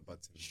don't touch the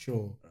button.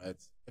 Sure. Right?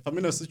 If I'm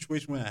in a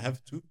situation where I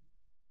have to,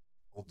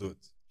 I'll do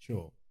it.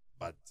 Sure.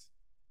 But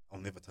I'll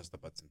never touch the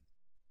button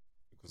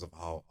because of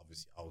how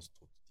obviously I was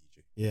taught to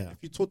DJ. Yeah. If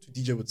you're taught to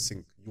DJ with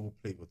sync, you will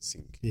play with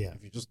sync. Yeah.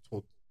 If you're just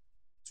taught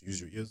to use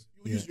your ears,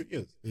 you will use your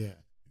ears. Yeah.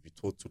 If you're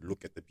taught to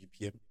look at the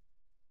BPM,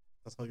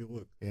 that's how you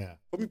work. Yeah.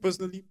 For me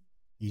personally,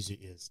 use your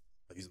ears.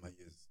 I use my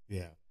ears.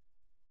 Yeah. Like,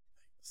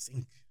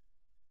 sync.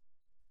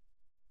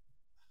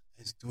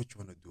 Just do what you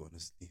want to do,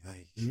 honestly.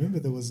 Remember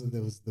there was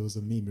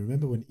a meme.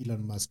 Remember when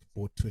Elon Musk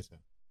bought Twitter?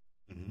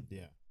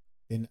 Yeah.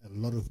 Then a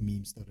lot of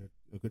memes started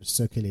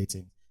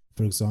circulating.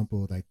 For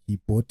example, like he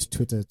bought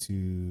Twitter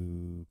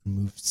to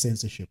remove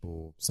censorship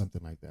or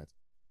something like that.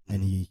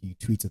 And he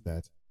tweeted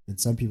that. And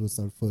some people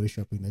started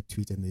photoshopping that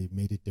tweet and they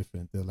made it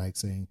different. They're like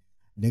saying,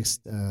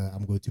 next,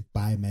 I'm going to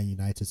buy Man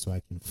United so I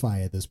can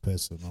fire this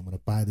person. I'm going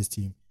to buy this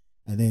team.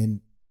 And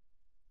then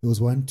there was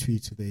one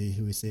tweet today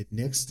who said,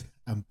 next,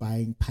 I'm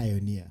buying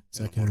Pioneer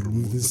so I can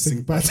remove the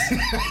sync button.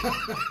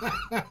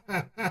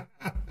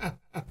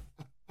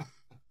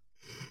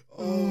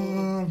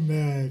 Oh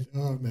man.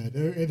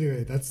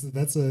 Anyway, that's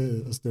that's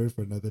a story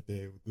for another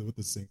day with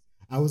the sync.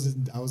 I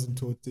wasn't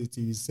taught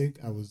to sync.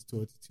 I was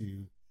taught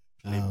to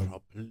play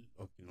properly.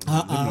 Okay,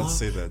 let me not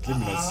say that. Let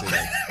me not say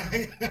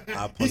that.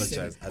 I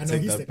apologize. I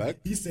take that back.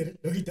 He said it.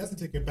 No, he doesn't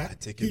take it back. I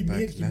take it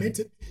back. He meant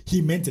it.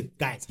 He meant it,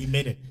 guys. He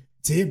meant it.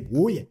 Tim,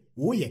 oh yeah.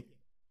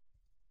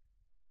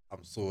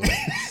 I'm so.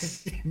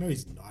 No,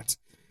 he's not.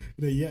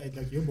 No, yeah,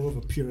 like you're more of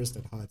a purist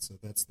at heart, so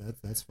that's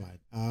fine.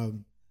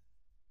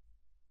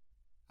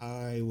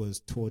 I was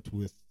taught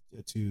to.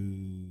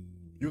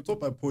 You were taught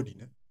by Podi,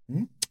 ne?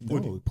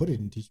 No, Podi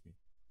didn't teach me.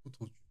 Who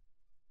taught you?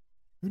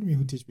 What do you mean?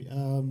 Who teach me?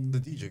 The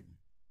DJ.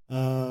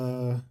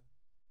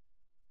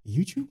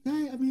 YouTube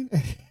guy. I mean,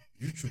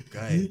 YouTube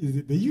guy.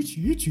 The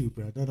YouTube,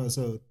 bro. No.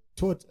 So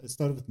it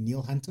started with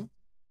Neil Hunter.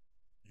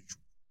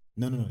 YouTube.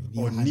 No.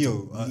 Neil Hunter.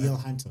 Neil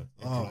Hunter.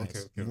 Okay.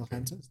 Neil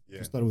Hunter. Yeah.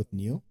 So started with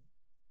Neil.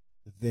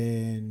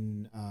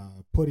 Then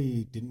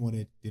Puri didn't want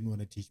to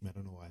teach me. I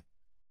don't know why.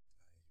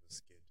 He was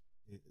scared.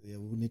 Yeah,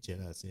 we need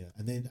jealous. Yeah,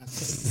 and then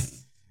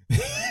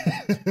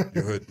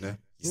you heard, ne?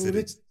 He said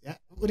it. Yeah,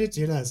 we need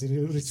jealous.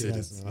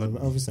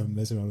 Obviously, I'm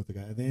messing around with the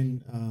guy. And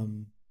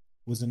then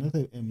was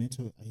another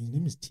mentor. His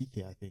name is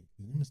TK. I think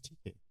his name is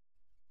TK.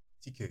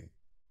 TK.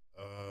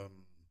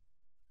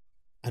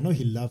 I know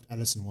he loved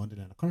Alice in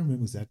Wonderland. I can't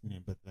remember his exact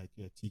name, but like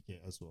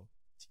TK as well.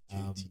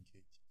 TK.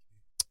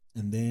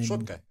 And then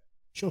Short guy.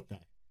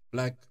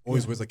 Black,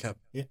 always wears a cap.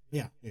 Yeah.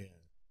 I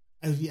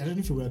don't know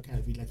if he wore a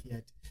cap.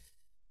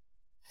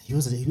 He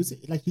was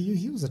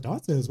a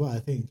dancer as well. I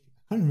think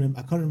I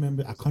can't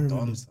remember.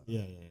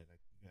 Yeah,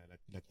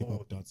 like hip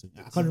hop dancing.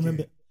 I can't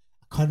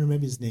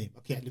remember his name.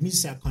 Okay, let me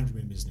just say I can't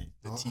remember his name.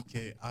 The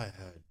TK I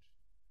had,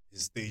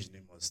 his stage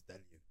name was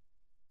Stallion.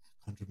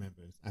 I can't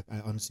remember it.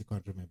 I honestly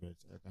can't remember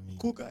it. I mean,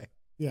 cool guy.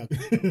 Yeah,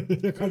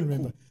 I can't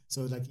remember. Cool.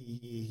 So like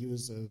he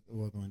was the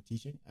one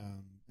teaching,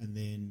 and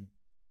then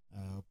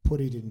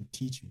Puri didn't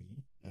teach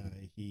me.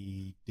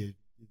 He did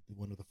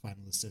one of the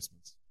final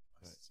assessments.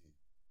 Right.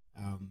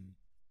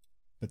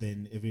 But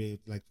then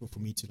for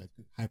me to like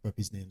hype up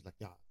his name, like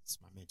it's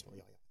my mentor.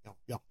 Yeah.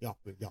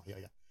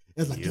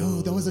 It's like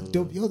that was a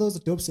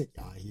dope set.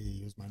 Yeah,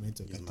 he was my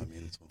mentor. He's my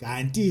mentor.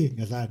 Guarantee.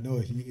 I was like,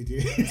 no,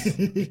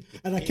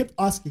 and I kept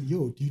asking,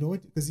 do you know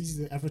what? Because he's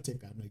an Afrotech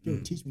guy. I'm like,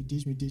 teach me.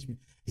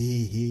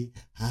 Hey,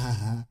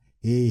 ha.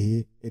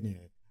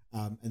 Anyway,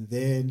 and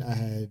then I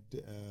had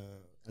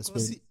I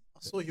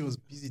saw he was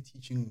busy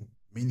teaching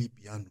mainly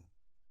piano.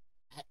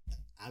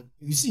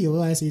 You see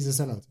why I say he's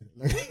a sellout.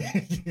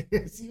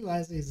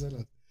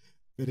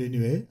 But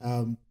anyway,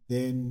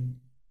 then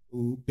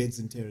Beds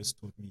and Terrace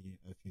taught me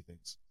a few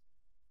things.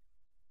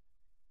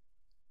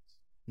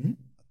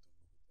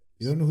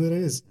 You don't know who it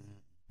is?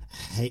 I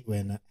hate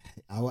when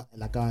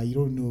you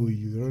don't know.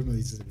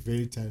 He's a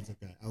very talented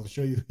guy. I'll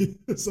show you.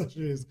 Beds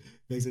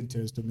and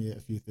Terrace taught me a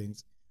few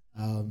things.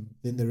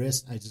 Then the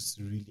rest, I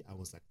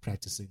was like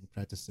practicing,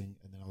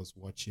 and then I was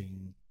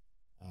watching.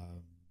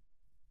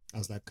 I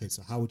was like, okay,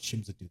 so how would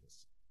Shimza do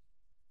this?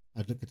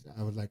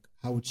 I was like,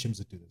 how would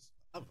Shimza do this?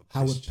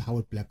 How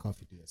would Black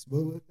Coffee do this?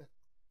 Well,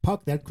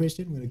 park that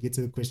question. We're gonna get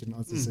to the question and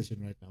answer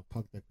session right now.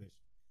 Park that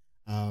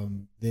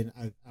question. Then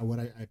I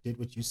did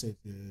what you said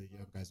the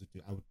young guys would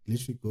do. I would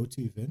literally go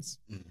to events.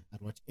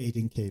 I'd watch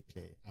Aiden K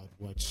play. I would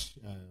watch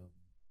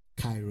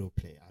Cairo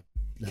play.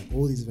 Like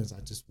all these events,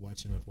 I'd just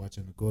watch and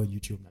go on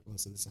YouTube. I'm like,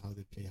 so this is how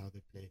they play.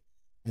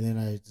 And then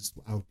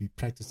I would be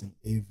practicing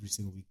every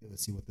single week to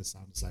see what the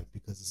sound is like,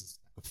 because this is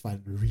like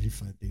a really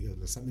fun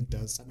thing. Something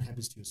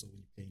happens to yourself when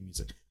you're playing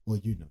music.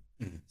 Well,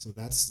 So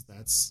that's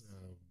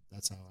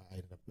how I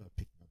ended up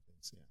picking up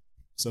things. Yeah.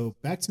 So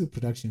back to the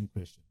production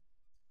question.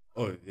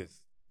 Oh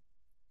yes.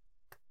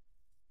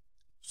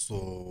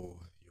 So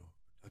your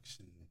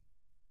production,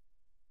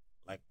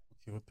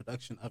 with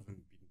production, I haven't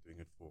been doing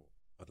it for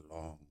a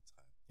long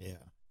time.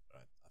 Yeah.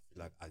 Right. I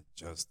feel like I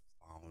just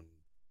found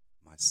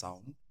my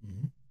sound.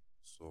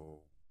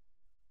 So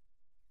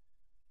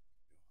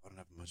I don't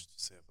have much to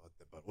say about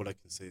that, but all I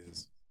can say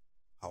is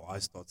how I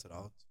started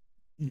out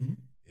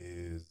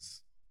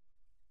is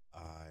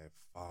I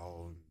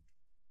found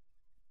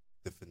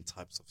different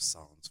types of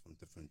sounds from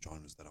different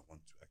genres that I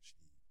want to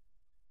actually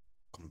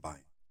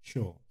combine.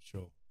 Sure.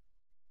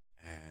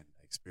 And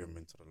I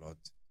experimented a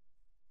lot.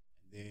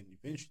 And then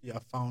eventually I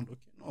found,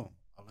 okay, no,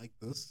 I like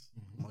this.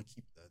 I'm going to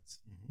keep that.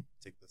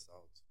 Take this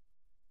out.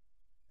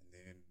 And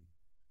then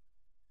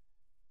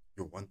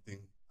one thing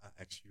I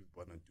actually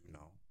want to do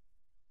now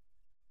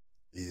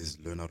is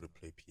learn how to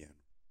play piano.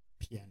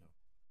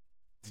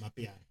 My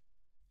piano.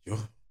 Yo.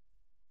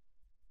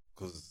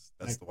 Because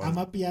that's the one. I'm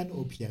a piano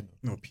or piano?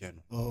 No,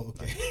 piano. Oh,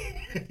 okay.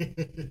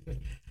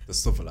 The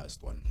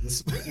civilized one. The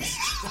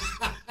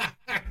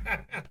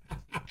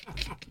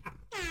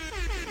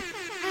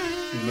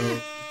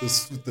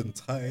suit and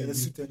tie. The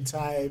suit and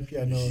tie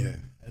piano. Yeah.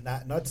 And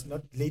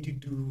not Lady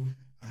Do,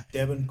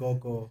 Devon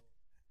Gogo.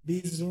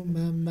 Bizu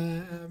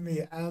mama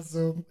me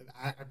azum.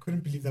 I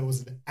couldn't believe that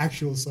was an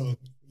actual song.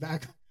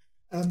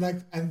 I'm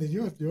like, and you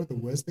know what the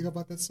worst thing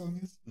about that song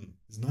is?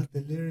 It's not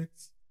the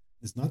lyrics.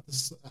 It's not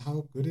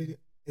how good it is.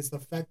 It's the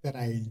fact that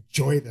I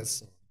enjoy that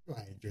song.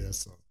 I enjoy that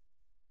song.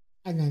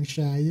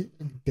 Angangshayi,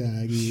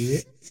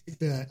 Dagi,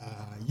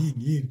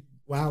 yin.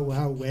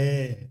 Wow,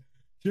 where?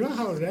 You know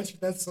how ratchet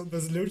that song,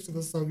 there's lyrics to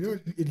the song. You know,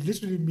 it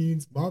literally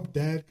means, Mom,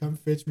 Dad, come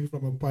fetch me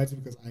from a party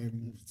because I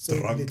am so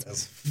Drunk lit.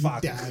 as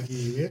fuck.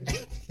 Dagi.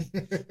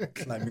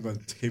 Climbing on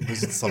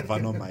tables with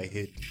savannah on my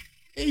head.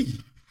 Hey.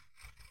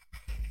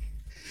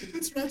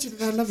 It's ratchet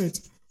and I love it.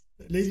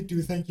 Lady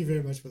Do, thank you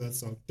very much for that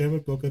song. Devil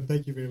Booker,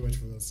 thank you very much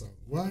for that song.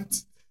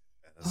 What?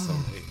 That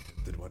song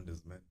did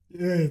wonders, man.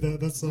 Yeah,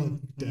 that song,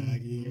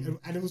 Daggy.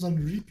 And it was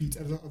on repeat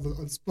on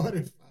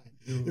Spotify.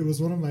 It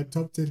was one of my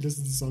top 10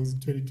 listened songs in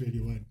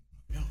 2021.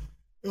 Yeah.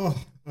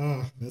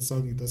 That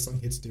song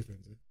hits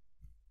different.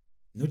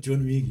 No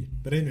John Wiggy.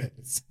 But anyway,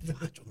 it's John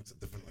Wick's a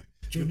different one.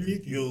 John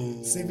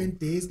Wiggy. 7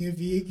 days near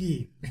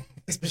Wiggy.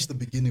 Especially the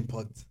beginning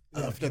part.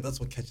 I feel like that's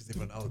what catches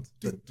everyone out.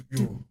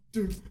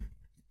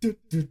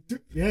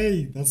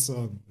 Yay, that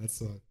song.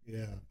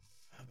 Yeah.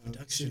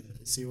 Production.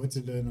 So you want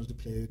to learn how to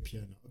play the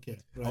piano. Okay.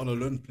 Right. I want to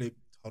learn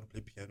how to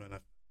play piano, and I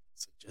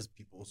suggest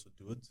people also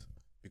do it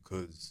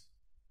because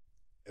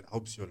it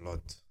helps you a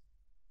lot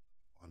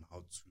on how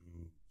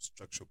to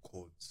structure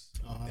chords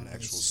in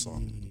actual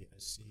song. I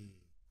see.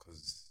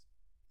 Because,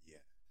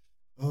 yeah.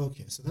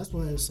 Okay, so that's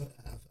why I've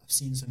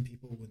seen some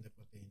people when they've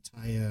got the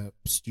entire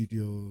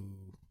studio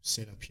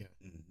set up here.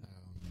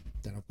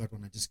 That I've got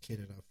when I just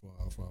kit it up for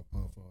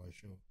our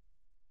show.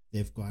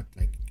 They've got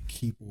like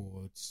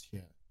keyboards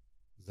here.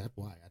 Is that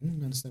why? I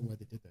didn't understand why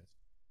they did that.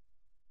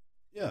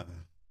 Yeah,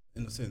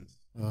 in a sense.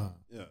 Yeah,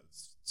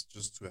 it's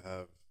just to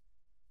have,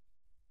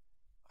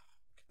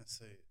 what can I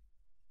say?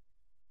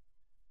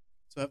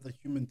 To have the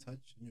human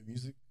touch in your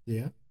music.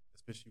 Yeah.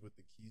 Especially with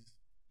the keys.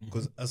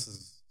 Because us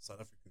as South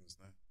Africans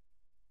now,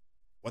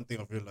 one thing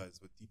I've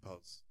realized with Deep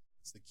House,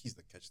 it's the keys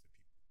that catch the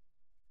people.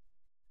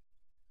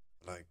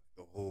 Like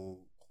the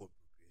whole chord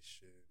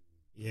progression.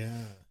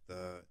 Yeah.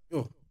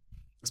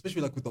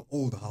 Especially like with the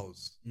old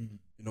house, you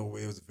know,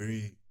 where it was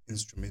very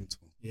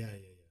instrumental. Yeah.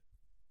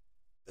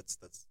 That's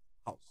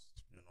house,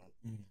 you know.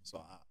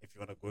 So if you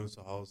want to go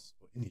into house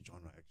or any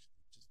genre, actually,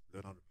 just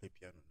learn how to play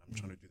piano. And I'm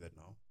trying to do that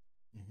now.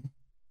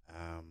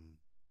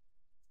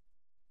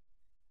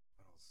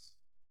 What else?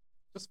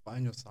 Just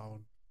find your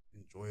sound,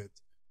 enjoy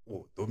it,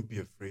 or don't be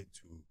afraid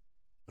to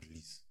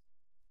release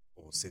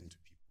or send to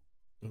people.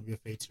 Don't be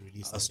afraid to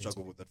release. I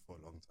struggled with that for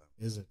a long time.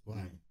 Is it?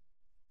 Why?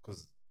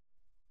 Because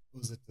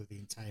was it the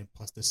entire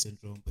imposter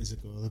syndrome? Is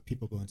it other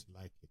people going to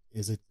like it?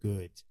 Is it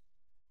good?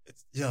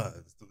 It's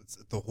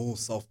the whole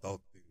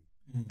self-doubt thing,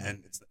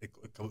 and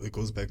it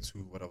goes back to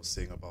what I was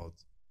saying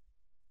about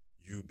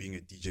you being a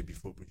DJ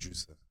before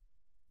producer.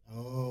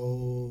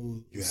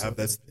 Oh, you have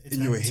that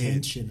in your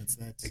head. It's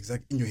that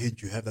exactly in your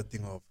head. You have that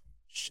thing of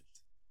shit.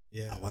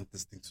 Yeah, I want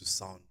this thing to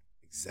sound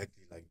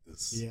exactly like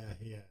this. Yeah.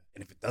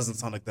 And if it doesn't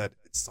sound like that,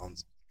 it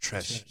sounds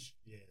trash.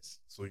 Yes.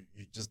 So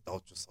you just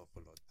doubt yourself a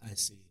lot. I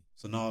see.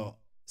 So now,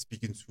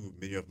 speaking to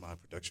many of my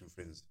production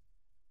friends,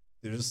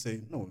 they just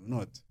say, no,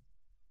 not.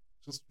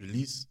 Just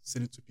release,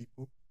 send it to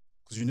people,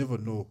 because you never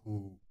know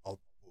who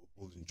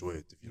will enjoy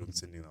it if you don't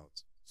send it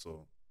out.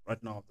 So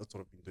right now, that's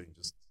what I've been doing,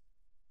 just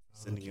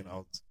sending it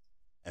out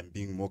and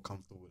being more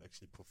comfortable with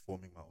actually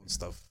performing my own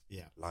stuff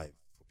live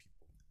for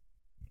people.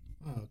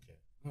 Oh, okay.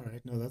 All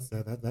right. No,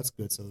 that's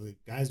good. So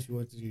guys, if you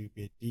want to be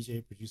a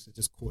DJ, producer,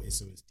 just call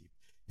S.O.S Deep.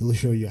 He'll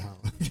show you how.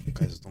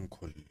 Guys, don't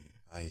call me.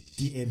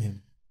 DM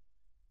him.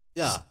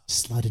 Yeah.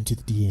 Slide into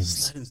the DMs.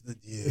 Slide into the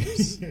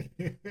DMs.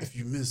 If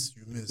you miss,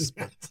 you miss.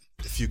 But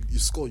if you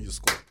score, you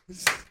score.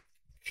 If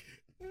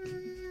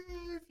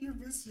you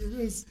miss, you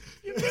miss.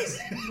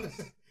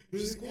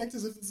 Act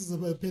as if this is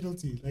a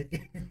penalty.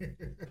 Like,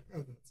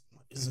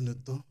 isn't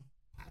it though?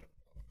 I don't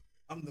know.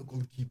 I'm the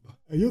goalkeeper.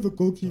 You're the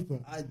goalkeeper.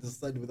 I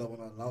decide whether I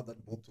want to allow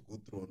that ball to go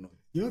through or not.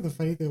 You know the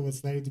funny thing about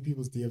sliding into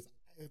people's DMs?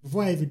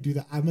 Before I even do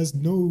that, I must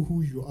know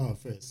who you are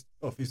first.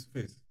 Oh, face to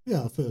face.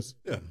 Yeah, first.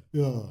 Yeah.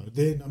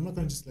 Then I'm not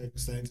gonna just like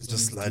slide into.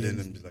 Just slide in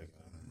and be like,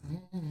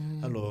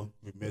 "Hello,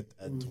 we met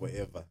at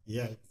wherever."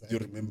 Yeah, exactly. Do you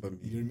remember me?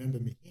 You remember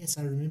me? Yes,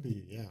 I remember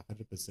you. Yeah,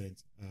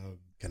 100%.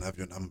 Can I have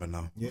your number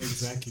now? Yeah,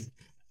 exactly.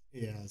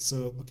 Yeah.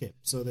 So okay.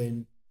 So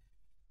then,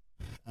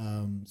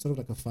 sort of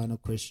like a final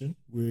question.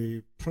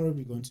 We're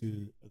probably going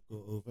to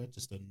go over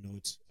just a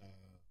note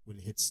when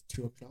it hits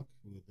 2:00.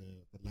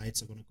 The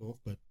lights are going to go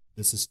off, but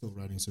this is still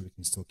running, so we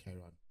can still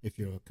carry on. If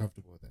you're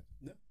comfortable with that.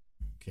 Yeah.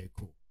 Okay.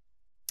 Cool.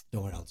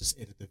 Don't worry. I'll just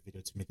edit the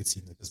video to make it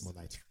seem like there's more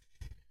light.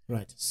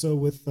 Right. So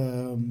with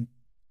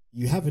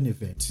you have an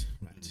event,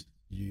 right?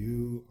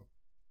 You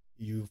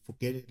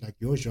forget it. Like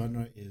your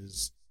genre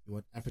is you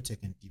want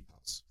Afrotech and Deep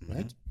House,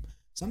 right?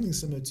 Something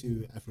similar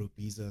to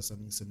Afrobeats,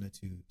 something similar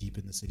to Deep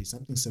in the City,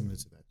 something similar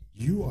to that.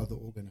 You are the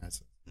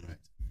organizer,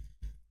 right?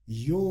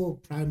 Your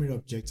primary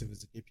objective is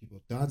to get people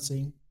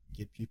dancing,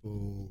 get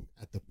people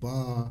at the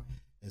bar,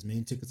 as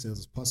many ticket sales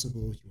as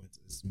possible. You want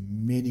as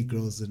many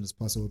girls in as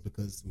possible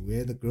because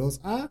where the girls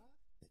are,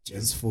 the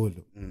gents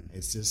follow.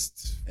 It's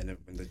just... And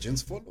when the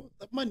gents follow,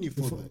 the money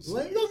follows.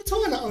 Well, you're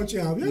taller out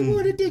here. We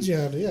already did,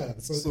 yeah.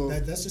 So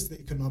that's just the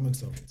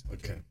economics of it.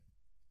 Okay.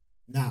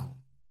 Now,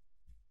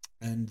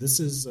 and this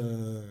is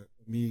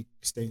me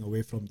staying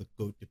away from the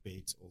GOAT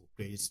debate or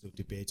greatest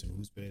debate on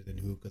who's better than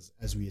who, because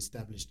as we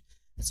established,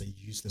 it's a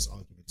useless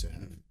argument to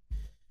have.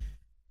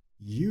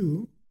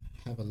 You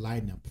have a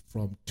lineup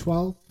from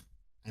 12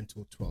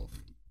 until 12,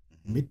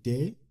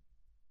 midday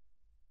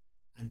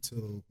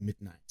until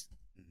midnight.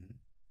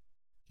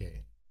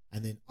 Okay.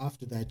 And then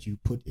after that, you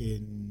put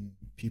in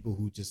people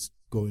who just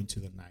go into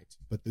the night.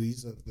 But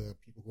these are the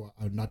people who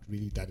are not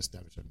really that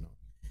established or not.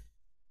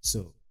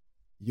 So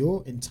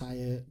your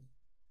entire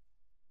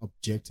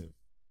objective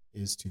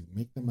is to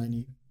make the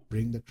money,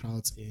 bring the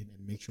crowds in,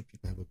 and make sure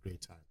people have a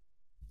great time.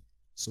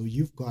 So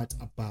you've got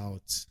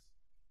about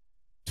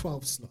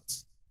 12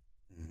 slots.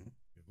 You've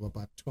got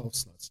about 12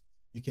 slots.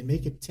 You can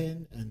make it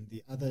 10, and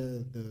the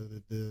other,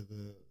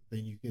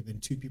 then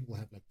two people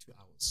have like 2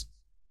 hours.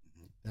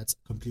 That's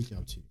completely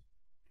up to you.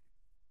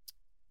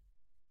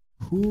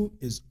 Who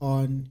is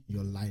on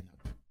your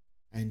lineup?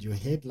 And your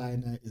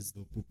headliner is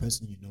the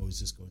person you know is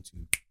just going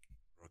to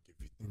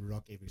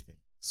rock everything.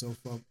 So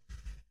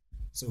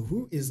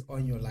who is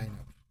on your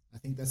lineup? I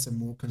think that's a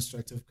more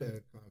constructive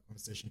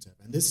conversation to have.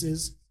 And this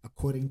is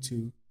according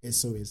to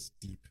S.O.S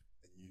Deep.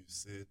 And you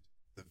said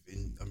that the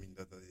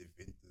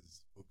event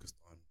is focused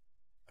on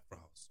Afro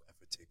House, so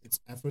Afrotech. It's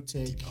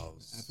Afrotech, Deep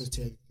House.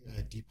 Afrotech,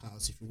 Deep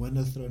House. If you want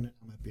to throw an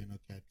Amapiano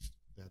cat,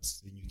 then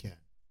you can.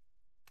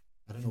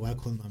 I don't know why I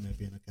call them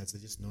Amapiano cats.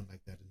 They're just known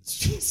like that in the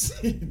streets.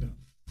 And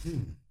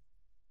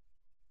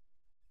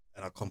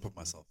I can't put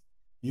myself.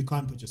 You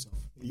can't put yourself.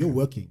 You're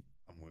working.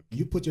 I'm working.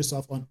 You put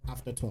yourself on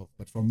after 12,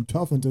 but from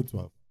 12 until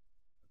 12.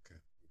 Okay.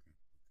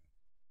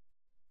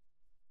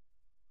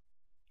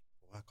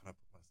 Why can't I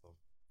put myself?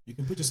 You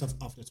can put yourself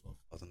after 12.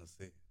 I was gonna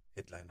say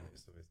headliner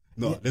is always.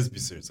 No, let's be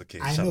serious. Okay.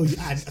 I know,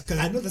 because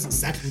I know that's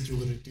exactly what you're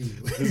gonna do.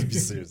 Let's be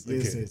serious.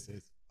 Okay.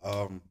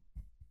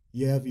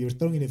 Yes. You're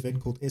throwing an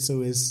event called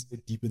S.O.S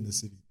Deep in the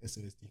City.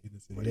 S.O.S Deep in the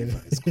City.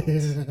 Whatever it's called.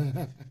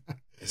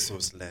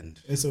 S.O.S Land.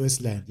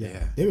 S.O.S Land.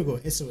 Yeah. There we go.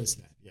 S.O.S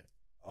Land. Yeah.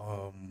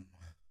 Okay.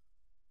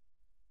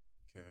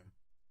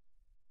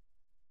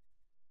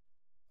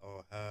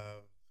 I'll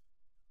have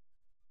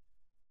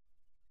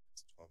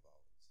 12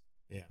 hours.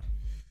 Yeah.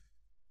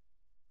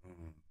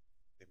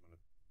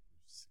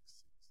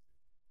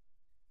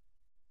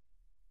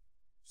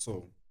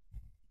 So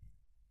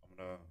I'm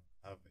gonna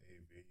have a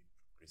very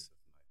progressive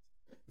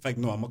night. In fact,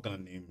 no, I'm not gonna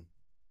name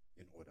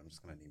in order. I'm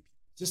just gonna name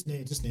people. Just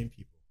name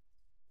people.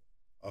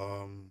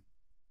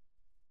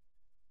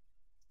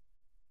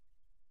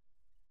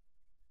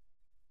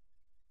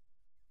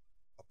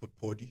 I'll put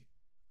Podi.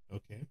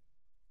 Okay.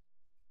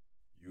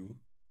 You.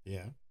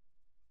 Yeah.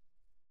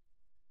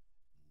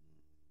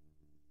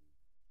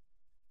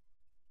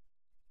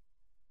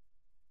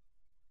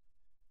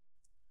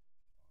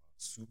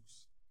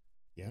 Soups.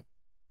 Yeah.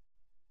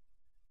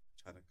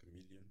 China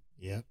Chameleon.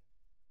 Yeah.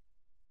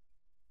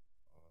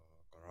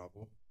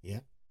 Garabo.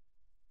 Yeah.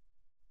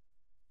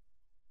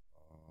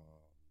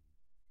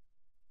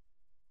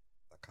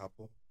 The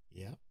Capo.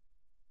 Yeah.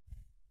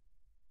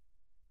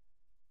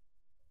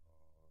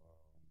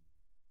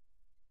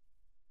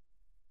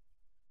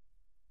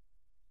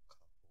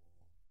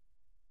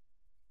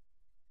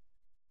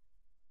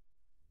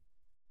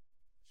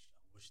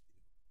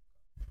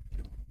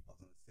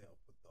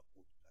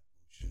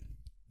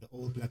 The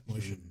old black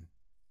motion.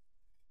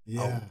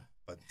 Yeah.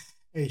 But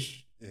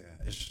Ish. yeah,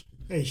 Ish.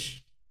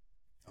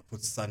 I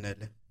put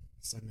Sanel.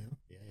 Sanel.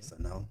 Yeah.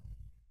 Sanel.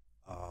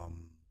 I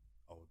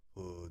would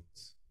put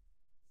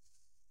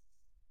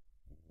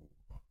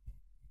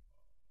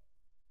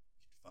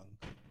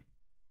Funk.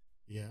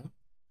 Yeah. I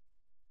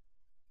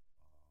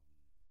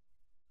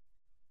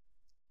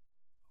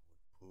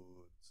would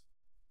put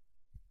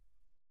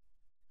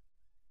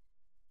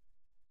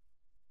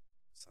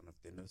Son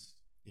of Dennis.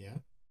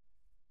 Yeah.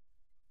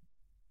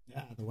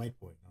 Yeah, the white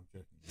boy. I'm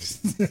joking.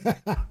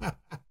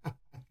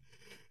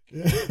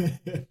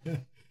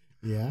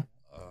 Yeah.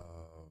 I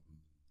would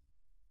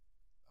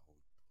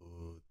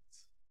put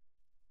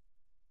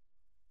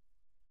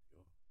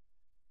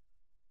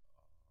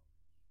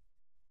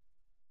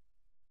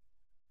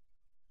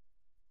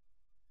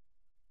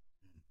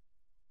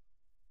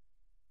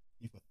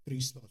You've got 3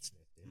 slots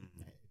left, and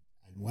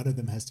one of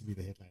them has to be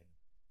the headliner.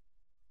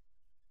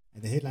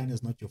 And the headliner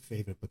is not your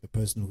favorite, but the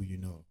person who you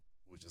know.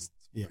 We'll just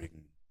Yeah.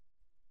 bring.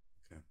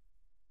 Okay.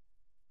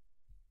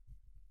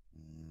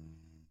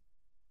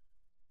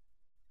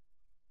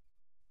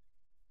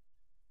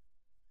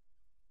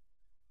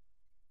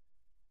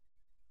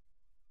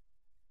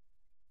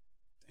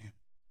 Damn.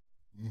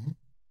 Mm-hmm.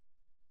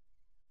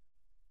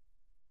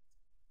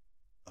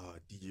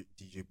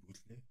 DJ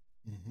Bootley.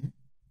 Mm-hmm.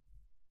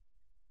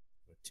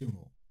 Got 2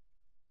 more.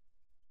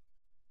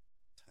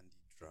 Tandy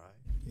Dry.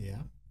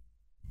 Yeah.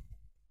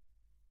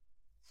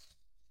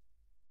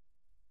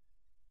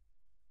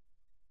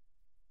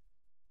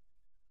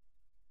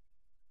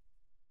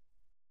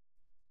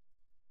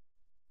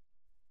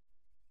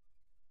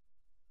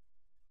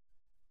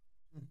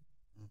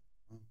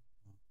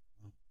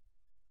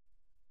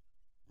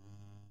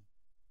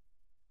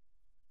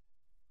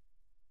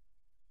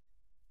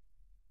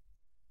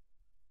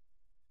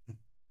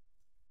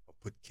 I'll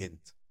put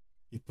Kent.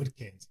 You put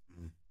Kent.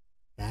 Mm.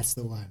 That's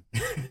the one.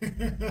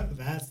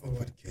 That's the I'll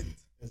one. put Kent.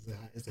 It's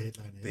the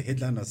headline. The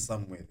headline is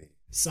somewhere there.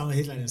 Some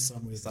headline is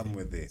somewhere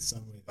there.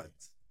 Somewhere there. But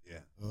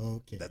yeah.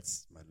 Okay.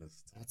 That's my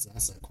list.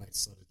 That's a quite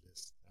solid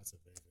list. That's a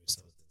very, very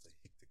solid list. It's a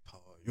hectic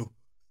power. Yo,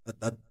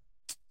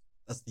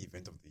 that's the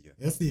event of the year.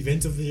 That's the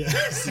event of the year.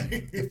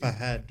 If I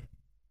had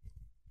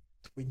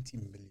 20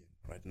 million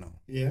right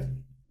now. Yeah.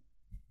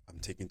 I'm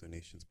taking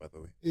donations, by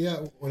the way. Yeah,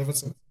 whatever.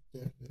 So,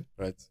 yeah.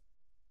 Right.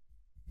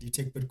 Do you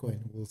take Bitcoin?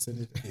 We'll send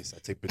it. Yes, I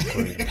take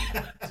Bitcoin.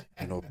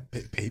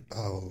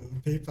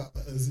 PayPal.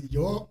 PayPal.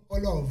 Your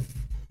all of.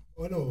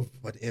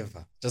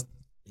 Whatever. Just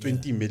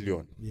 20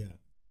 million. Yeah.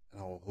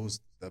 And I will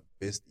host the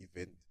best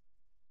event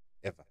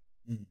ever.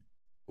 Mm.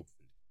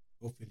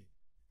 Hopefully.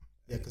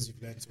 Yeah, because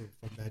you've learned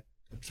from that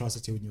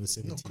atrocity when you were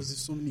 17. No, because there's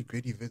so many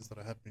great events that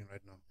are happening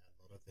right now.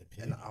 A lot of them.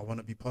 Yeah. And I want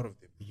to be part of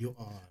them. You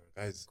are.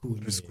 Guys, cool.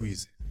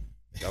 Squeeze.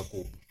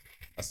 Jacob.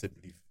 I said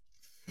leave.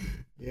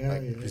 Yeah.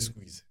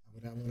 Squeeze.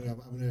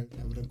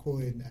 I'm gonna call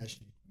in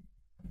Ashley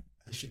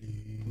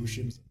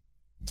Bushims.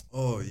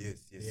 Oh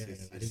yes.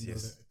 I didn't know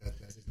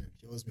that's his name.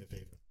 He owes me a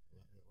favor.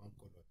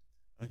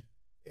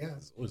 Yeah,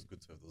 it's always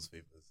good to have those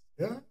favors.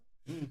 Yeah,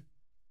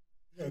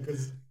 yeah,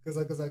 because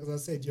I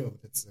said, yo,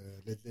 let's do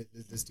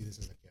this. I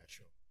was like, yeah,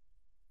 sure.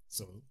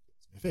 So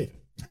it's my favor.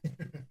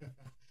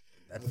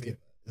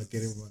 I'll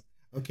get it one.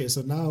 Okay,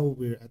 so now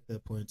we're at the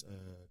point.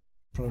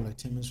 Probably like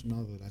 10 minutes from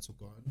now, the lights will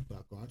go on.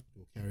 But God,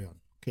 we'll carry on.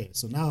 Okay,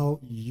 so now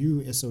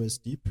you, S.O.S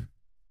Deep,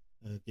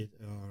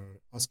 are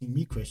asking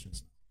me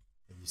questions now.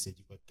 And you said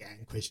you got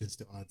gang questions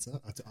to answer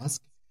or to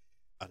ask.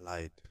 I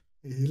lied.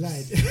 You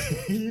lied.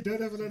 You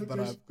don't have another question?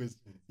 I have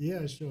questions.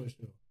 Yeah, sure.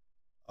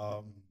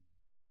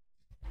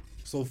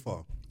 So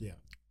far, yeah,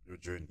 your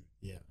journey.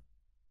 Yeah.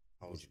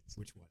 How was it?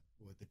 Which one?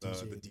 Well,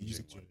 the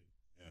music journey.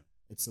 Yeah.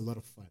 It's a lot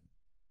of fun.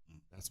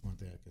 That's one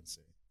thing I can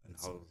say. And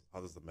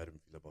how does the madam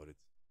feel about it?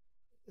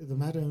 The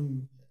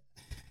madam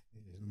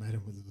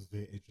was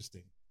very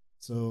interesting.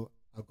 So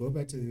I'll go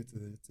back to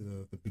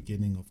the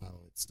beginning of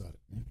how it started.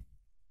 Yeah?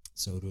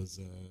 So it was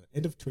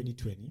end of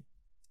 2020.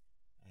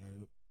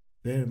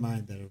 Bear in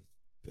mind that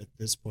at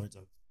this point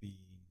I've been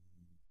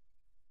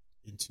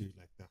into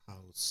like the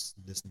house,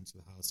 listening to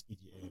the house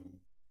EDM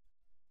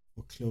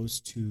for close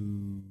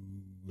to,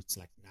 it's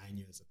like 9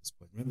 years at this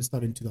point. Remember, it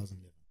started in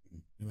 2011.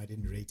 Remember, I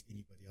didn't rate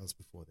anybody else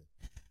before then.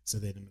 So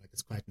then I'm like,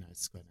 it's quite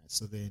nice.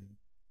 So then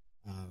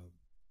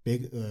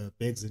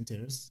Beggs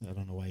Interes, I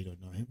don't know why you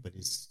don't know him, but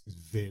he's a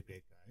very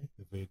great guy,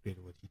 very great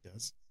at what he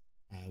does.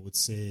 I would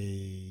say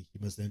he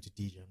must learn to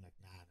DJ. I'm like,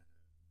 nah.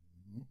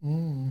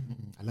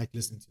 I like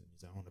listening to him.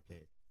 I want to play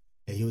it.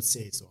 And he would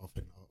say it so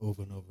often,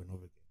 over and over and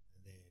over again.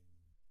 And then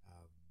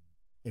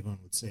everyone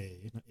would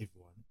say, not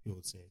everyone, he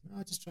would say,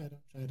 no, just try it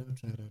out.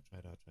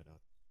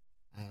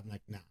 I'm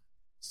like, nah.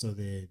 So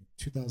then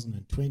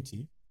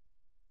 2020,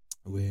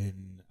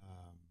 when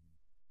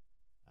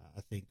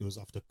I think it was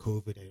after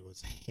COVID, and it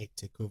was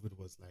hectic. COVID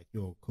was like,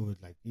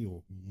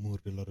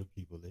 moved a lot of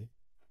people there.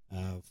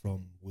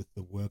 From with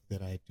the work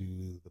that I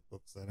do, the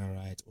books that I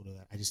write, all of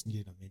that. I just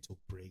needed a mental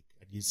break.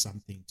 I needed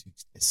something to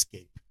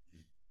escape.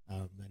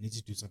 I needed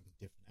to do something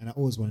different. And I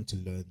always wanted to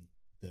learn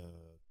the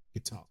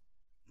guitar.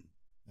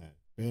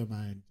 Bear in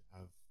mind,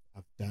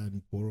 I've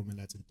done ballroom and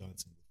Latin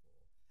dancing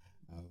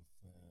before. I've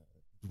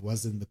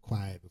was in the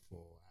choir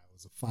before. I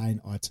was a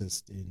fine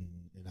artist in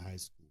high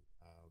school.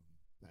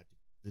 I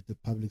did the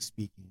public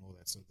speaking, all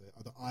that. So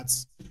the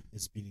arts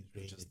has been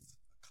ingrained. Just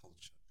a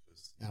culture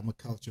person. I'm a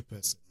culture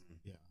person.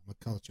 Yeah, I'm a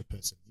culture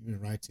person. Even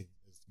writing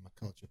is I'm a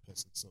culture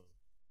person. So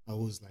I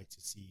always like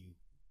to see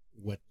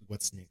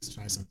what's next.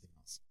 Try something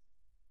else.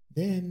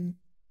 Then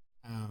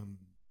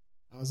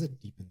I was at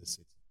Deep in the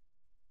City.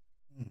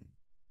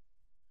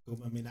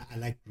 I mean, I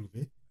like groove.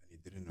 And he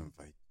didn't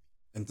invite me.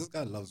 And this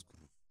guy loves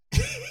groove.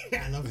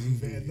 I love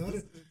groove.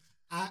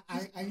 I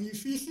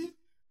feel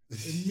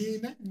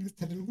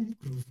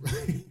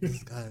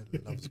This guy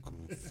loves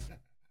groove.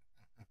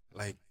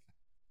 Like,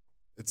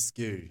 it's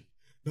scary.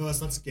 No,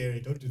 it's not scary.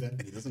 Don't do that.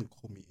 And he doesn't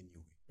call me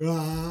anyway.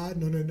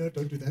 No,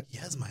 don't do that. He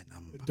has my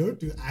number. Don't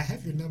do. I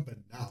have your number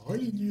now. All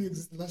you knew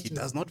existed last year. He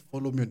does not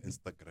follow me on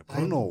Instagram. I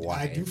don't know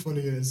why. I do follow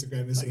you on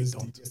Instagram. No, you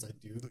don't.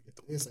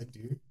 Yes, I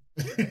do.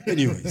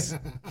 Anyways.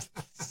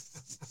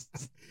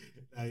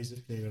 Now he's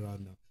just playing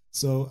around now.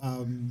 So,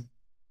 I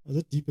was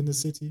at Deep in the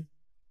City.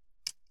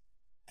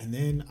 And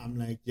then I'm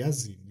like,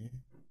 Yazin,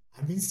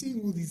 I've been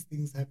seeing all these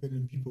things happen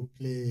and people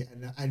play.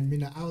 And I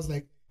mean, I was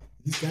like,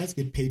 these guys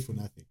get paid for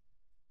nothing.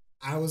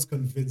 I was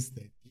convinced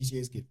that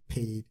DJs get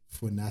paid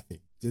for nothing.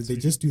 They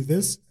just do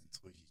this,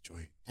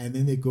 and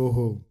then they go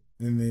home.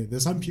 And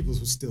there's some people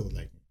who still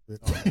like. We're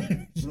not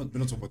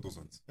talking about those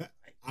ones.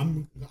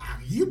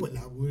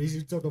 We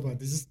should talk about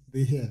this.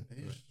 They're here.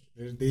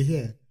 They're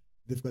here.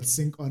 They've got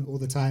sync on all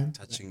the time.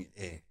 Touching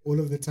air. All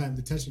of the time.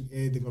 They're touching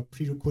air. They've got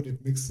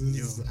pre-recorded mixes.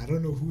 Yo. I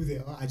don't know who they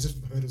are. I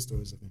just heard of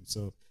stories of them.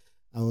 So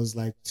I was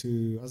like,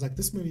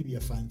 this may be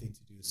a fun thing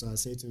to do. So I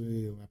say to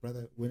my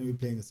brother, when are we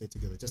playing a set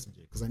together? Just in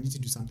because I need to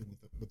do something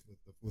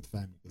with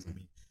family. Because I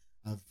mean,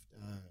 I've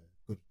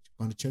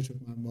gone to church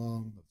with my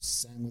mom. I've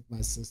sang with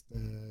my sister.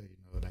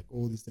 Like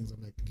all these things.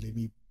 I'm like, let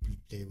me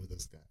play with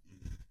this guy.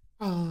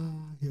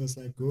 He was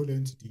like, go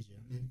learn to DJ.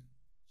 I'm like,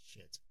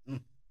 shit.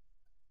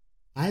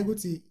 I would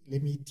say,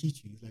 let me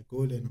teach you. He's like, go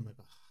learn. I'm like,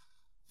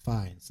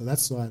 fine. So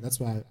that's why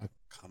I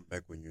come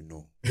back when you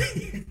know.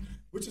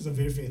 Which is a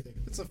very fair thing.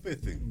 It's a fair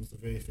thing. It's a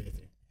very fair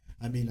thing.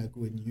 I mean, like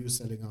when you're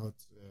selling out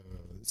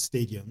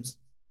stadiums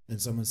and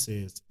someone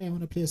says, hey, I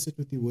want to play a set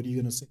with you. What are you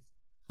going to say?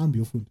 I'm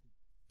your food.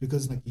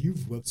 Because like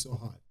you've worked so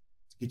hard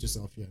to get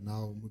yourself here.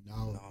 Now,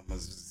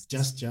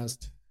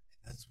 just.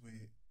 That's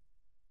where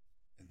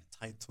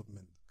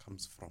entitlement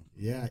comes from.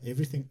 Yeah,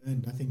 everything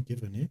earned, nothing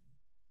given, eh?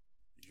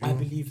 I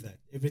believe that.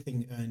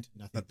 Everything earned,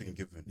 nothing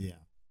given. Yeah.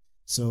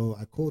 So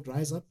I called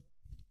Rise up,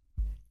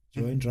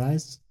 joined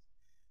Rise,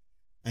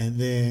 and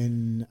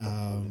then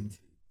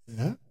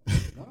yeah.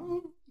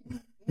 No.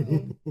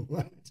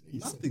 What?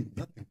 Nothing.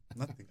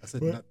 I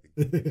said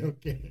nothing.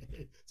 Okay.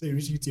 So you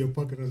reached into your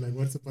pocket and like,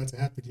 what's about to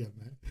happen here,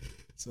 man?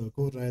 So I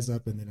called Rise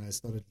up, and then I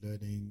started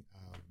learning.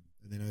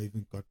 And then I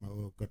even got my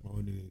own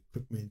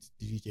equipment,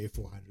 DJ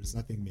 400s,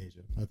 nothing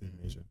major.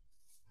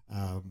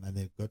 And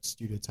then got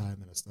studio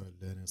time, and I started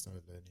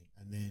learning.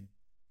 And then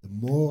the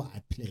more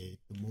I played,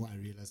 the more I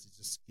realized it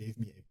just gave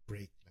me a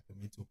break, like a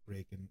mental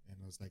break. And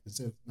I was like,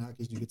 instead of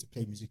nowadays you get to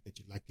play music that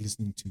you like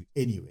listening to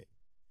anyway.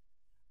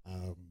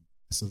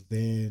 So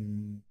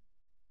then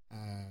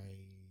I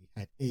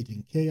had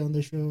Aiden K on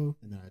the show,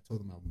 and then I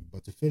told him I'm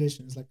about to finish,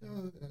 and he's like,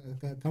 oh,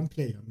 come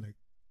play. I'm like,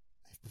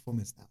 live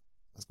performance now.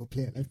 Let's go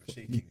play live.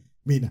 Shaking.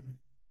 Mina.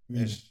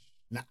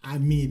 Nah, I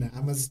mean,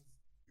 I must.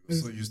 You're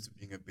so used to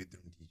being a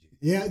bedroom DJ.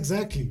 Yeah,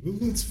 exactly.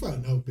 It's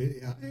fun.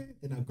 Yeah.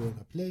 Then I go and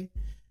I play.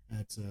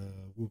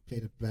 We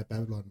played at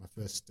Babylon, my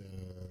first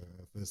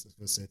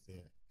set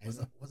there. Was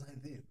I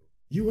there though?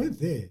 You weren't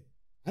there.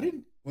 I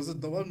didn't. Was it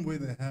the one where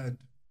they had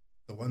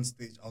the one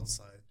stage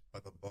outside by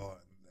the bar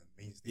and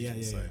the main stage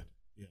inside?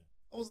 Yeah.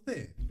 I was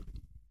there.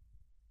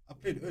 I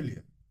played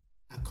earlier.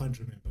 I can't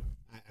remember.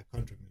 I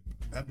can't remember.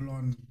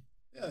 Babylon.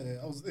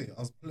 Yeah, I was there. I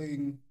was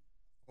playing.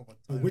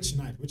 Which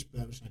night? Which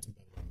night in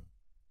Babylon?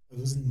 It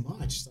was in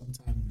March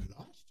sometime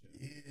last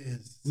year.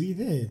 Yes. Were you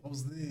there? I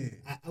was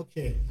there.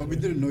 Okay. But we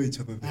didn't know each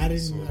other then. I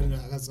didn't know,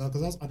 because I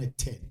was on a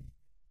 10.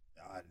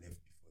 Yeah, I left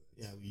before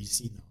that. Yeah, you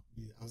see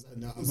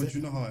now. But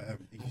you know how I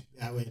am.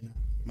 I went now.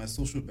 My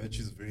social batch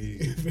is very,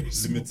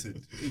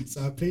 limited.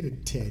 So I played a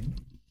 10,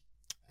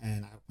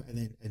 and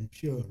then in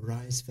pure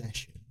Rise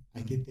fashion, I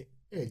get there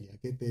early. I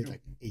get there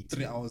like 8.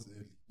 3 hours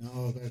early.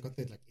 No, but I got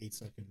there like 8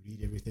 so I can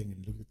read everything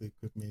and look at the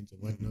equipment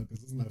and whatnot, because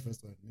this is my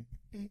first one.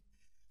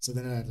 So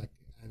then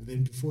and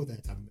then before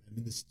that, I'm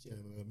in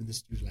the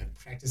studio like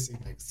practicing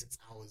like 6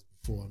 hours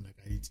before. I'm like,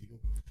 I need to go.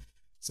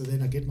 So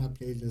then I get my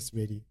playlist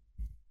ready,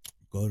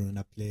 go and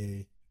I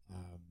play,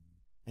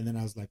 and then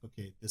I was like,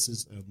 okay, this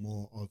is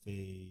more of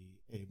a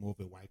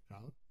white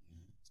crowd,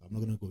 so I'm not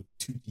gonna go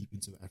too deep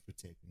into the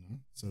Afrotech,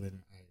 So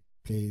then I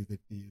play the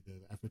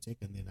Afrotech,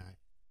 and then I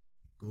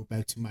go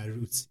back to my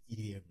roots,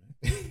 EDM.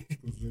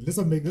 Let's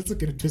not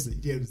get it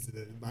twisted. EDM is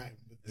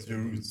It's your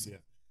roots. Yeah.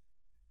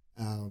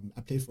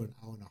 I played for an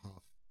hour and a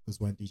half because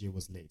one DJ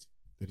was late,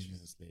 30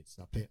 minutes late.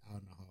 So I played an hour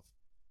and a half.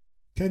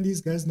 Can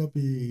these guys not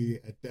be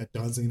at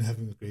dancing and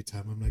having a great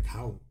time? I'm like,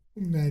 how?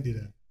 Doing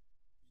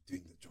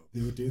the job.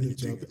 They were doing the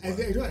job. And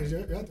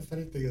the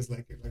funny thing is,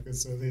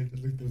 so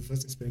the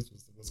first experience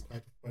was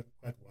quite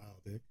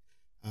wild.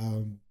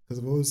 Because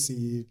I've always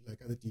seen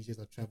like other DJs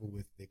I travel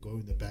with, they go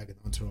in the bag and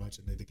entourage,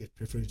 and they get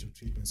preferential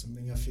treatment.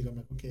 Something I figure, I'm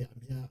like, okay,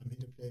 I'm here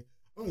to play.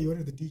 Oh, you're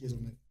one of the DJs.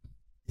 I'm like,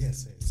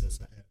 yes, I am.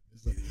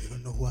 It's like, you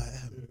don't know who I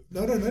am.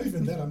 No, not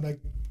even that. I'm like,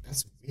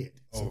 that's weird.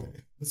 So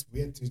that's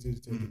weird to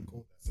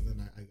call that. So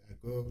then I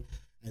go,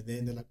 and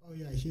then they're like, oh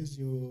yeah, here's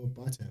your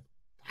bar tab.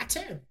 Bar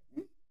tab?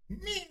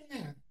 Me?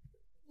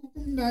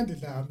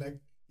 I'm like,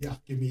 yeah,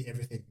 give me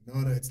everything.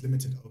 No, it's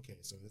limited. Okay,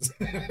 so it's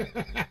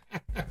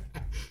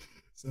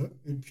so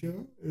in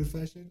pure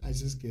fashion, I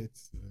just get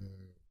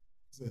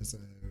a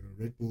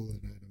Red Bull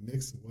and a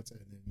mix of water,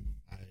 and then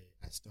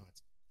I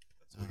start.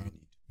 That's what you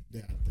need.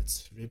 Yeah,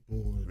 that's Red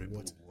Bull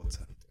and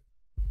water.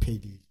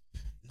 Payday.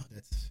 No,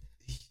 that's.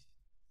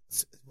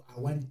 I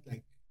want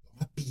like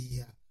a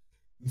beer.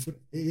 In front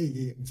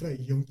of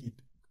young kid.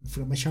 In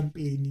front of my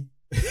champagne.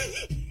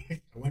 I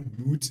want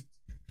mood.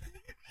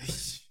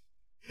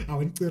 I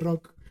want to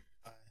rock.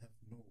 I have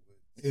no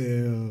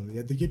words.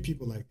 Yeah, they get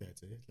people like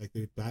that. Like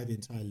they buy the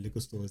entire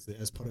liquor stores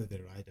as part of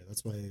their rider.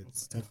 That's why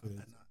it's tough for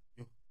them.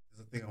 There's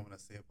a thing I want to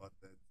say about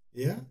that.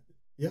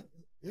 Yeah.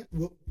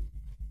 Well,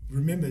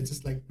 remember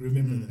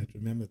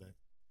that.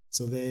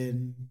 So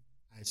then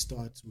I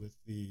start with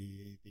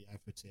the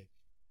Afrotech,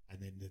 and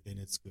then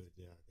it's good.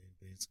 Yeah,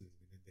 then it's good.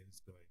 Then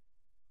it's going.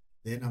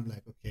 Then I'm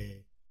like,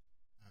 okay,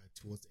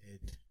 towards the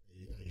end,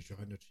 a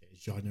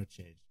genre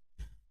change.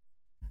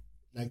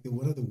 Like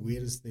one of the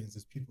weirdest things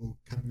is people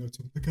coming up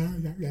to me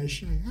like, yeah,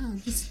 shy.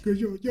 This is good.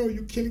 Yo,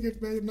 you're killing it,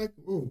 man. I'm like,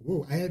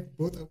 whoa. I had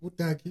both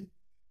Utaki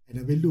and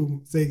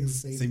Abelum saying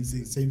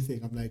the same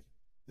thing. I'm like,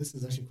 this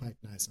is actually quite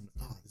nice. I'm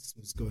like, this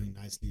was going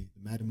nicely.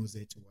 The madam was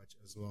there to watch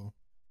as well.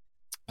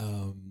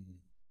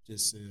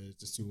 Just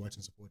to watch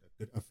and support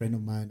a friend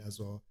of mine as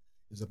well.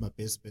 He was my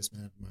best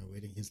man at my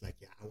wedding. He's like,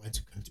 yeah, I want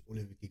to come to all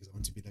of the gigs. I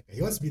want to be that guy.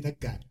 He wants to be that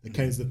guy that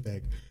carries the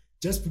bag,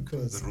 just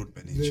because the road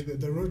manager,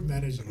 the road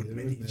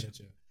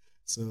manager.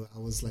 So I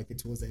was like,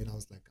 towards the end, I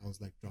was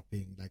like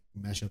dropping like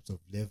mashups of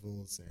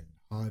Levels and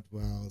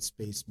Hardwell,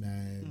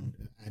 Spaceman,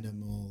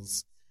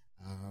 Animals,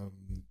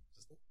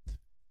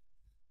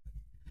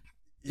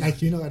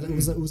 like, you know, it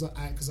was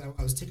because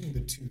I was taking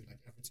the two, like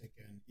Afrotech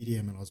and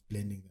EDM, and I was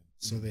blending them.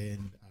 So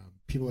then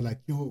people were like,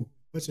 yo,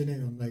 what's your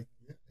name? I'm like,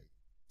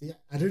 yeah,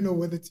 I didn't know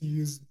whether to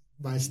use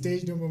my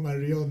stage name or my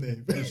real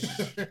name.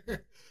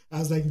 I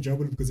was like in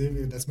trouble because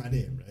that's my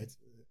name, right?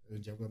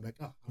 In trouble, I'm like,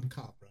 oh, I'm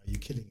Carl, bro. You're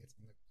killing it.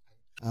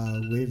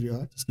 I'm like, wherever you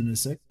are, just give me a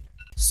sec.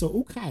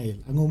 So Kyle,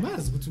 I'm going I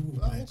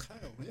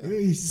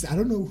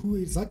don't know who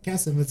it's not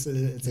Kasim, it's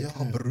a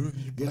Kyle. Bro,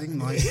 you're playing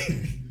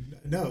nicely.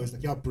 No, it's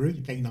like, yeah, bro,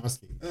 you're playing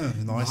nicely.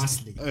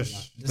 Nicely. Yeah.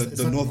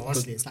 The north.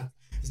 Nicely. It's like,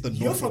 the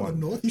you're north from one. the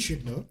north, you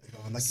should know.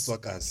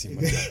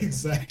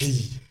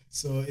 Exactly.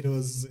 So it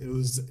was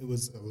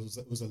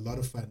a lot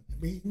of fun.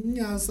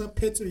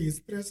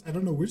 I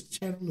don't know which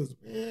channel is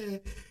where.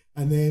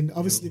 And then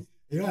obviously,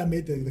 I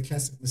made the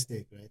classic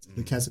mistake, right?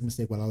 The classic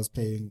mistake while I was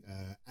playing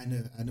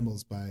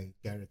Animals by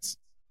Garrett's.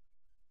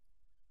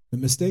 The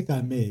mistake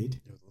I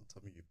made. Don't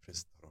tell me you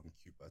pressed the wrong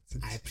cue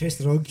button. I pressed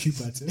the wrong cue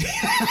button.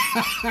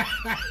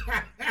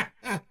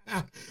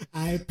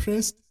 I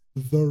pressed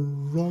the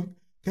wrong.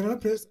 Can I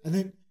press? And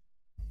then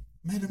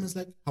madam was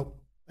like, how?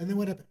 And then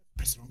what happened?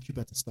 Press the wrong cue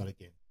button, start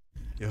again.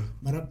 Yeah.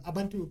 Madam,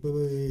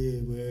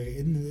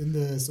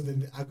 so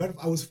then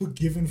I was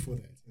forgiven for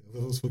that. I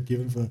was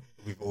forgiven for.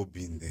 We've all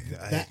been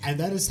there. And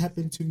that has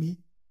happened to me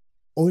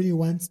only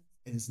once,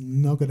 and it's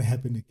not gonna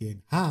happen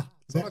again.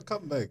 It's gonna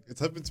come back. It's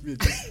happened to me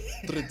at least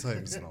 3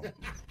 times now.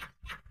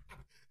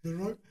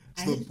 To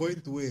the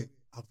point where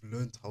I've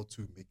learned how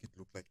to make it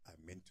look like I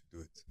meant to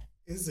do it.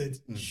 Is it?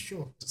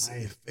 Sure. Just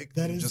effect.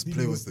 That is just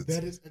play with it.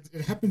 That is.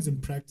 It happens in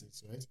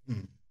practice, right?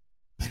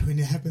 But when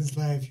it happens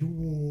live,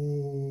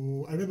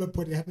 I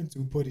remember it happened to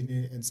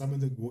Podine, and someone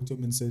that walked up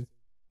and said,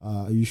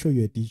 "Are you sure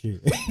you're a DJ?"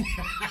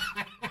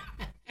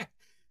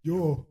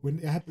 When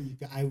it happened,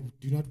 I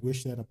do not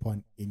wish that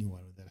upon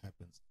anyone when that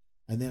happens.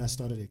 And then I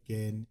started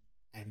again,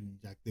 and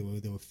like they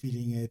were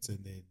feeling it,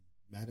 and then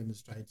madam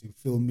is trying to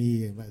film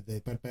me, and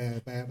they were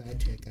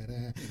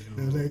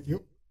like,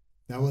 "Yo,"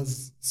 that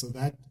was so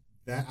that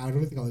I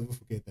don't think I'll ever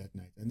forget that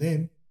night. And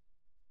then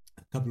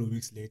a couple of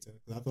weeks later,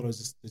 because I thought I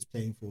was just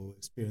playing for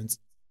experience,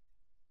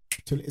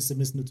 till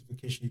SMS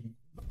notification,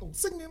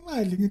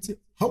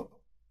 how?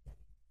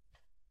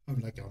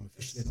 I'm like, I'm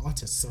officially an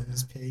artist, so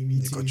he's paying me.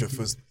 You got your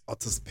first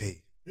artist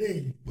pay.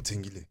 Hey. What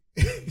did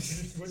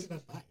I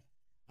buy?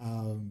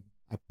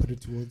 I put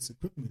it towards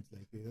equipment.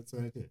 Like that's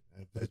what I did.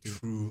 A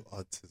true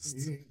artist.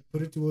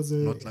 Put it towards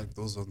not like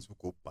those ones who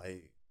go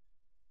buy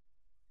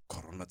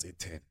Corona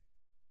 10.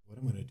 What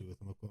am I gonna do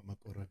with my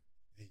Corona?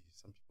 Hey,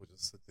 some people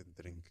just sit and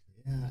drink.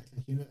 Yeah,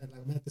 like,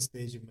 I'm at the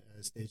stage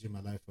in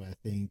my life where I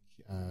think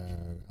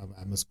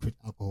I must quit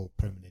alcohol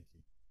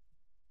permanently.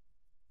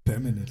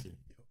 Permanently.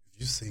 If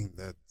you're saying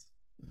that,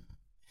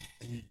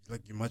 and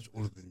you're much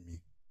older than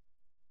me.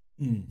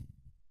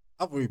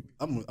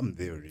 I'm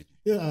there already.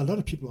 Yeah, a lot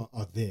of people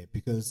are there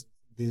because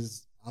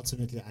there's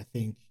ultimately, I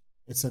think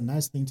it's a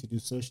nice thing to do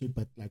socially,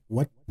 but like,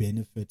 what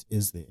benefit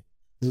is there?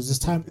 There's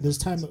time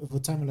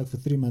like for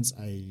 3 months,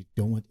 I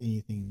don't want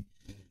anything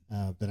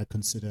that I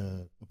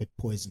consider a bit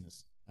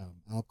poisonous,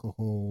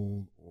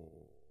 alcohol or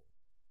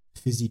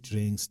fizzy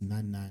drinks,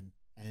 none.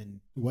 And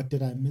what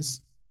did I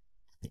miss?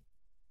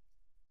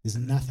 There's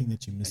nothing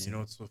that you're missing. And you know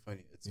what's so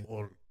funny? It's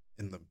all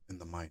in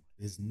the mind.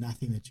 There's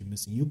nothing that you're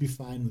missing. You'll be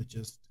fine with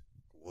just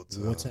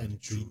water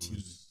and green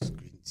tea.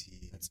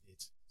 That's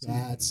it.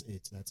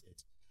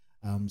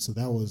 So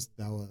that was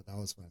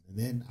fun. And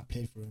then I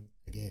played for him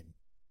again.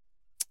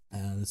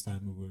 This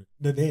time we were.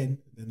 Then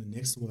the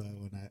next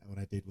one when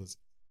I did was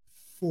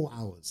 4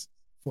 hours.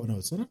 4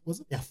 hours.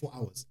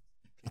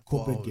 A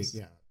corporate gig,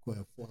 yeah,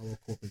 a 4-hour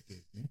corporate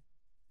gig.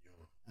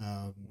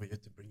 Yeah? We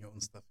had to bring your own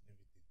stuff and everything.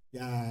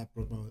 Yeah,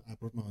 I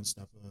brought my own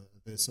stuff.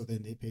 So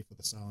then they paid for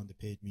the sound. They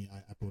paid me.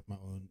 I brought my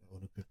own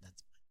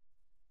equipment.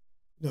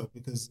 No,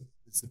 because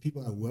it's the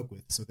people I work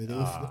with. So they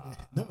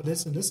were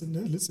listen.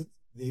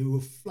 They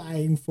were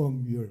flying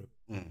from Europe.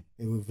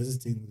 They were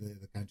visiting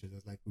the country. It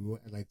was like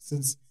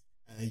since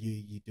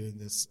you're doing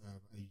this,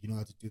 you know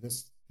how to do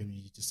this. Can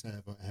we just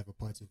have a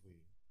party for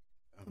you?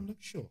 I'm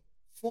like, sure.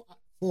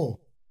 Four.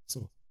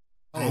 So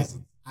I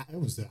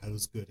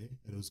was good.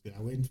 It was good.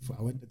 I went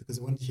because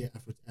I wanted to hear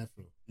Afro.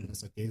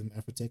 So I gave them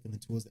Afrotech, and then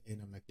towards the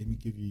end, I'm like, let me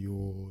give you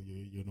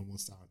your normal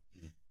sound.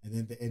 And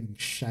then the end,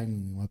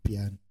 shang my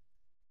piano.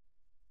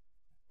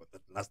 But the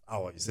last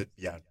hour, you said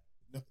piano.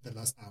 No, the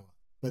last hour.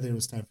 But then it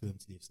was time for them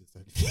to leave.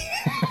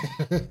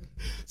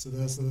 So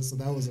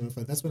that was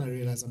fun. That's when I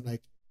realized I'm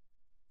like,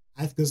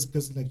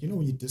 because like, you know,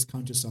 when you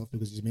discount yourself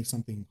because you make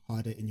something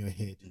harder in your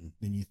head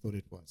than you thought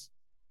it was.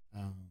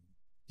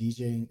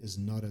 DJing is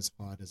not as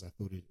hard as I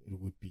thought it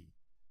would be,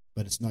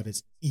 but it's not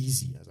as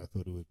easy as I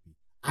thought it would be.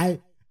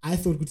 I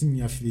thought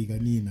Nina,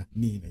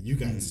 you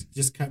guys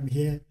just come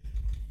here.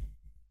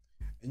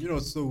 And you know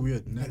what's so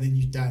weird? And then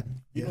you're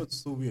done. You know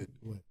what's so weird?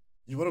 What?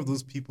 You're one of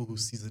those people who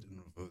sees it in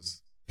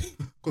reverse.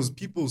 Because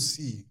people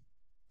see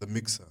the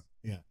mixer.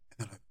 Yeah. And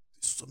they're like,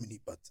 there's so many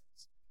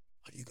buttons.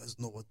 How do you guys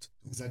know what to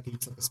do? Exactly.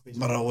 It's like a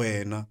special.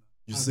 Marawena.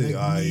 You say,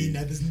 like,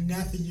 Nina, there's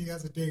nothing you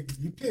guys are doing.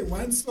 You play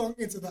one song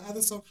into the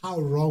other song. How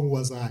wrong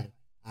was I?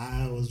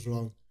 I was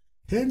wrong.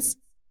 Hence,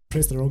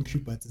 press the wrong cue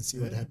button and see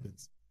what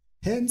happens.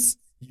 Hence,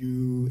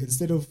 you,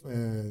 instead of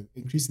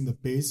increasing the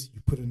bass,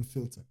 you put in a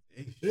filter.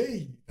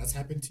 Hey, that's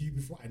happened to you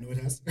before. I know it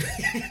has.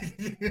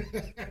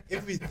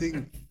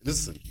 Everything.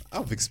 Listen,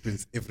 I've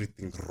experienced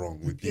everything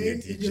wrong with being a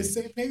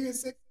DJ. Maybe you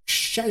say,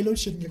 shy load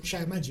shit,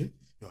 shy magic.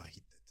 Yo, I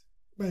hate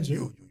that. Magic.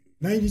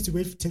 Now you need to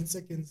wait for 10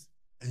 seconds.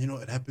 And you know,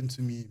 it happened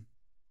to me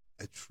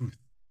at Truth.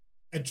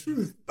 At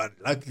Truth? But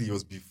luckily, it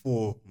was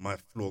before my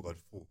floor got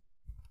full.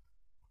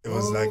 It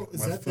was like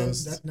my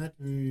first. That night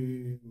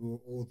we were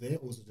all there,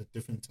 or was it a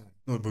different time?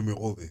 No, but we were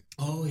all there.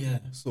 Oh, yeah.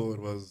 So it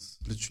was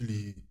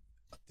literally,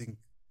 I think,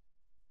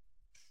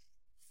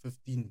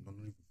 15, not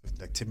even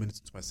 15, like 10 minutes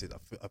into my set. I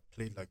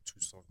played like 2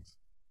 songs.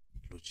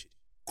 Load shedding.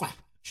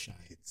 Shy.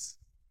 Hits.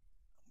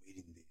 I'm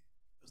waiting there.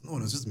 There was no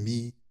one, it was just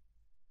me.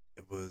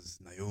 It was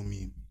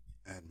Naomi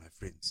and my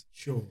friends.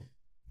 Sure. I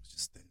was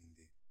just standing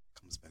there.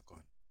 Comes back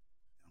on.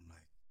 And I'm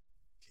like,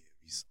 okay,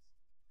 Risa.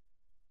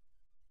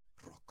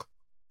 Rock.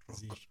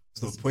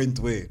 To the point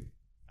where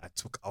I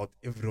took out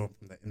everyone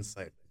from the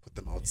inside, put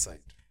them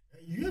outside.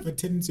 You have a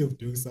tendency of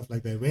doing stuff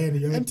like that, man.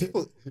 And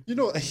people, you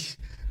know,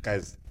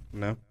 guys,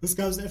 no. This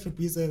guy was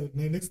Afropizza.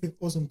 The next thing,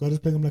 awesome God is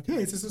playing. I'm like,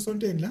 hey, is this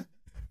something, la?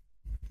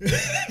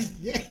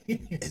 Yeah.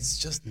 It's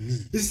just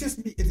me. It's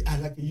just me. I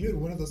like you're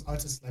one of those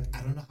artists. Like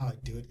I don't know how I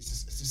do it. It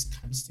just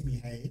comes to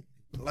me. Hey,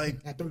 like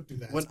I don't do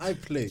that. When I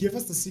play, give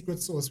us the secret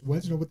sauce. Why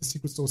do you know what the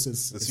secret sauce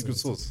is? The secret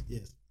sauce.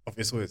 Yes. Of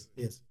S.O.S.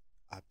 Yes.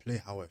 I play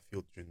how I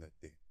feel during that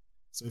day.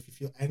 So if you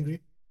feel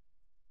angry,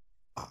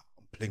 I'm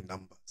playing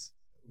numbers.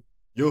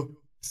 Yo.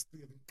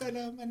 All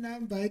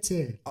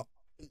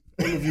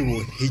of you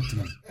will hate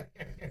me.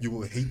 You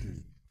will hate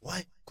me.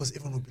 Why? Because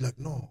everyone will be like,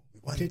 no,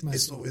 we want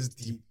S.O.S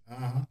Deep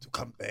to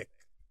come back.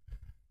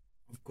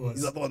 Of course.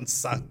 These other ones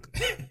suck.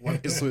 One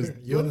S.O.S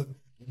Deep. Don't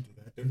do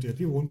that. Don't do it.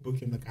 People won't book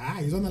him like,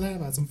 he's on the line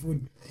about some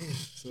food.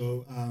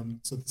 So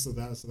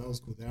that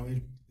was cool. Then I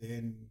went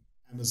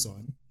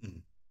Amazon.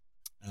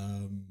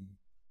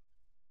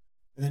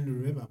 And then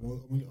remember, I'm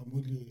only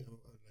like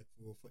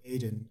for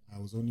Aiden, I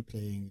was only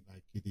playing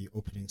like the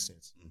opening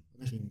sets.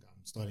 I think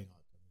I'm starting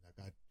out. Like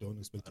I don't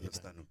expect to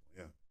understandable.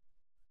 Yeah.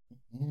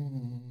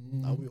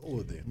 Are we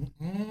all there?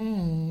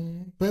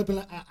 But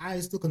like,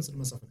 I still consider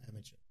myself an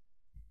amateur.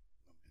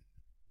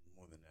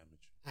 More than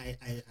amateur.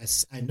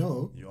 I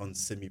know. You're on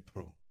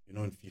semi-pro. You're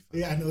not in FIFA.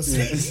 Yeah, I know.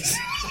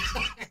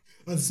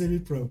 On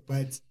semi-pro,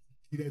 but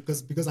you know,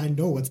 because I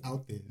know what's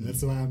out there.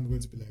 That's why I'm going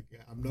to be like,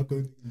 I'm not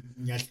going to.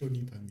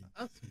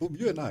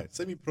 You and I,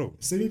 semi-pro.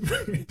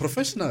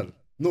 Professional.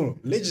 No,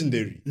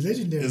 legendary.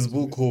 Legendary. Is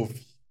Bull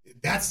Coffee.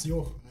 That's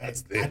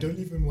I don't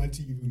even want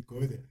to even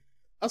go there.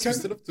 As we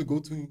set up to go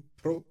to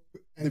pro,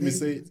 let me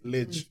say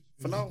ledge.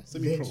 For now,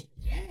 semi-pro.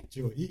 Yeah,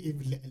 Joe.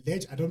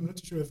 Ledge, I'm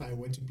not sure if I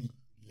want to be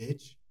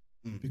ledge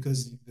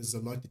because there's a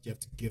lot that you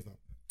have to give up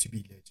to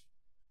be ledge.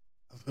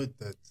 I've heard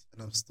that,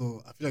 and I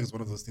feel like it's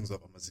one of those things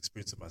that I must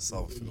experience it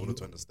myself in order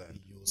to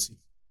understand. You'll see.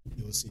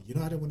 You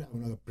know, I want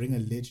to bring a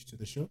ledge to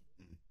the show.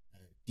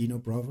 Dino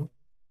Bravo.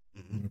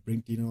 I'm going to bring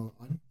Dino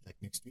on like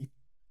next week,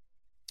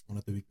 or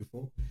not the week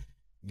before.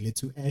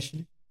 Ngletu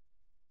Ashley,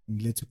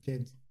 Ngletu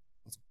Kent.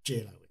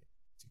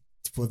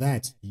 For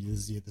that,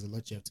 there's a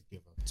lot you have to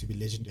give up to be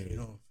legendary. You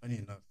know, funny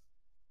enough,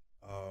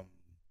 I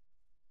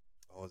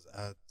was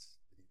at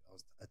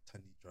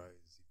Tandy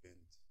Dry's event.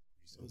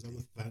 Was that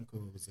with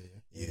Vancouver? Was there?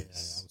 Yeah?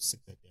 Yes. I was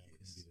sick that day. I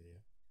couldn't be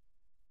there.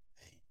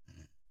 Hey.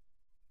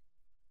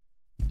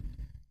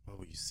 Why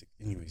were you sick?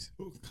 Anyways.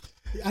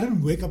 I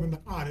didn't wake up and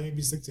like, I didn't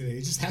be sick today.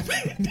 It just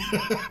happened.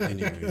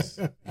 Anyways.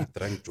 You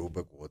drank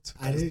Joburg water.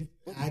 I did.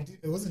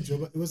 It wasn't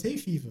Joburg. It was hay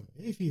fever.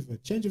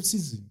 Change of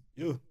season.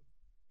 Yo.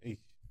 Hey.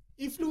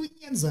 Anyway,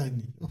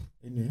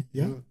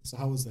 yeah. So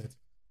how was that?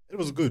 It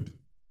was good.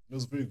 It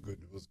was very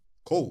good. It was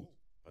cold.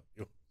 But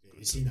yo.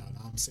 You see now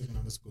I'm sick and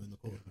I'm just going in the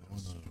cold. Yeah, it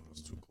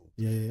was too cold.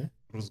 Yeah.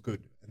 It was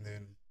good. And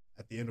then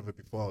at the end of it,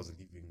 before I was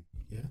leaving,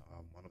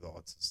 one of the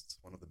artists,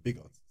 one of the big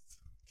artists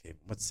came.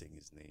 I'm not saying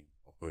his name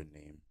or her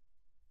name,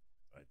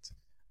 right?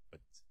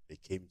 But they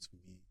came to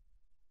me,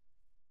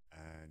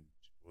 and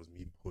it was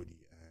me,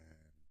 Podi, and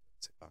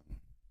Tepang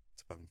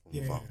from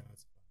Val.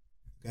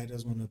 The guy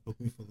doesn't want to book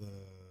me for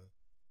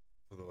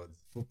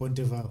For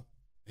Ponteval.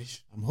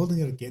 I'm holding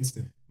it against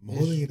him.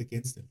 Because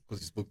you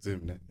spoke to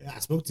him, né? Yeah, I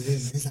spoke to him.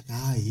 He's like,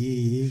 yeah.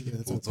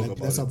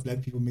 That's how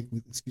black people make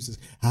excuses.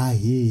 Yeah.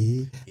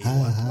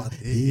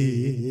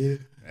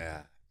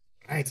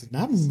 Right.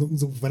 Now I'm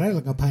going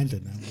like a pint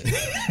now.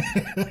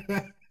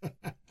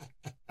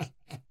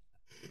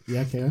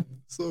 Yeah, okay.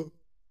 So,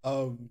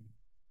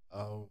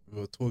 we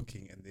were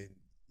talking, and then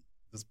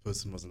this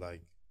person was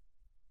like,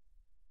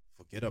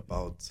 forget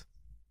about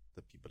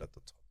the people at the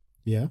top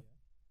Yeah.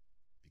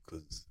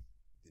 because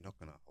they're not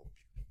gonna help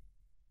you.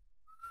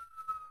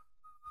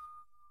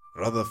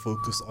 Rather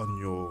focus on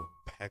your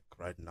pack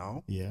right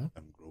now Yeah.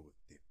 and grow with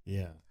them.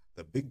 Yeah.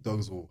 The big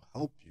dogs will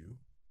help you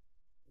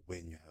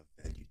when you have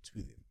value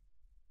to them.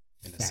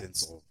 In a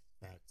sense of,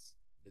 Facts.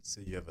 let's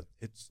say you have a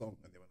hit song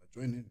and they want to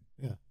join in.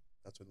 Yeah.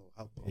 That's when they'll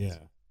help out.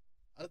 Yeah.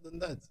 Other than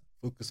that,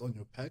 focus on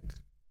your pack,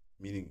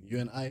 meaning you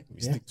and I,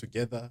 we Yeah. stick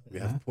together, we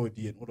have Poor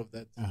D and all of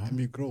that, and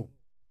we grow.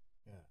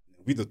 Yeah.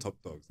 We're the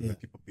top dogs. And Yeah. the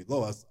people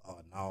below us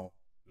are now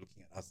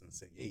looking at us and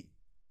saying, hey,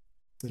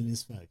 Still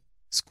is fact.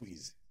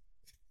 squeeze.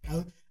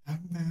 I'm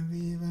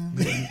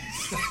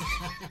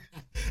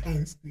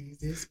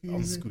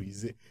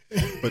squeezing.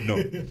 But no.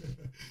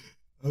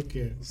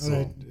 Okay. So-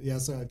 All right. Yeah.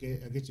 So I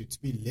get you.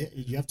 To be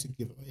you have to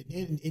give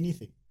in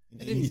anything.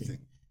 In anything.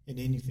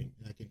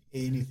 Like in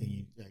anything.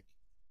 You like.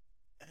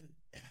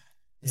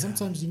 And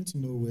Sometimes you need to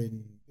know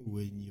when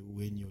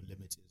your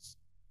limit is.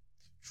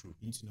 True.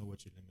 You need to know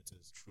what your limit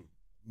is. True.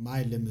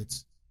 My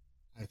limit,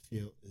 I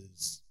feel,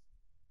 is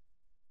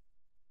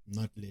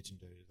not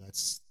legendary.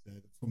 That's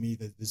for me.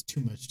 There's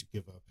too much to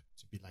give up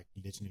to be like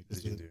legendary.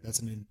 Because that's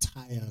an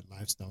entire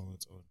lifestyle on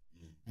its own,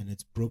 and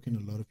it's broken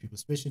a lot of people,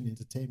 especially in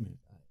entertainment.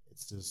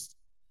 It's just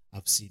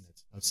I've seen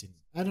it.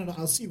 I don't know.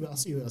 I'll see where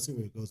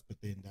it goes.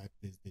 But then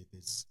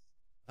there's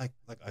like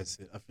I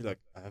said, I feel like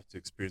I have to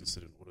experience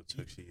it in order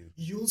to actually.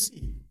 You'll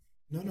see.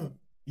 No,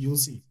 you'll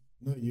see.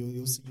 No,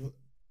 you'll see. You'll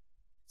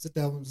sit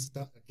down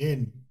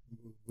again.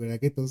 When I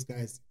get those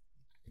guys,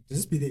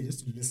 just be there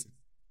just to listen.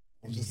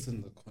 I'm just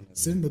in the corner.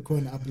 Sit in the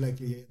corner. I'll be like,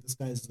 yeah, this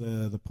guy's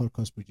the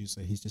podcast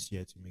producer. He's just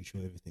here to make sure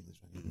everything is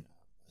running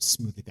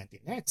smoothly. That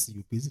next,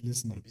 you're busy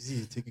listening. I'm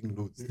busy taking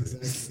notes.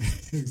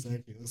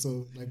 Exactly.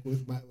 So, like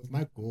with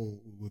my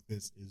goal with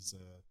this is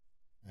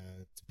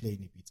to play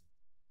in Ibiza.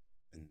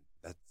 And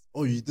that's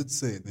you did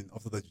say. And then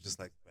after that, you're just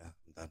like, yeah,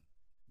 I'm done.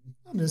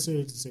 Not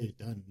necessarily to say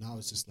done. Now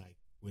it's just like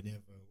whenever.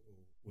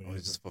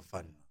 It's just for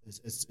fun. It's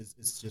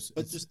just.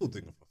 But you're still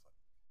doing it for fun.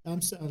 I'm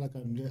still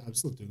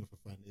doing it for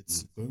fun.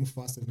 It's going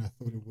faster than I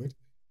thought it would.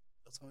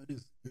 That's how it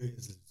is.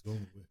 It's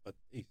going good. But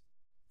hey,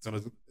 it's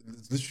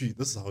literally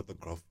this is how the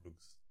graph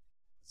looks.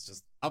 It's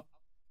just up,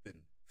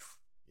 then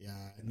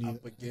and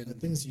up again. The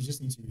things you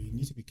just need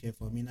to be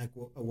careful. I mean, like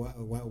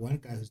one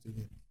guy who's doing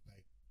it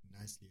like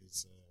nicely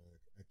is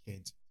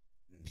Kent.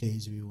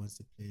 Plays where he wants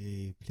to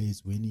play.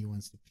 Plays when he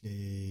wants to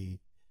play.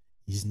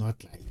 He's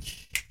not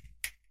like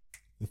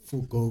the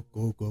full go.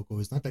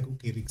 It's not like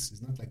Gerix.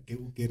 It's not like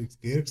Gerix.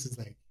 Gerix is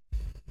like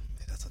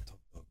that's a top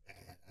dog.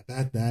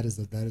 That is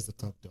the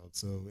top dog.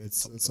 So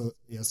it's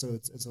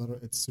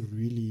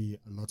really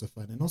a lot of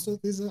fun. And also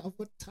I've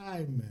got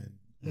time, man.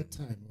 I've got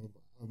time.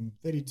 I'm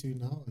 32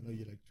 now. I know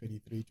you're like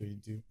 23,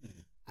 22.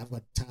 I've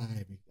got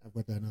time. I've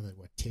got another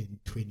 10,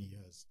 20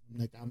 years.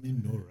 I'm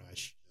in no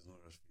rush. There's no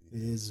rush.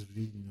 There's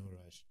really no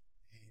rush.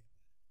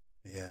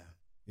 Yeah.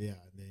 Yeah,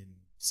 and then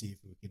see if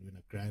we can win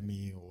a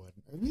Grammy or what.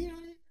 I mean,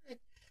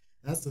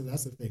 that's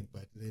the thing.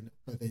 But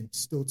then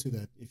still to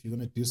that, if you're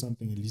gonna do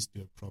something, at least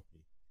do it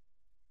properly.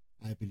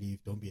 I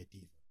believe. Don't be a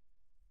diva.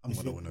 I'm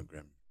gonna win a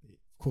Grammy.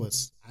 Of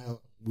course,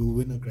 we'll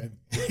win a Grammy.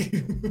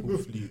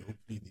 hopefully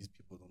these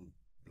people don't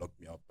block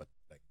me out. But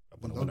like, I'm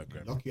gonna win a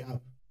Grammy. Block you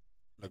out.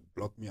 Like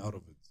block me out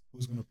of it.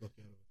 Who's gonna block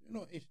you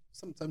out of it?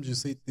 Sometimes you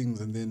say things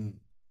and then,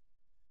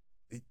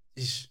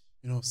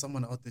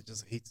 someone out there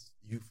just hates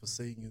you for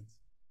saying it.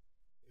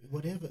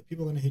 Whatever,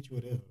 people are gonna hate you.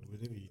 Whatever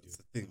you do. That's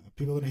the thing.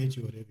 People are gonna hate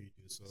you. Whatever you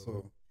do. So if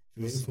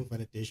you're waiting for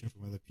validation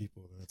from other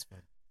people, then that's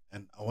fine.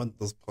 And I want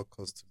those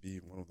podcasts to be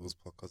one of those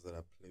podcasts that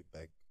I play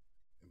back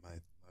in my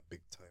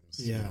big times,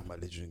 my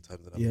legendary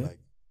times. That I'm like,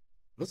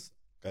 listen,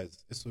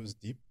 guys, S.O.S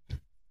Deep,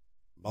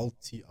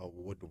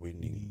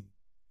 multi-award-winning,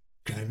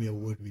 Grammy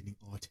award-winning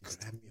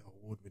artist,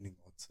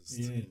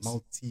 yes.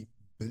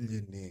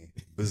 Multi-billionaire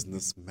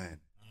businessman.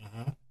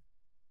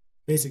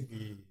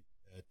 Basically,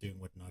 doing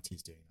what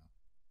Nati's doing now.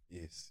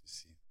 Yes, you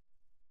see,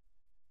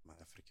 my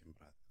African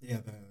brother.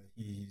 Yeah,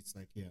 he's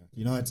like,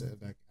 it's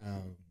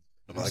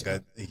like that guy,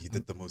 he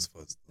did the most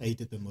first. He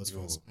did the most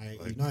first. Back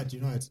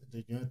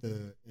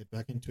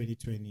in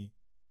 2020,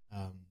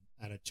 I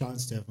had a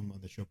chance to have him on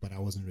the show, but I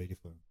wasn't ready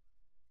for him.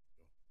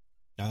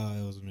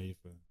 I wasn't ready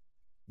for him.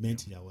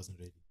 Mentally, I wasn't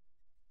ready.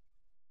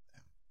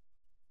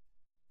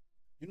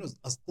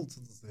 I still to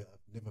this day,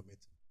 I've never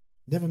met him.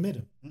 Never met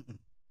him?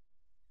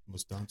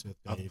 Most down to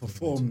earth guy. I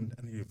performed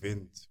an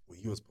event where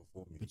he was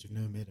performing. But you've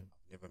never met him?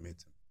 I've never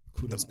met him.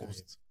 Coolest guy.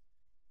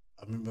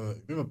 I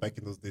remember back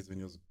in those days when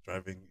he was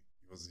driving,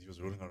 he was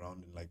rolling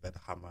around in like that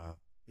Hummer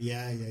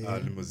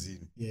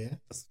limousine. Yeah.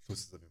 That's the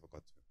closest I've ever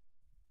got to him.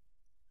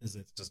 Is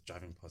it? Just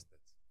driving past that.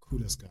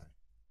 Coolest guy.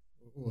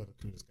 What a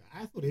coolest guy.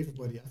 I thought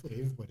everybody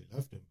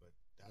loved him, but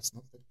that's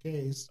not the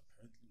case.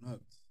 Apparently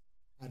not.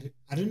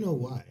 I didn't know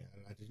why.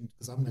 I didn't,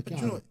 because I'm like,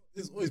 but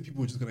there's always people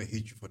who are just gonna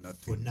hate you for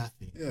nothing. For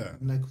nothing. Yeah.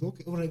 I'm like,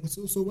 okay, all right.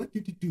 So what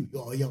did he do?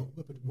 Yo.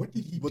 But what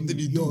did he do?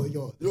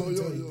 Yo.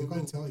 They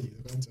can't tell you.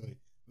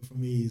 But for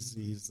me,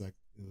 he's like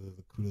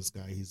the coolest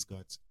guy. He's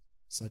got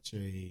such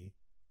a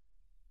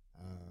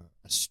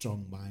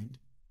strong mind.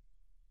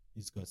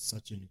 He's got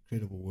such an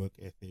incredible work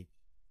ethic,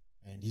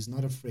 and he's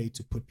not afraid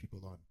to put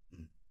people on.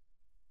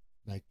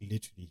 Like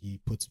literally, he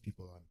puts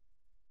people on,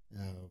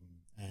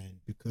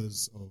 and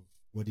because of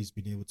what he's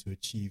been able to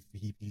achieve,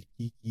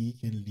 he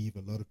can leave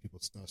a lot of people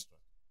starstruck.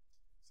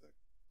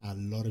 A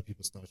lot of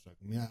people starstruck.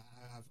 I mean,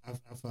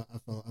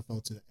 I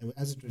felt it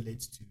as it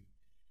relates to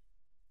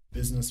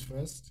business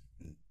first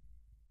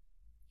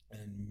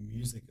and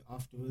music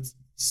afterwards.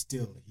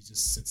 Still, he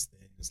just sits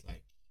there and is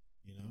like,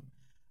 you know.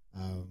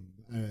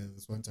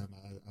 This one time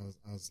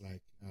I was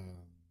like,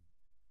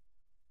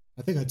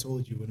 I think I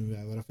told you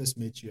when I first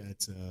met you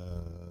at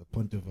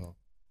Ponteval,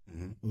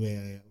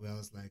 where I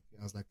was like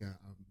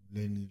I'm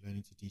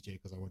learning to DJ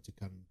because I want to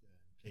come and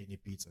play any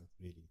pizza.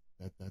 Really,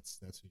 that's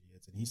really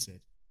it. And he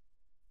said,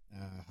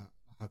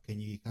 how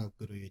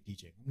good are you at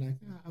DJing? I'm like,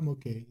 I'm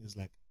okay. It's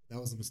like, that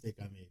was a mistake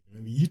I made.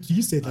 Remember,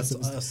 you said that's a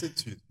mistake. I said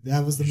to you,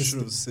 that was the mistake. You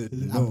should have said,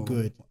 no, I'm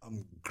good.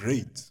 I'm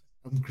great.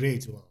 I'm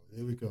great. Well,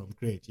 there we go. I'm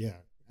great. Yeah.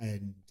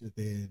 And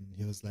then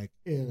he was like,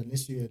 yeah,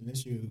 unless you're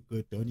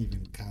good, don't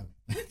even come.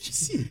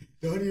 See,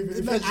 don't even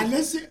imagine,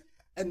 unless you.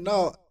 And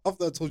now,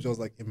 after I told you, I was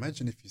like,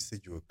 imagine if you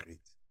said you were great.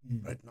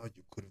 Right now,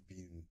 you could have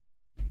been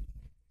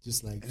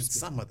just like in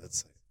summer that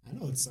side. I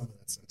know it's summer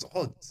that side. It's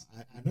hot.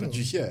 I know. But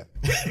you're here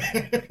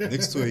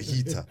next to a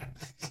heater.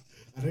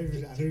 I don't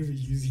even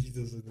use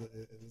heaters in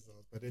this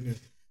house. But anyway,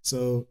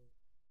 so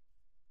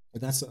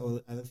that's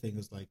the other thing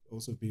is like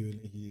also being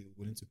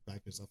willing to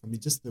back yourself. I mean,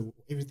 just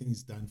everything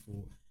he's done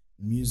for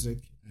music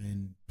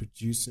and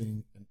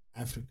producing in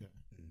Africa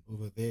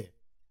over there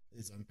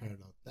is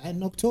unparalleled. And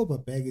in October,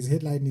 Bag is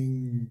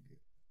headlining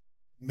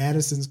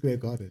Madison Square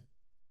Garden.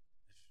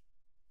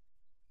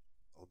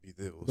 I'll be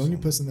there also. The only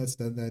person that's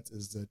done that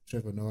is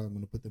Trevor Noah. I'm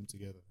going to put them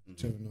together.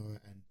 Trevor Noah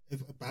and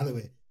by the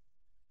way,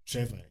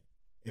 Trevor,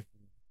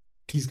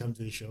 please come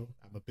to the show.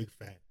 I'm a big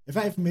fan. If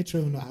I ever met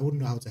Trevor Noah, I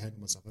wouldn't know how to handle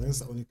myself. I think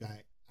that's the only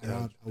guy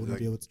around I wouldn't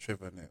be able to.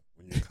 Trevor,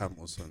 when you come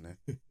also,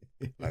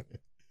 like,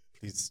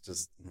 please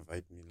just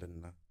invite me,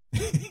 Linda,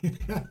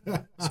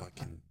 so I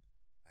can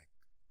like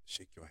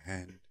shake your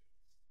hand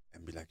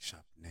and be like,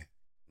 sharp, no,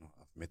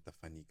 I've met the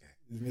funny guy.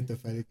 You've met the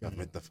funny guy. I've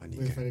met the funny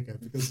guy.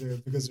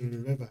 Because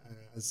remember,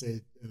 I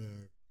said,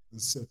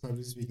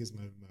 public speaking is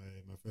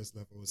my first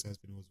love, always has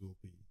been, always will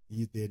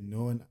be.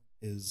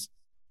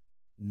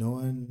 No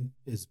one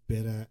is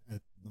better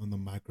on the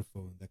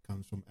microphone that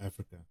comes from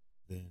Africa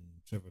than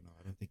Trevor Noah.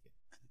 I don't think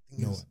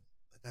no one.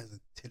 That guy's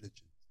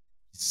intelligent.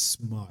 He's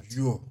smart.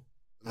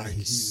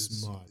 He's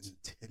smart.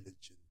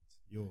 Intelligent.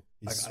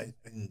 I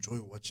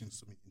enjoy watching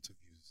so many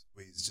interviews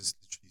where he's just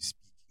literally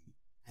speaking.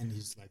 And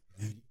he's like,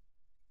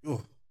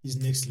 he's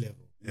next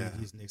level. Yeah,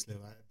 he's next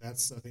level. I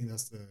think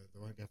that's the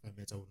one guy if I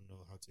met, I wouldn't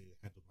know how to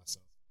handle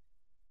myself.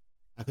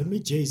 I could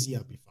meet Jay-Z,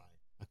 I'll be fine.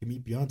 I can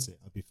meet Beyonce,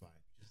 I'll be fine.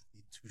 Just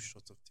need 2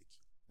 shots of tequila.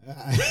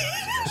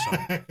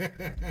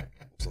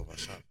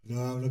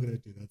 No, I'm not gonna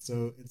do that.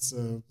 So it's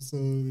so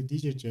the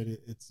DJ journey.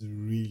 It's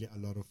really a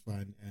lot of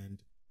fun,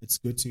 and it's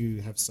good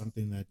to have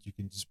something that you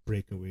can just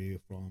break away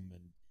from,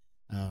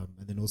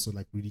 and then also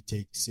like really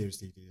take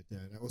seriously.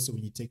 Also,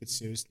 when you take it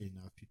seriously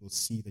enough, people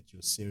see that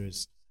you're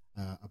serious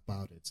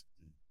about it,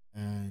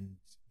 and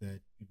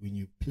that when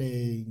you're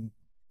playing,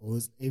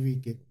 always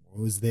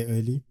there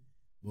early,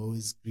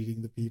 always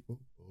greeting the people,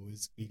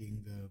 always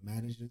greeting the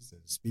managers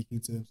and speaking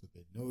to them so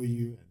they know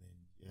you,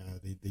 and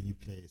then you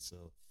play.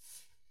 So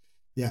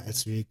yeah,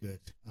 it's really good.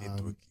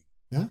 Networking.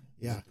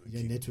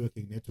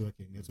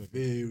 Networking.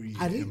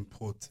 Very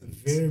important.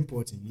 Very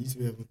important. You need to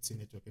be able to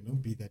network, and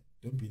don't be that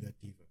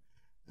diva.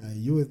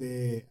 You were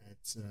there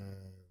at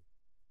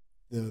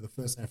the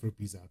first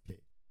Afrobeats I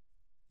played.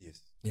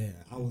 Yes.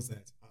 Yeah. How was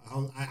that?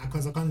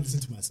 Because I can't listen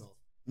to myself.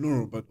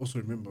 No, but also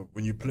remember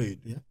when you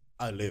played. Yeah.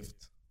 I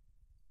left.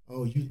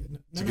 Oh,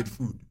 to get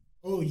food.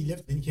 Oh, you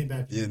left, then you came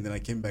back. Yeah, and then I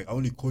came back. I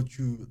only caught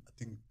you, I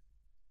think,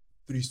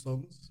 3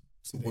 songs.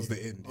 So it was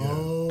the end. Yeah.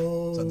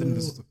 Oh. So I didn't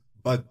listen to,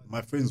 but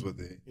my friends were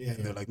there. Yeah,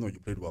 and they were like, no, you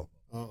played well.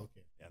 Oh,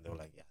 okay. Yeah, and they were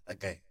like, yeah, that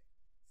guy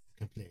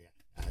can play.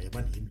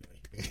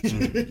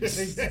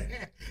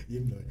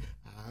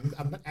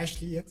 I'm not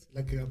Ashley yet.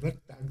 Like, no, but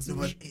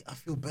I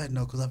feel bad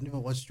now because I've never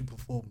watched you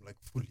perform like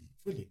fully.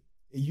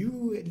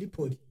 You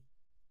Lipodi.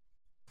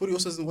 Podi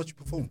also doesn't watch you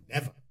perform.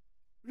 Never.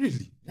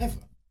 Really?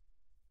 Never.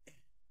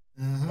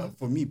 But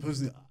for me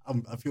personally,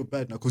 I feel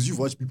bad now because you've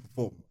watched me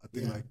perform. I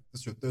think like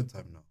this is your 3rd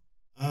time now.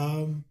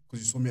 Because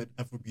you saw me at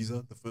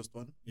Afrobeats, the first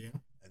one. Yeah.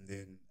 And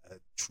then at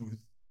Truth.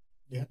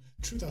 Yeah.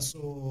 Truth I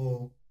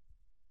saw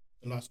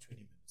the last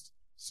 20 minutes.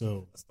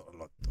 So that's not a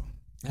lot though.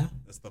 Yeah.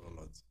 That's not a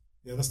lot.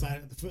 Yeah, that's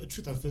not the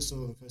Truth I first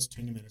saw the first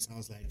 20 minutes. I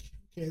was like,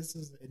 okay, this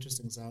is an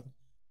interesting sound.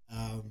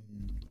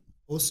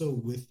 Also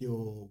with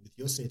your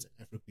set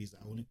at Afrobeats,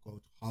 I only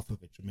caught half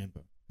of it,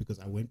 remember? Because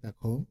I went back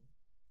home.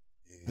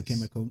 Yes. I came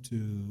back home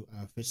to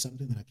fetch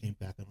something, then I came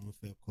back and only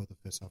caught the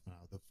first half an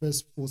hour. The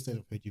first full set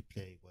I've heard you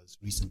play was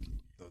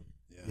recently.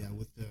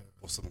 With the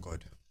Awesome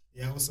God.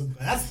 Yeah, Awesome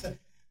God.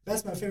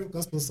 That's my favorite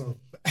gospel song.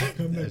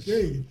 I'm like,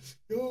 hey,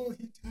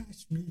 he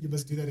touched me. You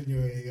must do that in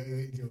your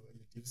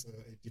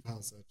deep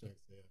house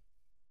tracks. Yeah.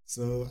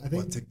 So I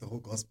think take the whole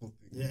gospel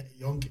thing. yeah,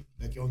 yonke,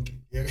 like yonke.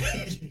 Yeah.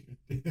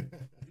 I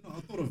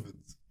thought of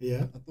it.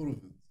 Yeah. I thought of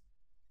it.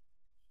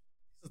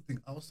 That's the thing.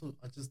 I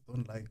just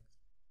don't like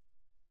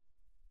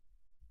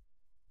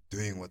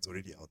doing what's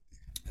already out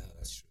there. Yeah,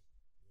 that's true.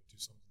 Do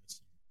something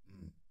that's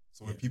new.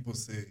 So when people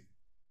say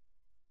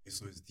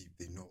S.O.S Deep,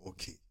 they know,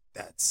 okay,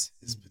 that's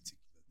his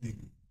particular thing.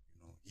 You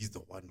know, he's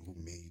the one who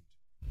made.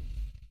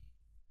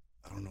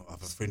 I don't know. I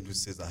have a friend who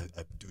says I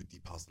do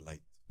Deep House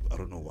Light. I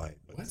don't know why.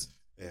 But What?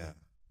 Yeah.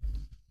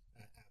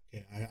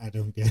 Okay, I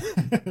don't get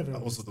it. I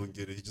also don't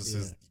get it. He just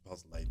says Deep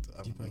House Light.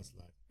 Deep House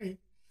Light.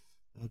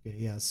 Okay,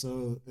 yeah.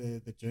 So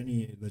the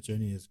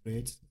journey is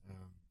great.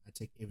 I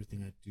take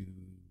everything I do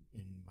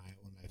in my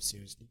own life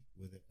seriously.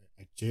 With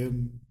a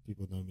gym,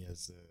 people know me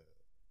as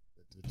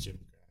the gym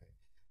guy.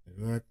 At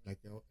work, I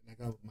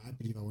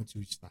believe I want to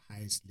reach the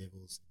highest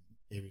levels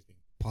in everything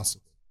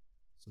possible.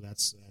 So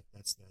that's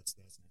next.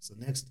 So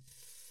next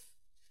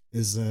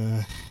is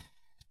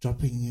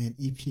dropping an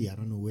EP. I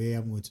don't know where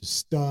I'm going to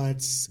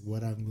start,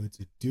 what I'm going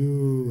to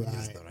do.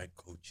 He's the right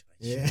coach.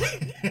 Yeah.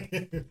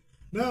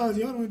 No,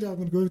 the only I'm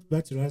going to go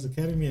back to Rise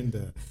Academy and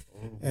do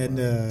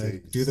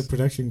the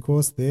production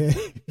course there.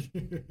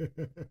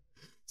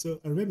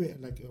 So I remember,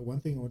 one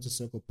thing I want to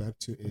circle back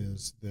to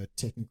is the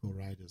technical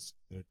riders.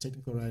 There are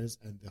technical riders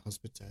and the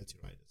hospitality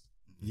riders.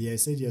 Yeah, I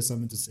said you have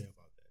something to say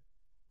about that.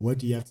 What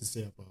do you have to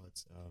say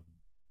about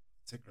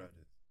tech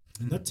riders?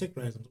 Not tech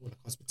riders, I'm talking about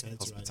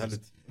hospitality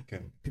riders. Okay.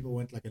 People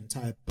want an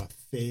entire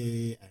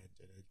buffet and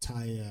an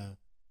entire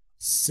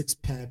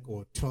 6-pack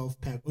or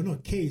 12-pack. Oh no,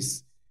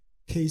 cases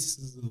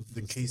of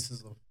the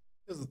cases of.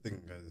 Here's the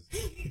thing, guys.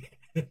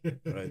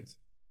 Right.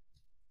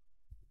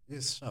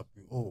 Yes, sharp.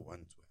 We all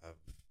want to have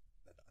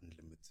that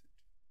unlimited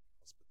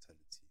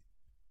hospitality,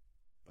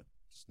 but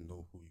just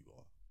know who you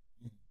are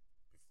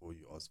before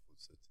you ask for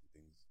certain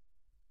things.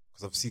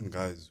 Because I've seen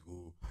guys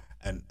who,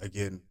 and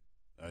again,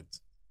 right.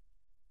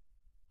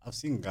 I've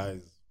seen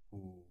guys who, I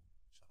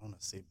don't want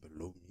to say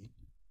below me,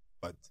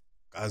 but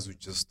guys who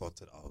just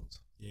started out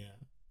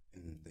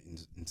in the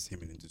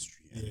entertainment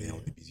industry and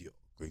they're busy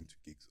going to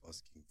gigs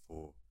asking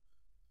for,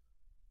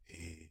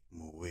 hey,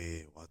 moe,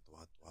 what.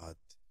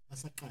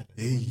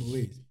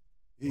 Hey.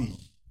 Wow.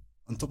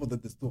 On top of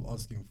that, they're still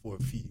asking for a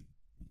fee.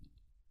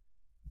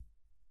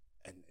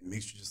 And it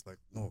makes you just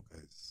no,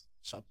 guys,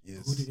 sharp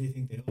ears. Who do they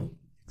think they are?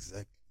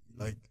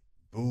 Exactly.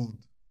 Build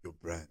your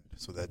brand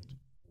so that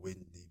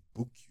when they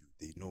book you,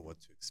 they know what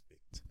to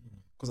expect.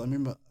 Because I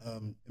remember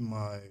in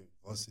my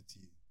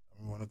varsity,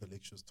 one of the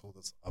lecturers told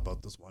us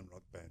about this one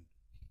rock band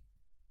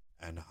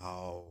and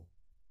how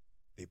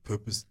they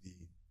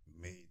purposely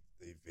made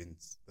the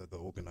events, the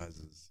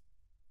organizers,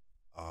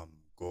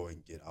 go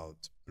and get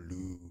out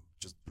blue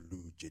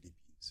jelly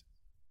beans.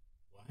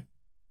 Why?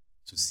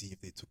 To see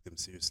if they took them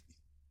seriously.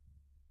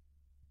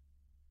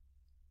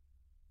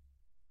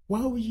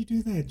 Why would you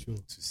do that, Joe?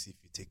 To see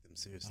if you take them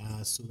seriously.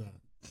 So that.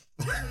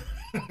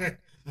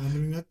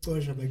 I'm not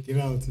sure, but get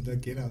out. To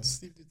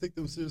see if you take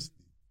them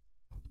seriously.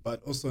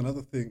 But also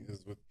another thing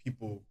is with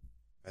people,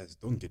 guys,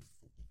 don't get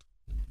fooled.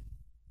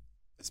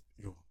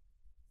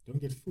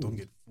 Don't get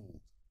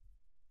fooled.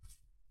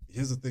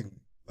 Here's the thing,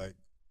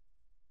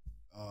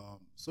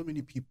 so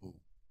many people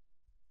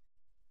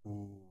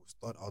who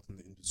start out in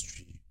the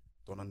industry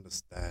don't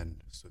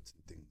understand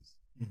certain things.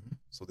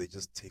 So they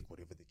just take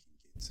whatever they can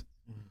get.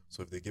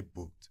 So if they get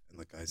booked and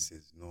the guy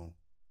says, no,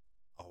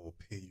 I will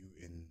pay you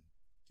in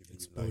giving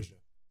exposure.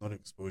 You not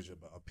exposure,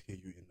 but I'll pay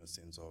you in the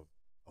sense of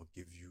I'll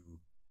give you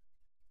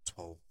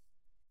 12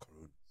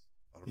 coronas.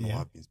 I don't know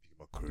why I've been speaking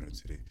about corona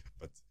today,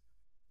 but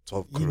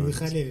 12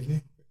 coronas.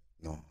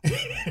 No.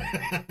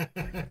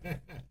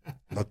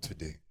 Not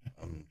today.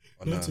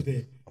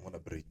 Today. I'm on a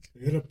break.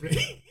 You're on a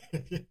break.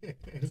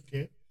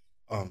 Okay.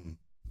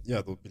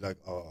 Yeah, they'll be like,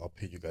 I'll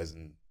pay you guys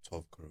in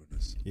 12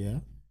 coronas. Yeah.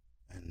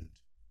 And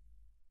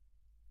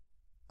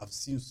I've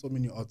seen so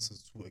many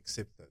artists who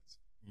accept that.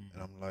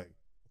 And I'm like,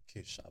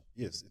 okay, sharp.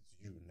 Yes, it's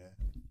you. Nah.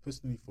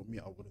 Personally, for me,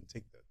 I wouldn't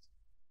take that.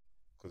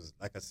 Because,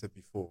 like I said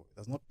before, it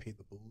does not pay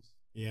the bills.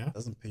 Yeah. It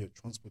doesn't pay your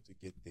transport to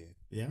get there.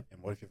 Yeah.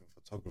 And what if you have a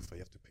photographer? You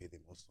have to pay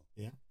them also.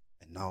 Yeah.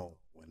 And now,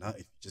 if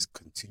you just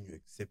continue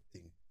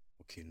accepting,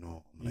 okay,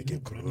 no, I'm going to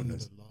get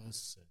coronas.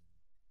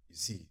 You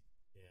see?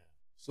 Yeah.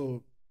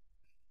 So,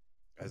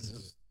 guys,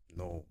 just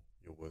know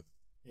your worth.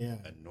 Yeah.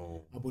 And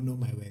know. I will know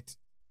my worth.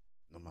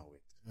 Know my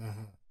worth.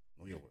 Uh-huh.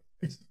 Know your worth.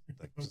 Guys.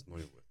 Just know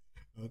your worth.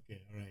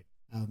 Okay, all right.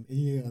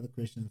 Any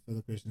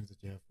further questions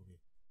that you have for me?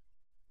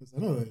 Because I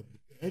know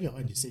earlier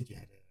on you said you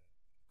had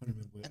I can't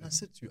remember. And I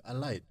said to you, I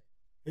lied.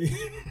 Like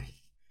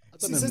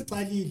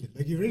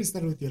you already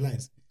started with your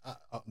lies.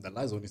 The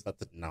lies only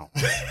started now.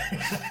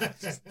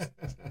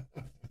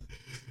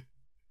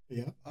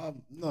 Yeah.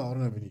 No, I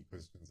don't have any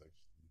questions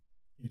actually.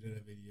 You don't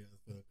have any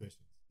further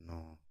questions?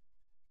 No,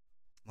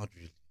 not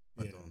really.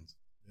 I don't.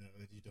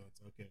 Yeah, you don't.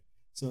 Okay.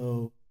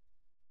 So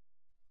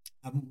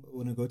I'm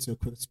gonna go to a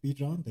quick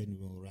speed round, then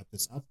we'll wrap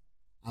this up.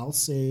 I'll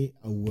say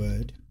a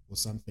word or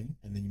something,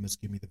 and then you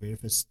must give me the very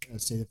first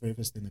thing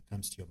that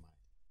comes to your mind.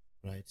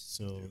 Right.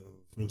 So,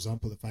 for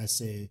example, if I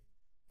say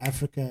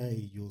Africa,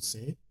 you'll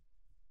say.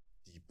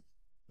 Deep.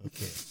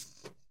 Okay.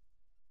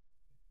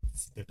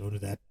 Don't do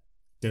that.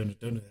 Don't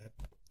do that.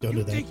 Don't do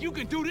You that. think you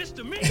can do this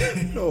to me?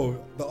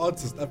 No, the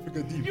artist,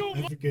 Africa Deep.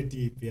 Africa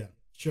Deep, yeah.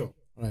 Sure.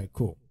 All right,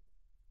 cool.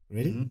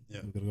 Ready? Mhm,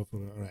 yeah. We're going to go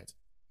for it. All right.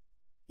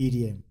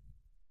 EDM.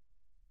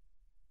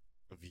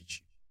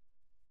 Avicii.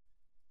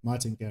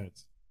 Martin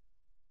Garrix.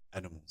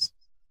 Animals.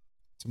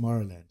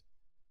 Tomorrowland.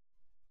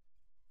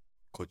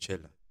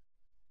 Coachella.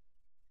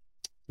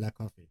 Black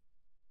Coffee.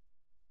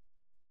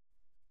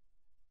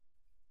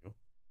 Yo.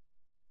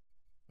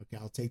 Okay,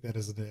 I'll take that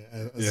as a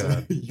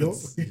Yeah, yo.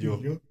 that's yo.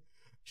 Yo.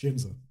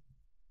 Shimza.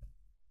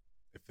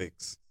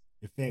 Effects.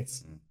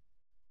 Effects. Mm.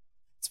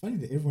 It's funny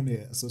that everyone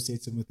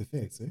associates him with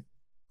effects, eh?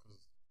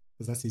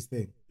 Because that's his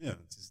thing. Yeah,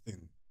 it's his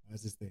thing.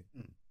 That's his thing.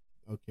 Mm.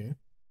 Okay.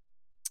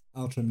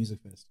 Ultra Music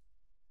Fest.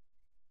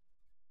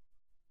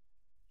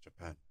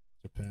 Japan.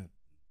 Japan.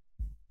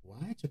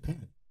 Why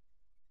Japan?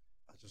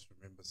 I just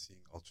remember seeing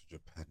Ultra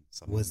Japan.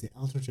 Was it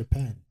Ultra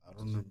Japan? I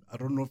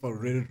don't know if I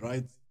read it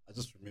right. I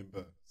just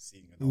remember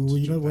seeing an Were Ultra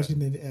you not Japan. watching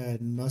the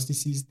Nasty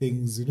Seas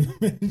things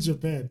in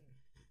Japan?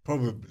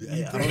 Probably.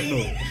 I don't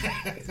know.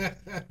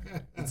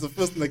 It's the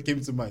first thing that came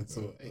to mind.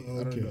 So I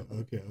don't know.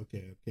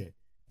 Okay.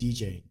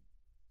 DJing,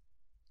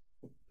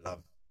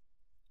 Love.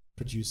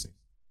 producing,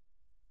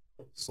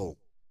 Soul.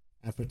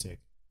 Afrotech.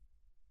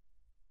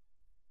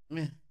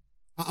 Meh.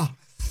 Ah.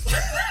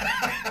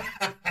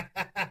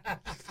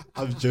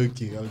 I'm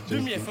joking.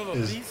 Do me a favor,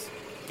 please.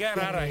 Get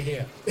out of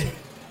here. Get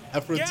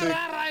Afrotech.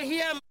 out of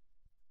here.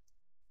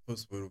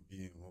 First word will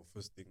be, or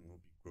first thing will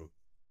be growth.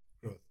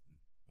 Growth.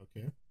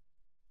 Okay.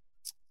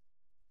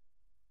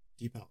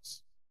 Deep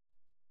house.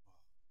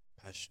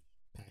 Passion.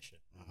 Passion.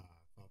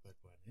 Felt that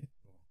one, eh?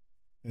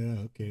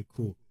 Yeah, okay,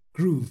 cool.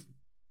 Groove.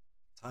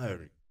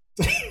 Tiring.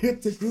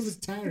 The groove is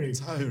tiring.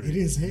 Tiring. It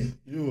is, hey?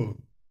 Yo.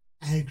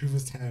 I groove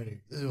is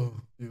tiring.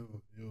 Yo.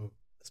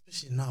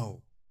 Especially now.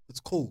 It's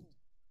cold.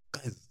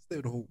 Guys, stay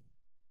at home.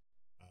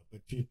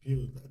 But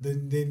people,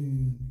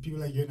 then people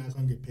like you and I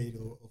can't get paid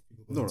or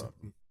people go No, to no.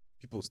 groove.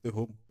 People stay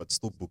home, but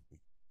still book me.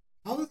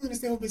 How are they going to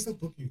stay home and still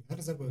book you? How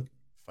does that work?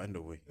 Find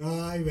a way.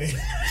 Anyway.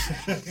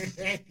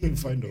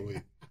 Find a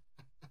way.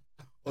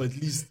 Or at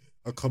least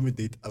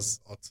accommodate us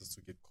artists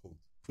to get cold.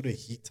 Put a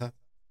heater.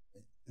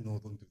 No,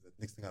 don't do that.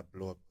 Next thing I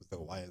blow up with the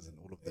wires and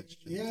all of that shit.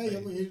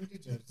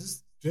 Yeah,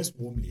 just dress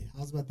warmly.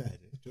 How's about that?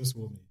 Dress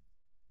warmly.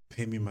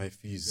 Pay me my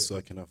fees so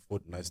I can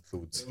afford nice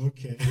clothes.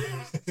 Okay.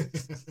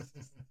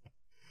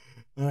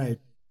 All right.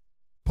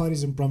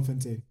 Parties in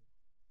Bromfontein.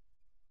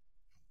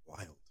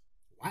 Wild.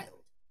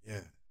 Wild.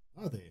 Yeah.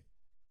 Are they?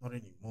 Not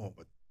anymore,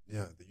 but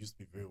yeah, they used to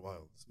be very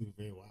wild. It's been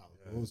very wild.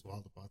 Yeah. What was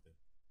wild about them?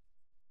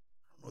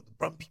 I don't know, the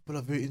brown people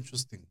are very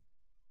interesting.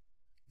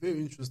 Very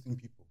interesting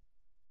people.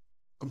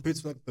 Compared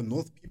to like the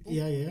North people.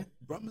 Yeah.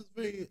 Bram is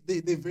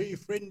they're very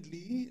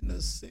friendly in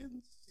a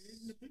sense.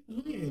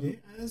 Weird, eh?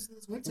 That's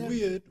one time.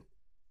 Weird.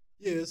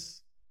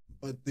 Yes.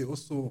 But they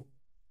also,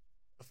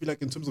 I feel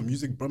like in terms of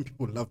music, brown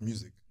people love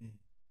music.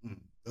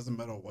 Doesn't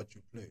matter what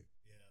you play.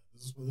 Yeah,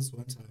 this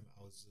one time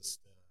I was just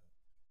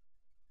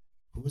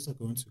who was I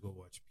going to go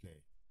watch play?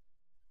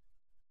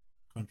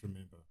 Can't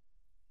remember.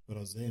 But I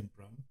was there in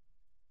Brum,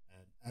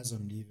 and as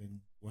I'm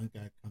leaving, one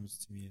guy comes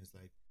to me and is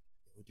like,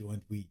 "Do you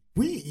want weed?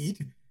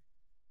 Weed?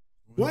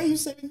 Why are you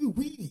selling me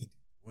weed?"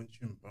 Weren't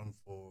you in Bram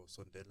for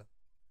Sondela?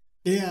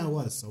 Yeah, I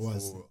was.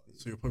 So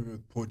you're probably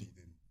with Podi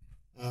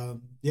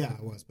then. Yeah,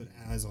 I was. But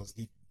as I was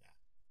leaving,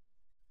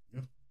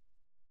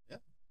 Yeah.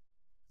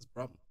 It's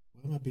Bram.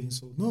 why am I being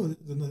so? No.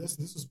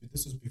 This was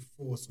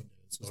before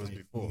Sondela. This was was like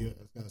before.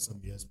 some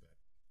years back.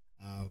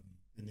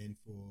 And then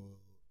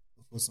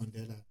for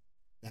Sondela,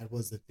 that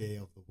was the day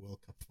of the World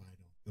Cup final.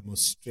 The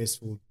most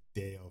stressful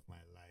day of my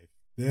life.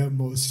 The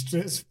most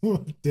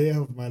stressful day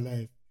of my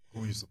life.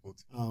 Who are you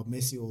supporting?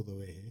 Messi all the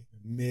way.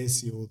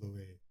 Messi all the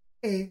way.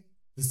 Hey,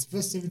 this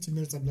first 70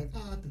 minutes, I'm like, I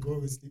have to go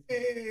and sleep.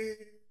 Hey,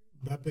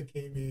 Mbappe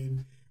came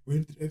in,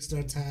 went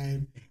extra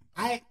time.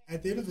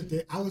 At the end of the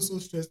day, I was so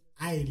stressed.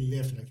 I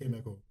left and I came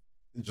back home.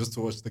 Just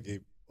to watch the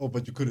game. Oh,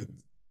 but you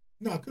couldn't.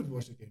 No, I could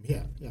watch the game.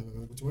 Yeah,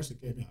 to watch the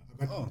game. Yeah,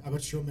 I got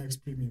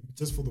Showmax Premium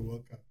just for the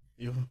World Cup.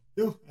 Yo.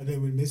 And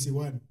then when Messi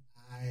won,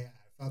 I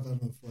fell down on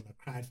the floor and I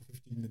cried for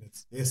 15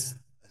 minutes. Yes.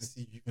 I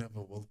see you even have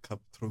a World Cup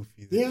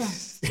trophy there. Yeah.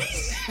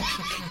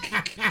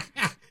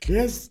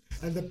 Yes,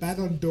 and the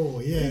Ballon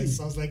d'Or. Yes,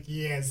 I was like,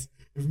 yes.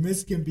 If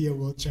Messi can be a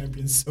world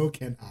champion, so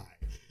can I.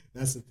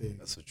 That's the thing.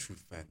 That's a true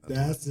fan.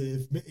 That's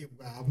it.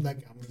 I'm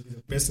like, I'm gonna be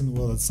the best in the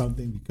world at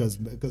something because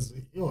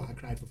I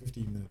cried for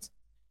 15 minutes.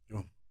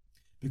 Yo.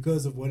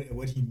 Because of what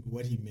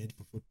he meant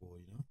for football,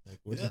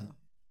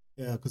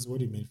 because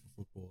what he meant for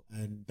football,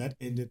 and that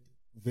ended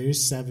very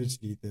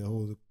savagely. The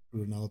whole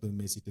Ronaldo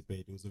Messi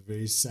debate. It was a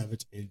very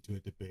savage end to a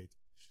debate.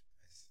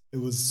 It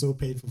was so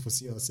painful for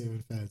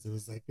CR7 fans. It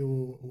was like,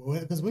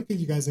 because what can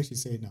you guys actually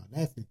say now?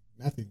 Nothing.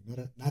 There's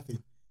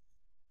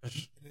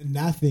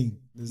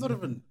Not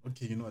even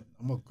okay. You know what?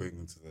 I'm not going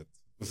into that.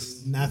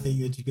 nothing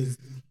that you can.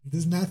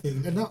 There's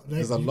nothing.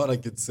 There's a lot I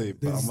could say,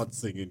 but I'm not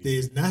saying anything.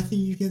 There's nothing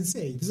you can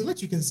say. There's a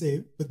lot you can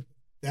say, but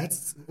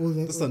That's all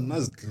that. That's a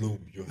nice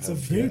globe you It's have. a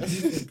very there.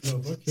 decent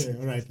club. Okay,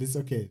 all right. Let's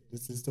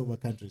talk about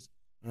countries.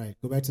 All right,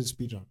 go back to the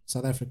speed round.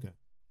 South Africa.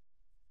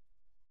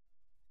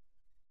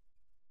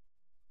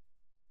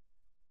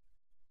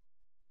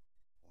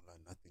 Like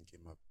nothing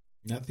came up.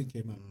 Nothing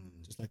came up.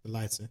 Just like the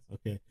lights.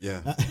 Okay.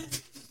 Yeah.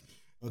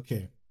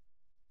 Okay.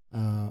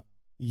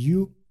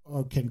 You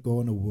can go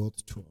on a world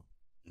tour.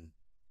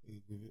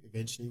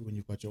 Eventually, when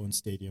you've got your own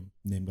stadium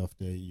named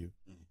after you,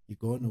 you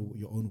go on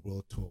your own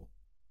world tour.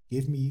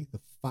 Give me the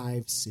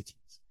 5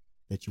 cities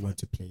that you want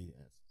to play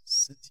at.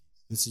 Cities.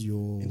 This is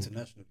your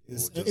International.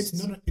 It's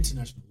not an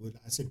international.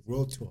 I said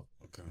world tour.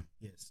 Okay.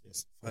 Yes.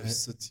 5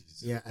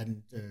 cities. Yeah,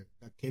 and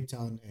Cape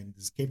Town, and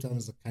this Cape Town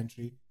is a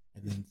country,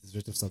 and then the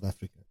rest of South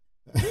Africa.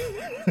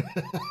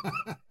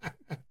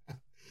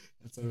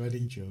 That's a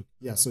running joke.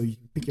 Yeah, so you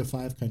pick your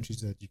 5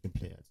 countries that you can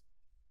play at.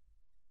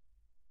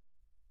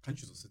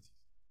 Countries or cities?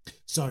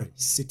 Sorry,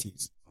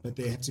 cities, but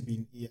they have to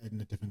be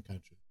in a different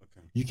country.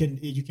 Okay. You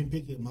can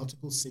pick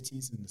multiple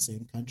cities in the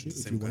same country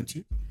if you want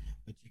to,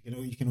 but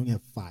you can only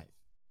have 5.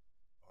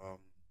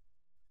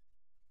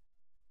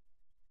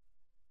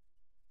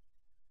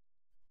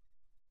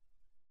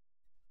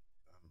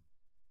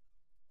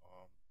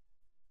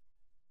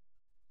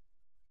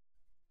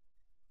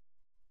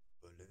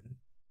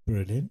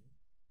 Berlin.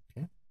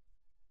 Okay.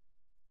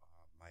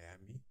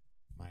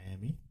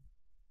 Miami.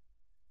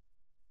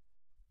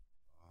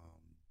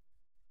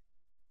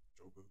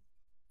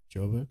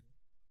 Joburg. I'm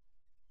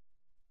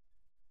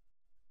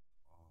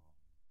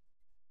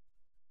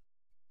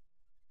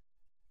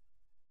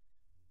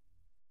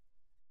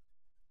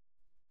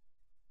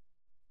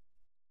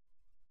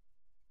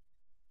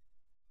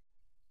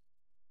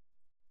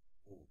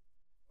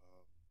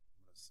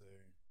gonna say.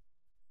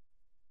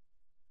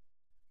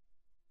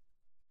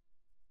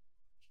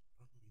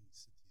 I don't know any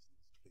cities in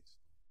this place.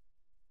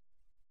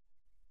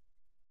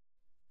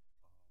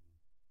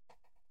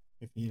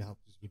 If you need help,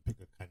 just you pick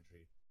a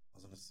country. I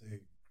was gonna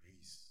say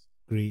Greece.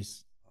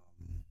 Greece.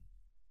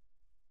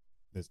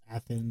 There's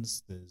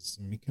Athens. There's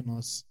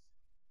Mykonos.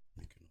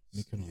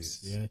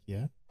 Yes.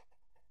 Yeah.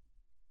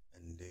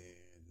 And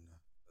then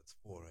that's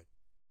 4, right?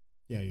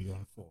 Yeah, you're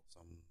on 4.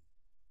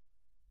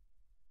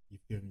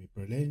 You've given me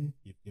Berlin.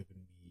 You've given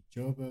me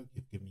Joburg.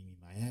 You've given me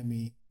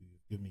Miami.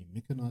 You've given me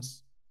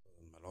Mykonos.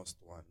 My last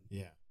one.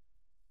 Yeah.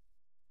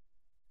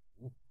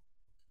 Ooh.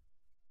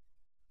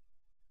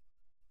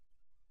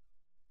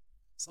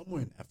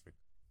 Somewhere in Africa.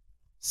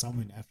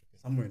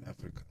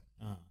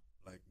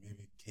 Like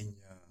maybe Kenya,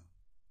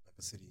 like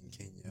a city in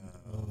Kenya.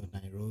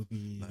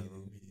 Nairobi.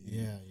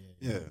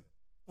 Yeah.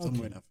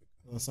 Somewhere in Africa.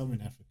 Oh, somewhere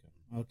in Africa.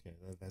 Okay,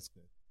 that's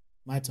good.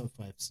 My top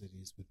 5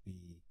 cities would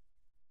be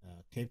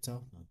Cape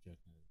Town. No,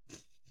 joking.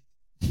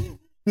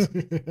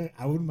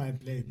 I wouldn't mind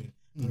playing it.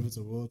 But if it's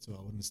a world tour,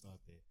 I wouldn't start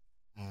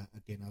there.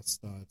 Again, I'll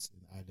start in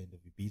the island of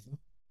Ibiza.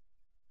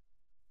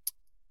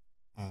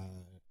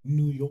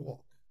 New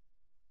York.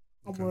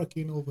 I'm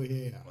working over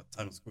here. What,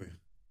 Times Square?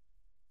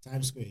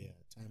 Times Square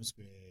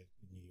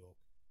in New York.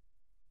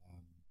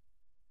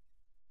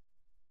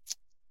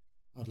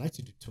 I'd like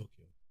to do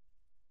Tokyo.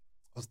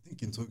 I was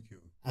thinking Tokyo.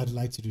 I'd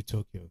like to do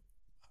Tokyo.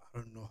 I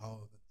don't know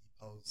how the deep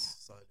house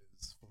side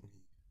is for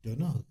me. Don't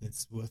know.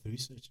 It's worth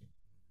researching.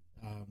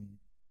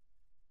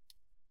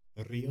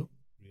 Rio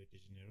de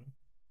Janeiro.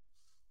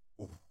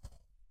 Oh.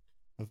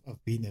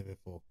 I've been there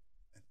before.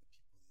 And the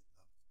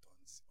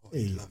people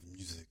they love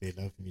dance. They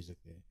love music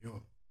there.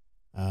 Yo.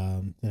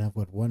 Then I've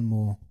got one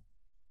more.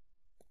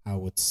 I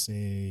would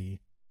say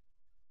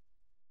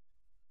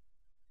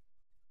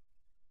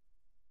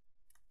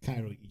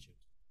Cairo, Egypt.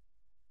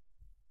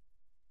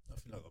 I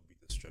feel like I'll be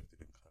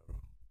distracted in Cairo.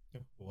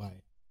 Why?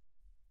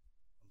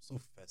 I'm so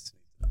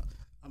fascinated.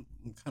 I'm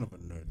kind of a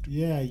nerd.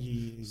 Yeah,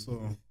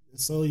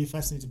 so you're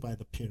fascinated by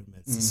the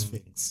pyramids, the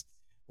Sphinx,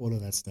 all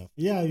of that stuff.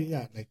 Yeah,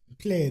 like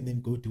play and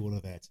then go do all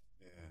of that.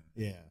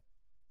 Yeah.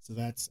 So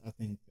that's, I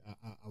think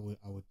I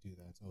would do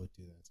that.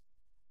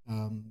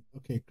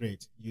 Okay,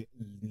 great. You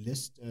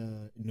list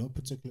in no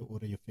particular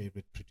order your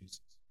favorite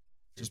producers.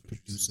 Just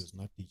producers,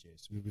 not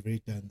DJs. We've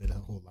already done the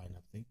whole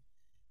lineup thing.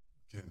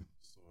 Okay,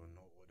 so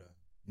no order.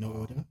 No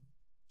order.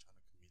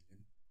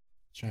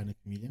 China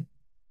Chameleon.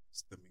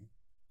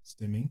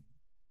 Stimming.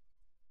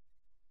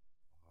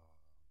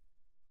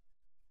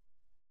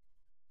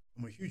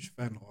 I'm a huge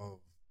fan of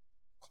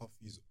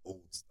Coffee's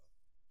old stuff.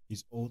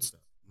 His old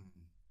stuff.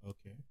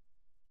 Okay.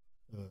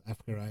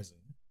 Africa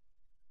Rising.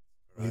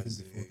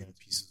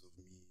 Pieces of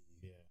Me.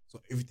 Yeah.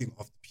 So everything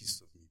after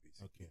Pieces of Me,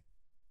 basically. Okay.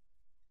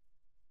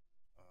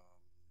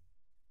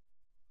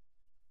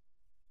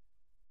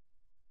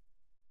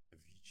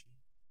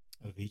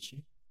 Avicii,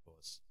 of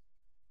course.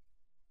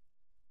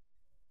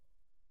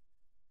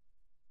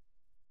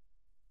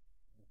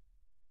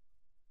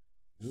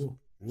 Ooh.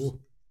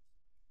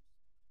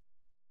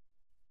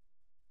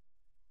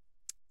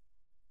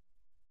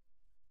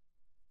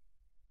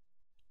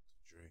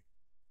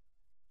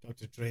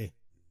 Dr. Dre.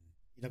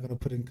 You're not gonna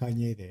put in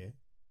Kanye there.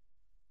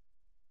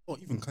 Oh,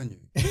 even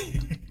Kanye.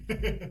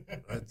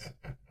 Right.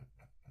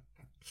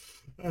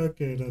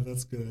 Okay, no,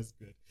 that's good.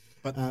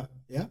 But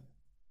yeah,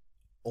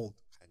 old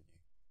Kanye.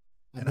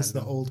 and that's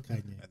the old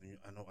Kanye.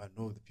 And I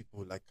know the people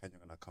who like Kanye are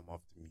gonna come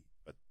after me.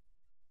 But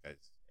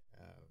guys,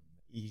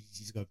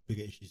 He's got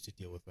bigger issues to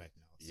deal with right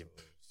now. yep.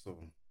 So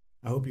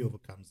I hope he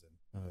overcomes them.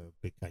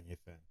 Big Kanye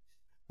fan.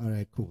 All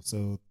right, cool.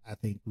 So I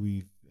think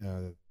we've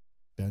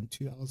done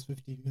 2 hours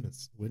 15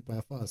 minutes. Went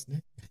by fast,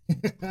 ne?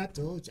 I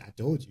told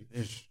you.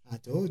 ish.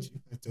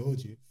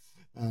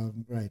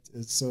 Right.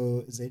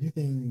 So is there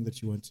anything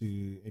that you want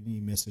to, any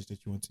message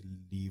that you want to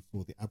leave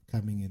for the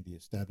upcoming and the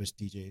established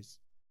DJs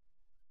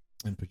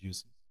and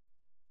producers?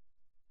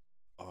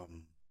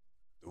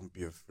 Don't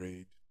be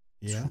afraid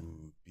Yeah.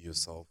 to be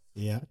yourself.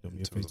 Yeah. Don't in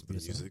be afraid terms to of be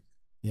the yourself. music.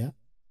 Yeah.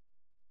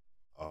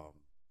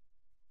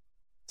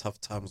 Tough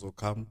times will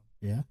come.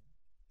 Yeah.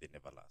 They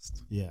never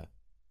last. Yeah.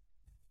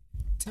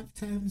 Tough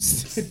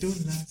times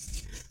don't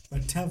last,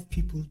 but tough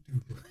people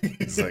do.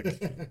 Exactly.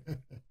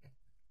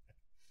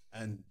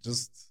 And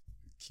just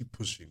keep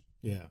pushing.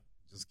 Yeah.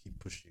 Just keep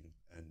pushing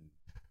and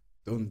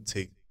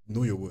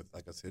know your worth.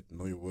 Like I said,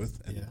 know your worth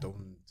and Yeah.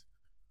 don't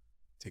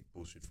take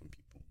bullshit from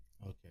people.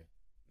 Okay.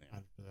 Yeah.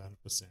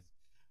 100%.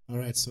 All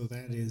right. So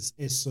that is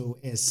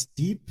S.O.S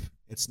Deep.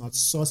 It's not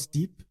S.O.S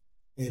Deep.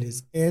 It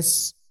is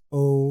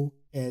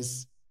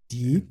S.O.S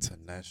Deep.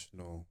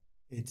 International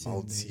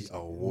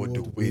multi-award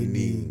award-winning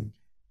winning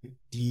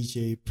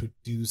DJ,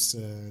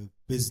 producer,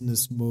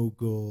 business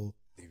mogul,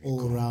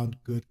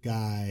 all-around good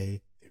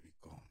guy. There we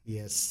go.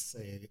 Yes,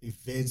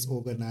 events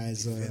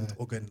organizer.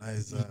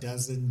 He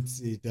doesn't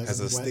has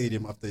a want,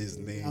 stadium after his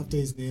name.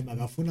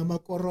 Akafuna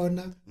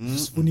makorona,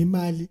 sifuna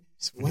imali.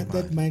 Want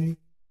that money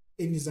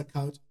in his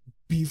account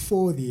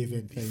before the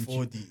event.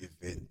 Before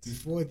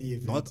the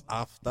event. Not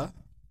after.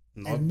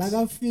 And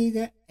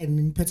magafika and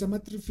in Petama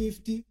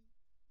 350.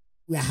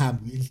 We're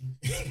happy.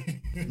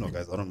 No,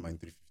 guys, I don't mind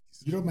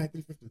 350s. You don't mind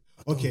 350?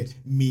 Okay,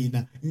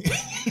 Mina.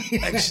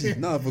 Actually,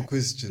 now I have a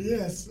question.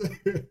 Yes.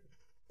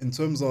 In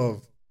terms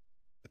of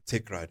a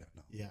tech rider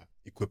now. Yeah.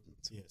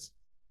 Equipment. Yes.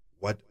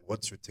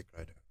 What's your tech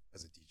rider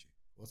as a DJ?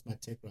 What's my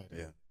tech rider?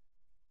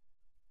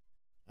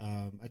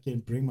 Yeah. I can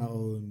bring my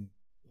own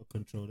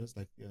controllers.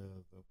 Like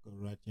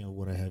right now,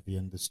 what I have here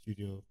in the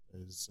studio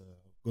is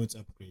going to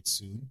upgrade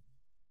soon.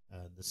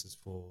 And this is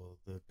for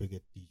the bigger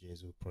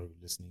DJs who are probably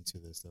listening to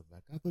this. They're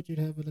like, I thought you'd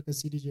have like a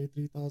CDJ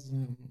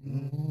 3000.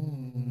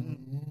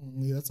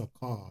 Yeah, that's a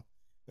car.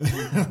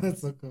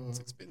 That's a car. It's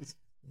expensive.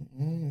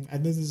 And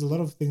then there's a lot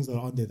of things that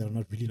are on there that are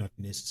not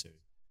necessary.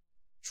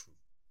 True.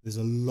 There's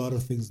a lot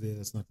of things there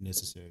that's not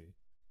necessary,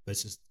 but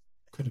it's just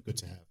kind of good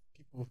to have.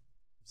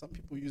 Some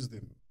people use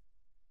them.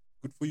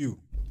 Good for you.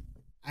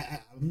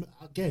 I'm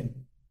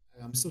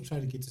still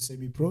trying to get to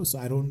semi-pro, so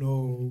I don't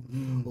know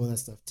all that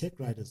stuff. Tech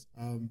riders.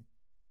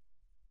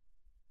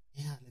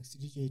 Yeah, like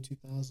CDJ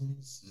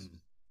 2000s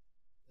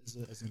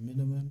as a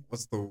minimum. I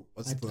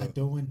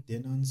don't want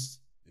Denons.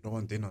 You don't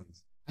want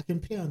Denons? I can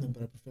play on them,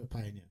 but I prefer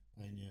Pioneer.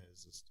 Pioneer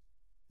is just,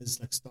 it's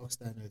like stock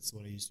standard. It's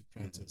what I used to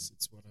practice.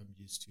 It's what I'm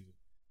used to.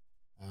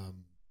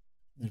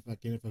 If I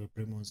can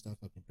bring my own stuff,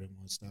 I can bring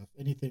my own stuff.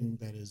 Anything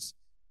that is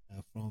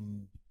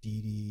from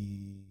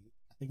DD,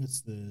 I think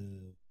it's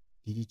the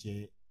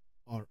DDJ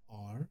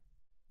RR.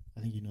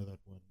 I think you know that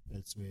one.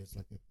 That's where it's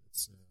like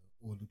it's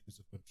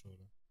all-inclusive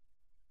controller.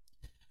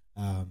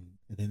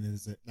 And then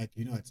there's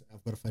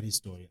I've got a funny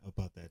story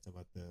about that,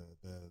 about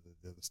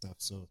the stuff.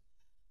 So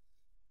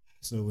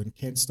when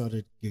Kent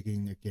started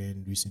gigging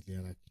again recently,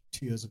 like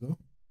 2 years ago,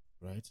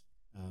 right?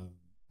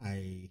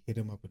 I hit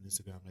him up on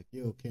Instagram, like,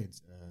 yo,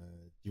 Kent,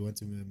 do you want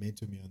to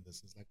mentor me on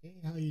this? He's like,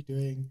 hey, how are you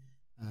doing?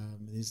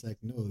 And he's like,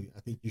 no, I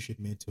think you should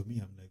mentor me.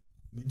 I'm like,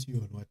 mentor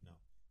you on what now?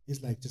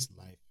 He's like, just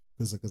life,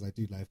 because I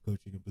do life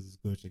coaching and business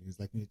coaching. He's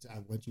like, I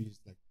want you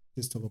to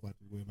just talk about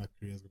where my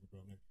career is going to go.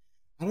 I'm like,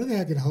 I don't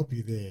think I can help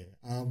you there.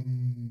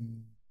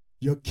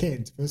 You're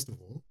Kent, first of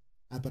all,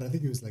 but I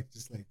think it was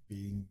just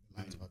being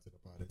lighthearted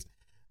about it.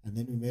 And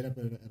then we met up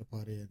at a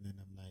party, and then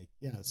I'm like,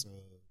 yeah. So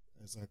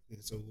it's like,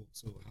 so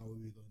how are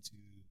we going to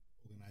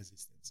organize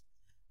these things?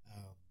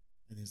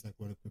 And he's like,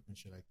 what equipment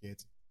should I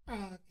get?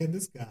 Can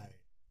this guy?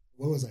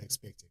 What was I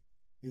expecting?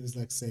 He was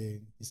like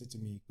saying, he said to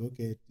me, go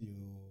get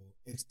your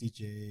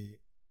XDJ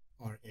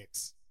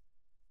RX.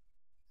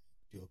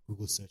 Do a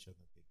Google search on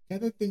that thing. Can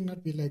that thing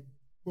not be like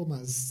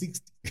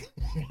 60?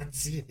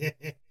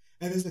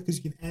 And it's like,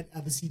 because you can add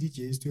other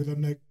CDJs to it.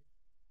 I'm like,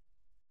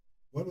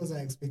 what was I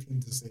expecting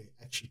to say,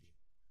 actually?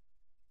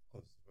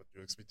 What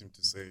you're expecting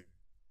to say,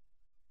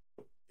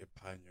 a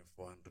Pioneer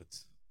 400.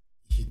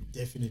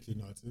 Definitely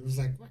not. It was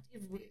like, what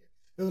if we...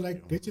 They were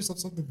like, get yourself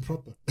something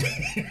proper.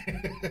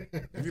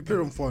 Have you played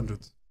on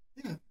 400?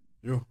 Yeah.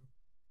 Yo.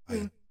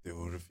 Yeah. They're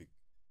horrific.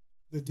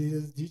 The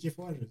DJ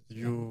 400.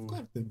 Yo.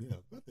 Got them, yeah.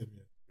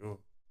 Yo.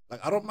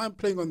 Like, I don't mind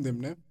playing on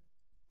them, né?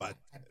 But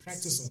I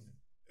practice on them.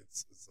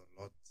 It's a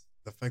lot.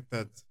 The fact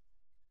that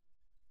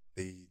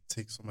they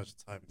take so much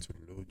time to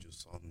load your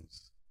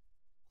songs,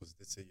 because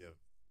they say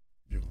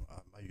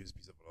my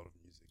USBs have a lot of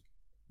music.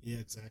 Yeah,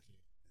 exactly.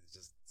 It's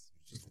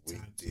just the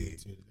time to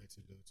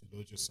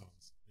load your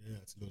songs. Yeah,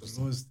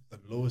 the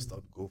lowest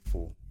I'd go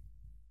for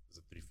is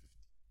a 350.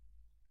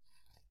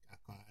 I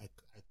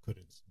I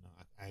couldn't. No,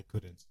 I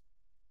couldn't.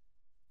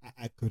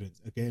 I couldn't.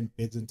 Again,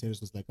 Beds and Terrace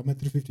was like, I'm at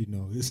 350.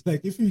 No, it's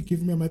like, if you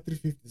give me my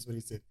 350, this is what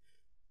he said.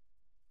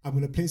 I'm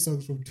gonna play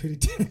songs from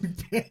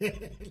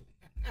 2010.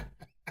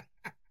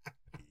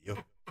 Yo,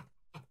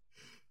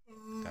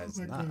 Oh guys,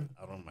 my nah, God.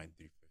 I don't mind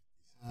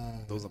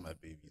 350s. Those are my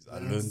babies. I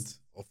That's- learned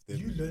of them.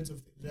 You learned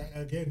of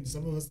again.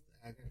 Some of us,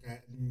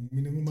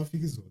 minimum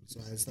figures on.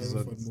 So I started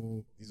off on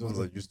more. These ones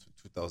are used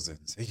to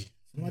 2000s. Hey,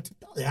 From my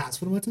 2000. Yeah, it's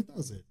from my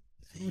 2000.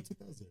 It's from my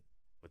 2000.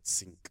 but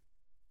sync.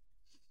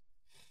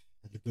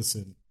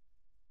 Listen,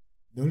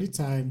 the only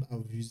time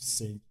I've used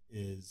sync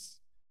is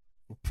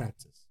for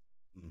practice.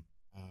 Mm.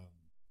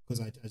 Because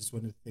I just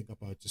want to think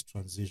about just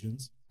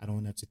transitions. I don't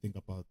want to have to think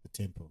about the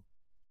tempo.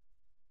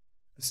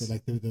 So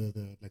like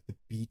the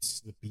beat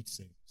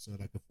sync. So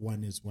like if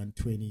one is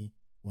 120,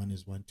 one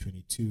is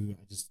 122,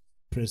 I just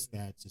press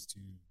that just to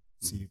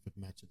see if it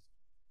matches.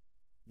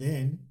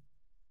 Then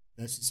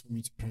that's just for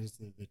me to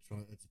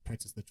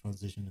practice the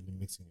transition and the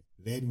mixing it.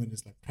 Then when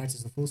it's like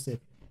practice the full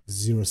set,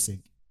 zero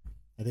sync.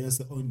 I think that's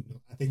the only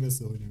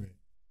way.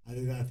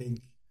 I think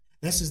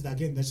that's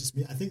just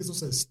me. I think it's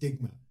also a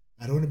stigma.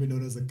 I don't want to be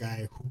known as a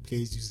guy who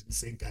plays using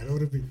sync. I don't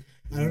want to be.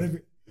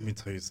 Let me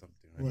tell you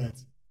something. Right What? now.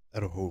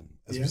 At home,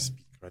 as Yeah? we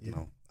speak right Yeah.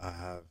 now, I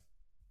have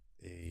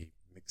a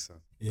mixer.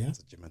 Yeah. It's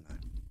a Gemini.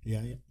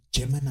 Yeah.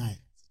 Gemini.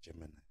 It's a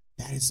Gemini.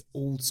 That is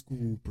old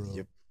school, bro.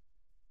 Yep.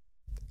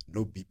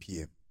 No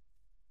BPM.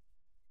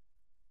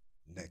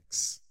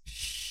 Next.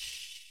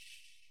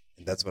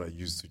 And that's what I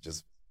use to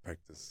just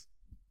practice.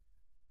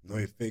 No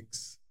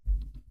effects.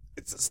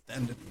 It's a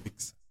standard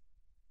mixer.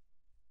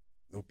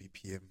 No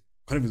BPM.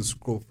 Can't even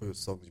scroll for your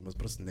songs. You must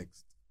press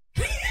next.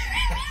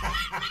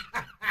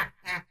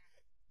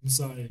 I'm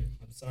sorry.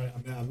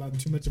 I'm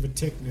too much of a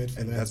tech nerd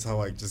for And that. that's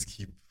how I just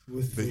keep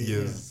With the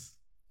ears.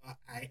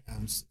 I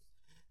am.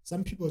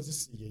 Some people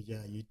just you're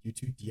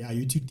too deep. Yeah,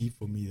 you're too deep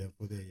for me.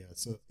 For there. Yeah.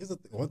 So Here's the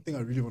thing. One thing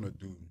I really want to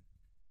do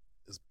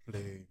is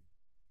play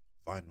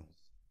vinyls.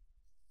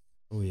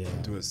 oh yeah.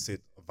 Do a set,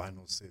 a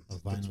vinyl set. A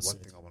vinyl That's one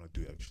set. thing I want to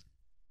do actually.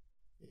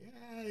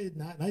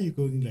 Yeah. Now you're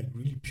going like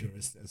really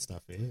purist and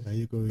stuff. Eh? Now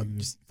you're going.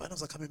 You see,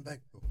 vinyls are coming back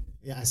though.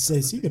 Yeah, I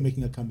see they're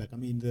making a comeback. I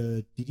mean,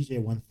 the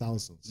DDJ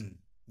 1000s,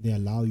 they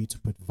allow you to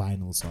put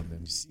vinyls on them.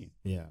 You see.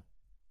 Yeah.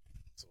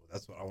 So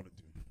that's what I want to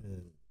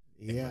do.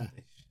 Yeah.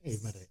 Hey,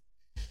 man.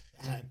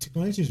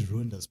 Technology has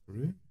ruined us, bro.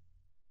 I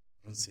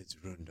don't say it's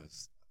ruined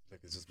us. I feel like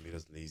it's just made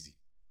us lazy.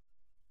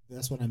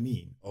 That's what I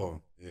mean. Oh,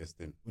 yes,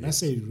 then. When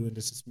yes. I say ruined,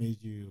 it's just made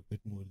you a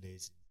bit more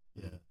lazy.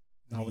 Yeah.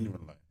 I wouldn't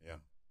even lie. Yeah.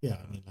 Yeah,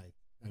 I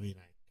mean,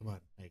 come on,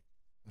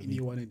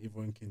 Anyone and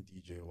everyone can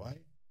DJ. Why?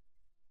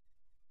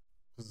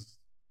 Because,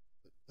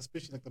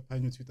 especially like the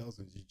Pioneer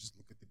 2000s, you just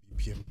look at the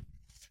BPM.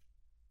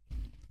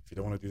 If you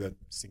don't want to do that,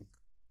 sync.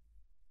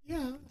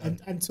 yeah. And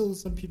until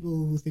some people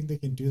who think they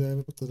can do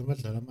that because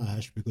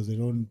they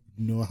don't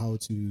know how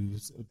to.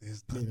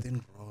 There's play that.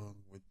 nothing wrong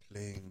with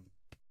playing.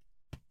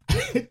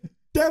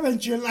 Damn it,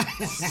 July.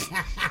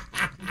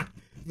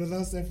 The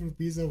last Afro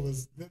Pizza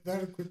was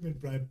that equipment,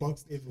 bro. I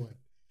boxed everyone.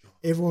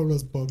 Everyone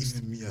was boxed.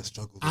 Even me, I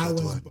struggled with I that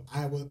was,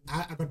 one.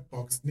 I got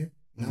boxed. Ne?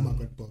 Now I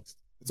got boxed.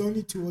 It's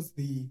only towards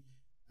the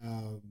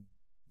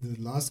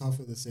last half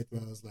of the set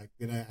where I was like,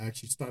 then I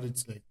actually started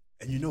to like.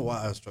 And you know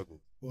why I struggled?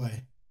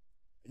 Why?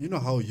 You know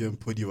how you and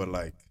Puddy were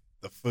like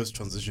the first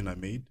transition I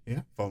made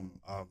Yeah. from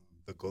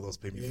the girl that was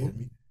playing before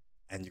me,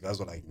 and you guys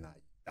were like, nah,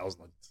 that was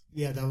not.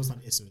 Yeah, that was not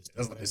S.O.S.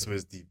 That's not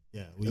S.O.S Deep.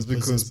 Yeah, we It's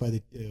possessed because- by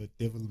the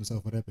devil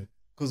himself. What happened?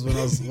 Because when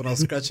I was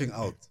scratching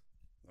out,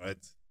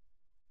 right,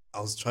 I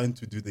was trying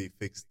to do the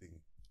effects thing.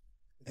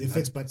 The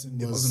effects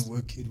button it wasn't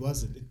working. It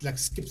wasn't. It like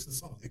skips the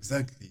song.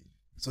 Exactly.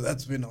 So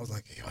that's when I was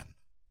like, hey, man.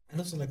 And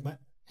also like my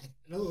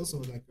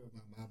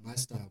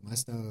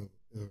style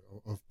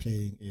of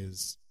playing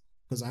is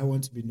because I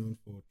want to be known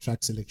for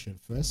track selection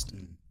first,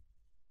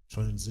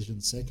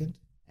 transition second,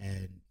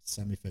 and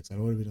some effects. I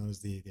don't want to be known as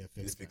the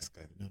effects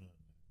guy. No.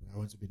 I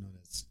want to be known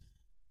as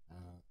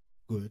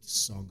good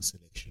song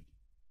selection.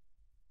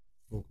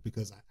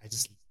 Because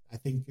I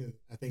think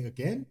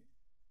again,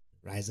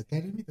 Rise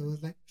Academy, there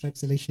was like track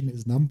selection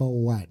is number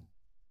one.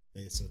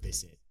 So they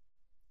said.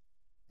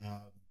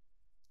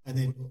 And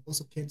then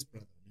also Ken's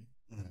brother.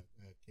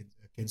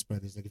 Ken's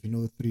brother is like, if you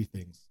know three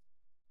things,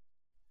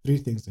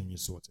 then you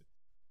sort it.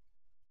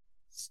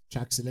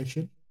 Track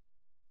selection,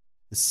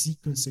 the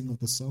sequencing of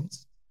the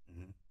songs,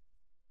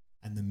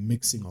 and the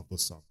mixing of the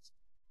songs.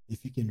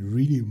 If you can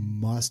really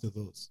master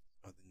those,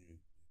 Oh, then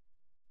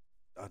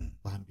you're done.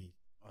 Bambi.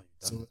 Oh,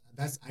 you're done.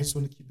 So I just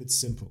want to keep it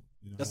simple.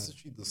 You know, That's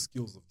actually the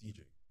skills of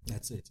DJ.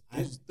 that's it.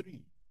 Those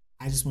three.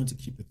 I just want to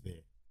keep it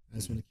there. I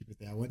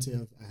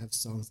have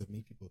songs that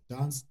make people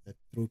dance, that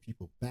throw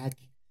people back,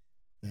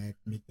 that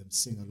make them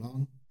sing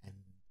along, and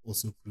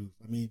also groove.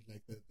 I mean,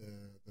 like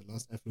the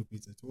last Afro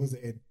beats towards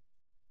the end.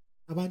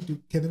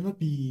 Can they not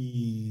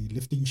be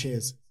lifting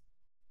chairs?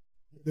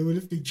 They were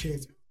lifting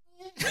chairs.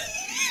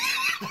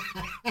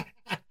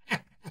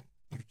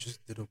 You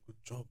just did a good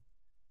job.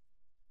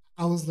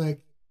 I was like,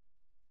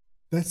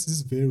 that's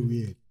just very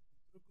weird.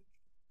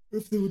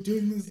 If they were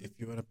doing this, If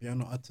you were a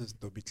piano artist,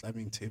 they'll be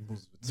climbing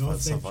tables with no,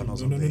 thank you.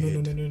 savannas No, on no, their no, no,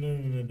 head. no, no, no,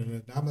 no, no,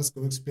 no. Now I must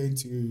go explain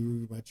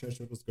to my church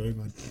what was going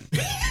on.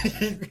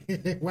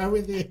 Why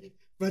were they?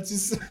 But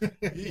it's,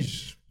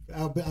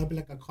 I'll be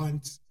like, I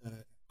can't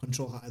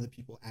control how other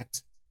people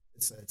act.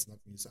 It's not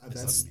me. So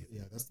that's not me.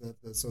 yeah. That's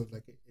so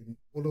like in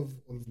all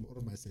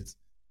of my sets,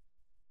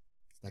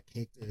 it's like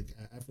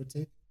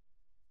Afro-tech.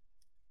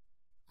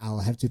 I'll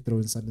have to throw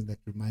in something that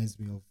reminds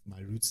me of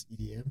my roots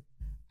EDM.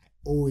 I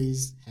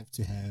always have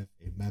to have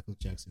a Michael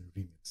Jackson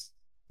remix.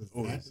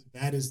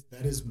 That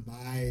is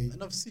my.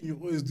 And I've seen you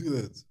always do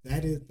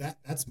that.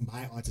 That's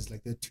my artist.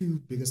 Like the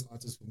two biggest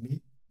artists for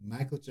me,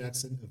 Michael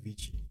Jackson,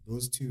 Avicii.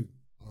 Those two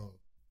are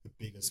the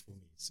biggest for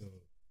me. So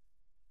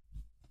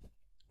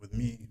with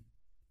me,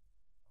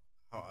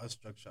 how I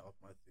structure out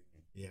my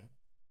thing.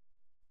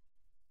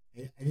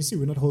 Yeah. And you see,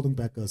 we're not holding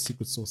back our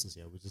secret sources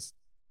here. We're just.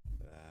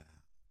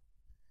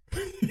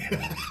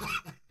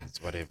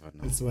 It's whatever.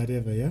 No. It's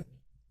whatever, yeah.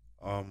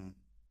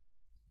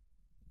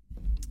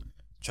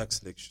 Track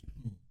selection,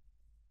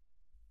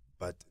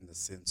 but in the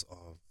sense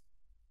of,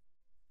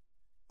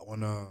 I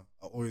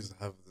always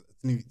have.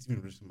 It's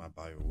even written in my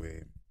bio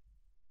where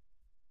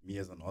me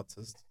as an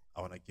artist,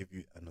 I wanna give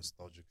you a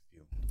nostalgic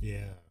feel.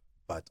 Yeah.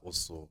 But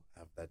also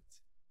have that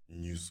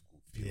new school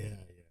feel. Yeah.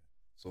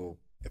 So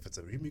if it's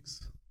a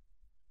remix,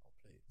 I'll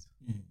play it.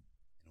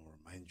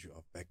 Remind you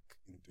of back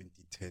in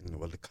 2010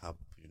 World Cup,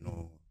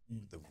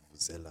 the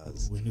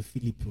Vuvuzelas. When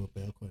Philip were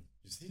back on.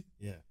 You see?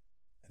 Yeah.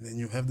 And then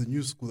you have the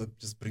new school that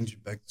just brings you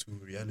back to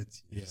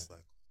reality. Yeah. It's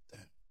like,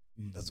 damn,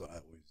 that's what I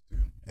always do.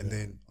 And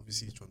then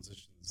obviously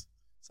transitions,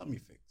 some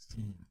effects,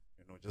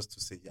 just to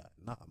say,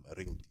 now I'm a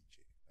ring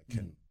DJ. I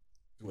can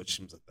do what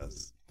Shimza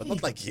does, but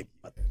not like him.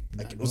 But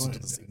I can also do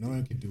the same. No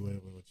one can do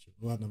whatever what Shimza.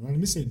 Well, no, let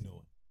me say no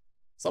one.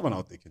 Someone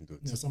out there can do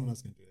it. Yeah, someone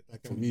else can do it.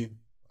 Like for me,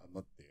 I'm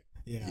not there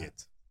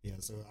yet. Yeah,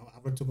 so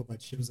I'm going to talk about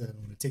Shimza, and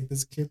I'm going to take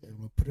this clip and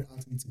we'll put it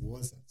out into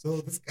Waza.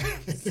 So this guy.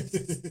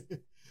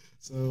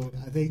 So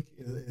I think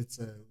it's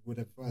when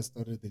I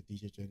started the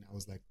DJ journey, I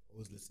was like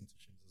always listening to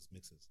Shimza's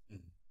mixes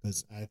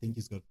because I think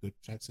he's got good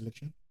track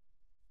selection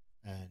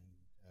and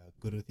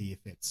good with the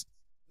effects.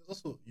 There's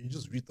also, you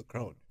just read the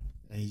crowd.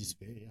 And he's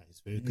very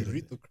good. You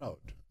read the crowd.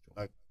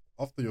 Like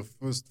after your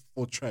first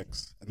 4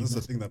 tracks, and this is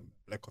the thing that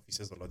Black Coffee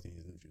says a lot in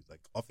his interviews. Like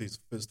after his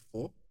first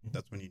 4,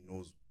 that's when he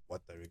knows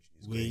what direction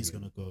he's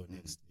gonna go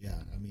next.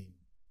 Yeah, I mean,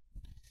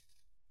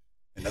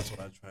 and that's what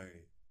I try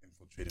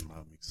infiltrating my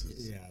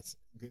mixes. Yes.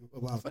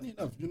 Well, funny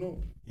enough,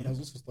 when I was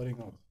also starting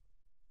out,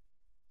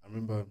 I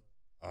remember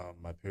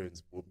my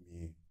parents bought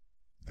me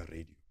a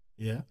radio.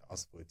 Yeah. I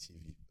asked for a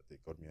TV, but they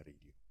got me a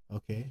radio.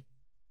 Okay.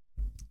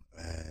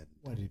 And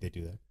why did they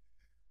do that?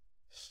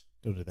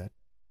 Don't do that.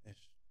 Yes.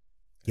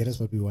 Get us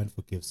what we want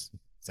for gifts.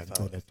 If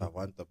I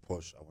want a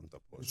Porsche, I want a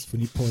Porsche. It's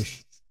funny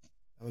Porsche.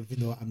 Even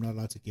though I'm not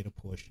allowed to get a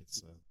Porsche,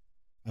 it's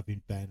I've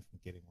been banned from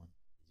getting one.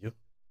 Yep.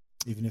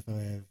 Even if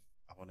I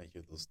want to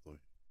hear those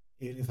stories.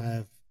 Even if I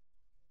have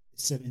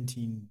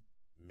 $17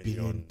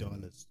 billion,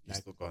 you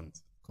still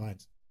can't.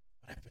 Can't.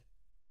 What happened?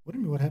 What do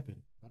you mean? What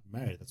happened? Not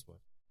married. That's what.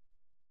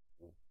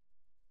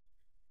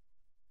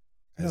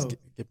 Guys,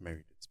 get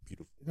married. It's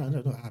beautiful.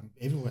 No.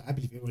 I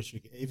believe everyone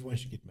should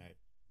get married.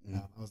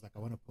 I was like, I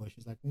want a Porsche.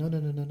 She's like, no.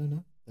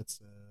 That's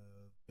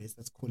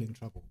calling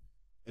trouble.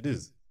 It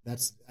is.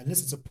 That's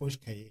unless it's a Porsche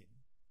Cayenne.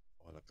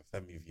 Or like a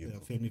family vehicle.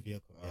 A family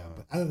vehicle, yeah.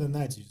 But other than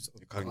that, you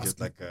can't get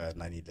like a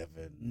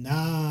 911.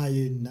 Nah,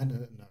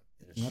 no.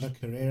 Not a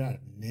Carrera.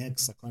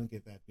 Next, I can't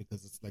get that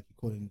because it's like you're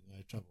calling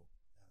trouble.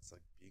 Yeah, it's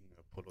like being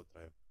a Polo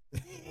drive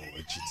or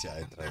a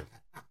GTI drive.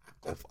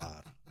 Golf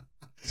R.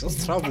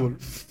 Just trouble.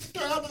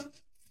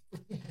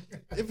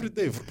 Every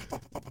day.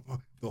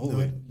 The whole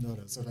way. No.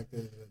 So like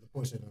the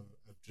Porsche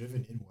I've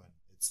driven in one.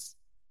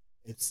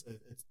 It's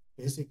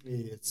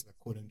basically it's like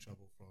calling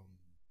trouble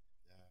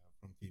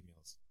from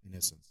females in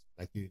essence.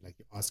 Like you're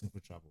asking for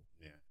trouble.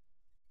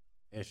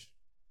 Yeah. Ish.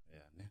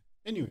 Yeah.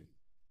 Anyway.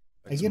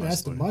 I get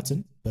Aston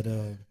Martin, but not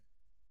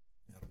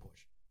a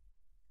Porsche.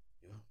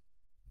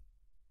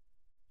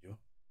 Yo.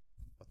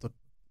 I thought.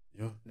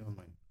 Never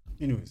mind.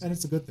 Anyways. And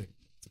it's a good thing.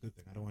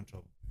 I don't want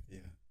trouble. Yeah.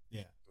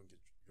 Don't get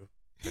trouble.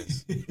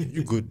 Guys,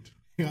 you good.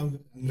 I'm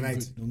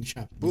right. I'm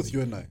sharp. Both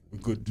you and I, we're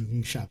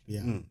good. Sharp.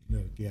 Yeah.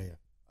 No. Yeah.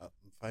 I'm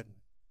fine.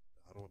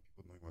 I don't want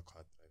people knowing my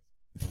car drive.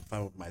 I'm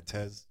fine with my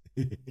tires.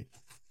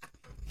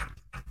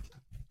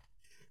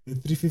 The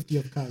 350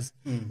 of cars.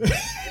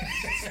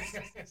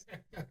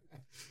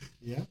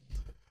 Yeah.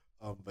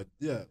 But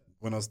yeah,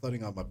 when I was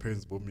starting out, my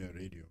parents bought me a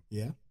radio.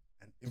 Yeah.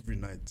 And every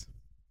night,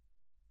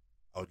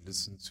 I would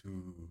listen to,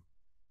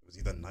 it was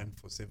either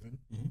 947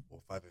 or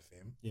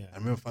 5FM. Yeah. I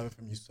remember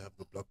 5FM used to have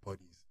the block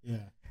parties.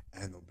 Yeah.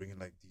 And they'll bring in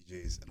like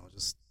DJs, and I'll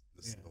just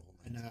listen the whole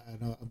night.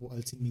 And I bought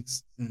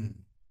Ultimix.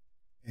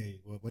 Hey,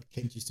 what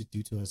Kent used to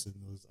do to us in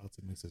those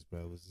Ultimixes,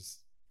 bro, was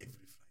just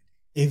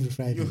every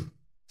Friday. Yo.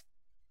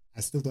 I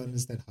still don't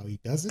understand how he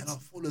does it. And I'll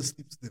fall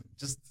asleep to them.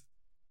 Just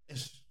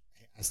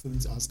I still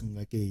need to ask him,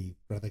 like, hey,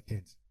 brother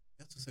Kent. You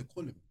have to say,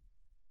 call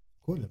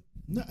him.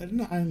 No,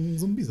 I'm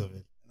zombies of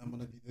it. And I'm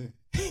gonna be there.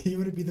 You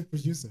want to be the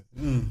producer?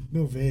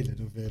 No vele.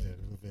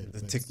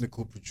 The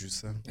technical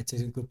producer. A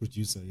technical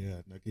producer,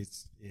 yeah. Like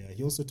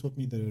he also taught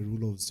me the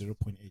rule of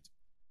 0.8.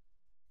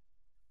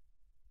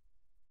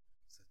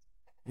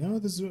 You know,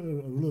 there's a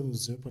rule of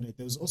 0.8.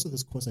 There was also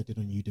this course I did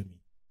on Udemy,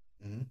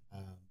 on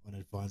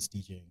advanced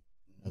DJing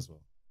as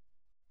well.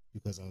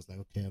 Because I was like,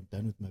 okay, I'm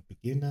done with my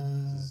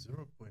beginner.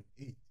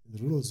 0.8.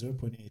 The rule of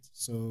 0.8.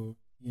 So,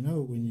 you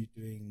know, when you're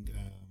doing,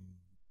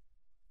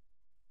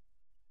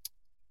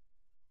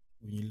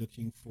 when you're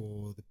looking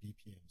for the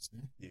BPMs,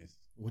 né? Yes.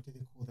 What do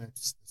they call that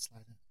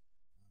slider?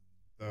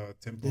 The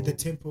tempo. The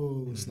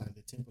tempo slider.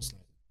 The tempo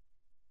slider.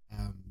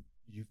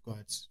 You've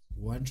got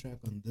one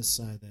track on this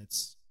side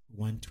that's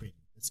 120.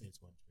 Let's say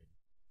it's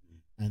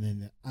 120. And then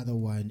the other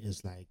one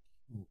is like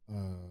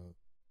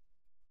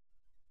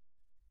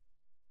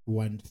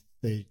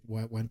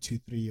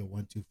 123 or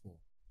 124.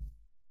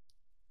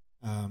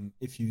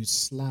 If you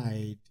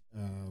slide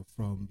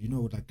from, you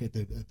know, like at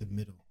the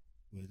middle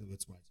where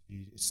it's white, if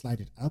you slide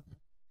it up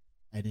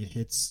and it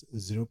hits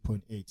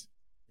 0.8,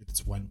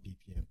 it's 1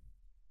 BPM.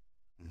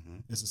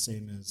 It's the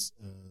same as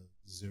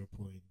 0.0.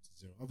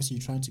 Obviously,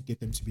 you're trying to get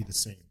them to be the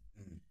same,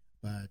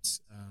 but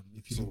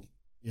if you're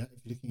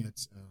looking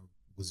at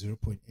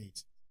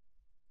 0.8,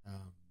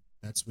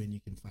 that's when you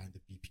can find the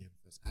BPM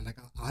first. And like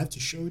I have to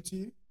show it to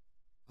you.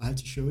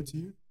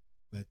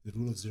 But the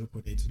rule of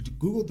 0.8.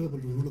 Google the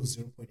rule of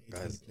 0.8.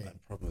 Guys, I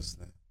promise,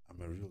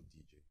 I'm a real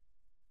DJ.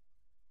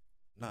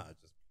 Nah, I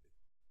just play.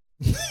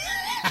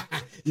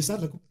 You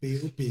sound like a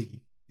big.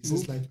 He's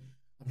just like,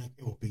 I'm like,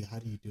 oh, big, how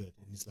do you do it?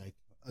 And he's like,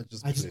 I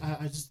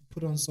just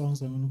put on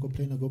songs. I'm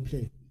gonna go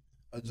play.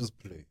 I just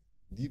play.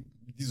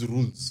 These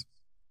rules.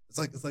 It's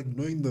like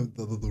knowing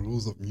the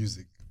rules of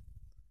music,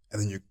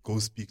 and then you go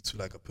speak to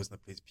like a person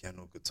that plays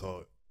piano,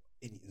 guitar,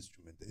 any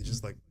instrument. It's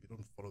just like you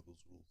don't follow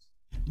those rules.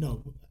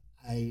 No,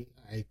 I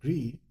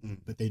agree,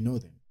 but they know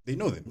them. They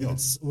know them.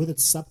 Whether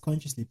it's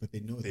subconsciously, but they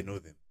know them. They know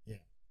them. Yeah.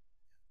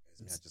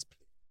 I just play.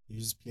 You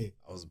just play.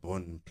 I was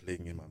born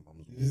playing in my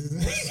mom's womb.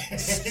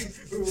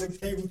 We were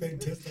playing with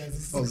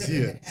intestines. I was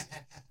here.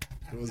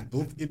 It was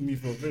built in me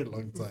for a very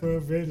long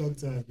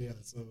time. Yeah.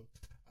 So,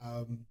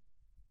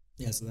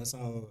 so that's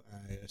how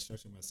I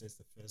structured myself. It's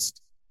the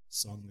first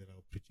song that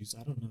I'll produce.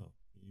 I don't know.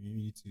 You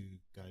need to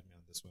guide me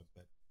on this one,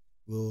 but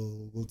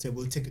we'll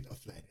take it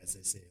offline, as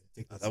I say.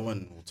 That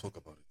one we'll talk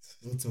about it.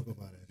 We'll talk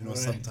about it. You know,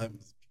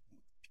 sometimes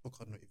people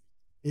can't know everything.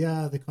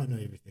 Yeah, they can't know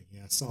everything.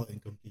 Yeah, salt and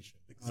completion.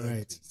 Exactly. All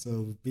right.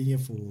 So we've been here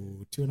for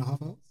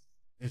 2.5 hours.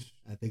 Ish.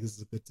 I think this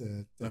is a good.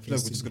 I feel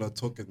like we're just gonna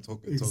talk and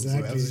talk and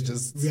exactly. talk.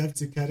 So we have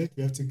to cut it.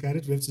 We have to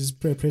just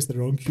press the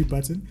wrong cue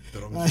button.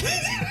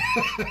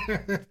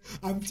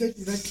 I'm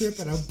taking that clip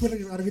and I'm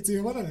putting it on it to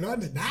you. What a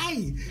London.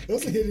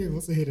 Also hit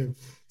him.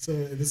 So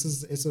this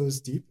is S.O.S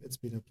Deep. It's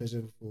been a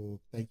pleasure.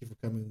 Thank you for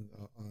coming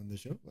on the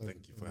show.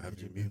 Thank you for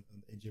having me on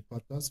the NJ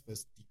podcast.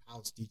 First Deep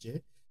House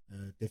DJ.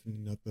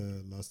 Definitely not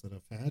the last that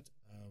I've had.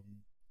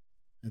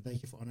 And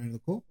thank you for honoring the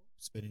call,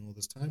 spending all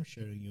this time,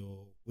 sharing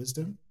your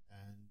wisdom.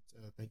 And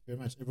thank you very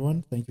much,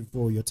 everyone. Thank you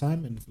for your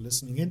time and for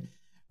listening in.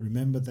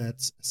 Remember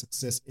that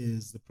success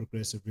is the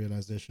progressive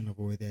realization of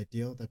a worthy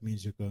ideal. That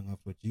means you're going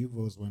after what you've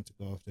always wanted to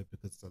go after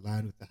because it's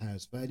aligned with the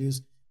highest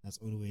values. That's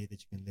the only way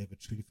that you can live a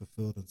truly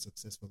fulfilled and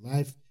successful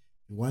life.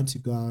 If you want to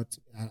go out,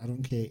 I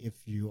don't care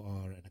if you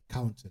are an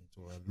accountant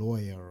or a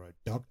lawyer or a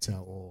doctor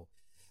or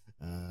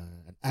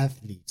an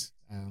athlete.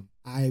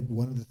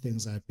 One of the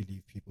things I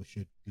believe people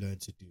should learn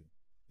to do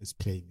is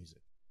play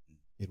music.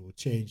 It will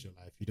change your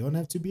life. You don't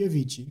have to be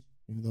Avicii,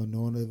 even though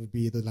no one will ever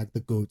be the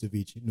GOAT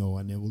Avicii. No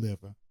one will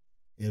ever.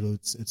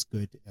 It's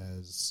good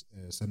as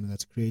something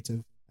that's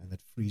creative and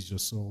that frees your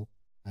soul.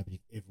 I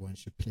believe everyone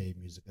should play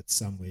music at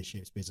some way,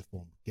 shape, space, or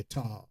form.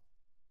 Guitar,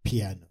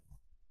 piano,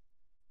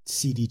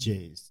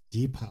 CDJs,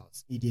 deep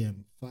house,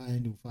 EDM.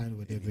 Find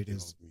whatever it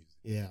is.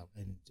 Yeah,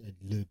 and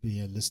be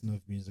a listener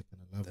of music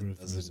and a lover of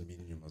music. That doesn't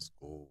mean you must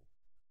go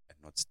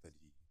and not study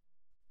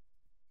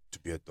to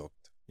be a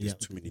doctor. There's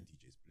too many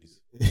DJs,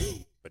 please.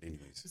 But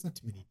anyways, there's not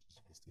too many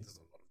DJs. There's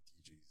a lot of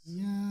DJs.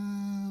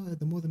 Yeah,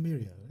 the more the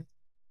merrier, right?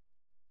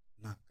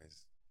 Nah,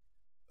 guys,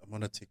 I'm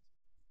gonna take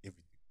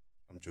everything.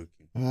 I'm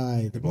joking.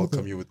 I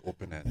welcome you with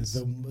open hands.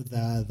 The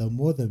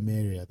more the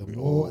merrier. The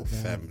more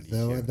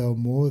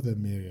the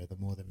merrier. The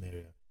more the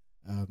merrier.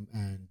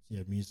 And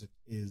yeah, music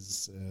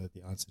is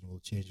the answer and will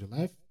change your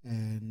life.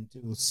 And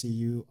we'll see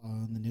you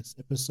on the next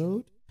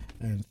episode.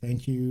 And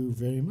thank you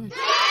very much.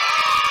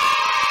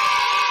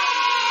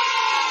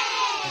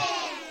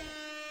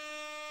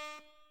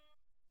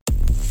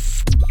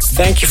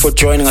 Thank you for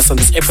joining us on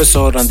this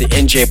episode on the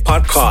NJ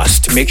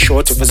Podcast. Make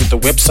sure to visit the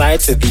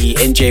website, the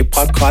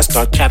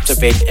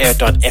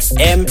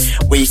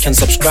njpodcast.captivate.fm, where you can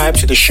subscribe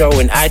to the show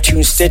in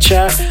iTunes,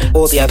 Stitcher,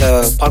 all the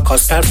other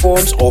podcast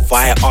platforms, or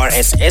via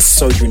RSS,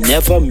 so you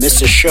never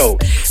miss a show.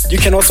 You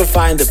can also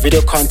find the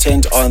video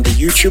content on the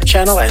YouTube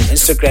channel and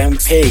Instagram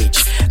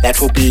page. That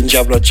will be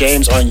Njablo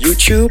James on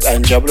YouTube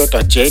and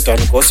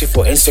njablo.j.ngosi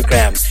for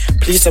Instagram.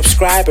 Please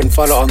subscribe and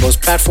follow on those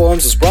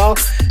platforms as well.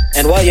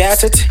 And while you're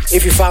at it,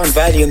 if you found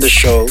value in the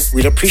show,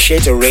 we'd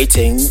appreciate a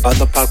rating on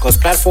the podcast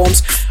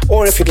platforms,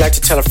 or if you'd like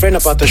to tell a friend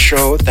about the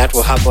show, that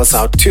will help us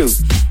out too.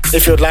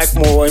 If you'd like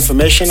more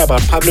information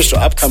about published or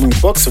upcoming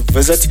books,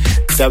 visit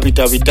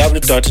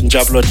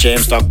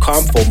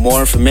www.njablojames.com for more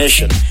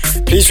information.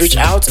 Please reach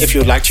out if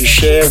you would like to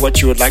share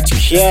what you would like to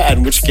hear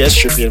and which guests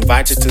should be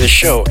invited to the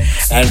show.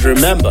 And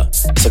remember,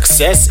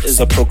 success is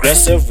a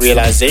progressive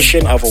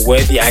realization of a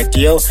worthy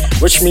ideal,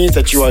 which means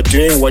that you are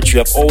doing what you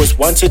have always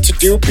wanted to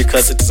do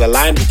because it is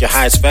aligned with your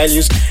highest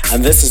values,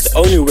 and this is the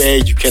only way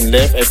you can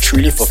live a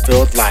truly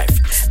fulfilled life.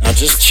 Now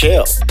just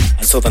chill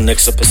until the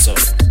next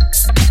episode.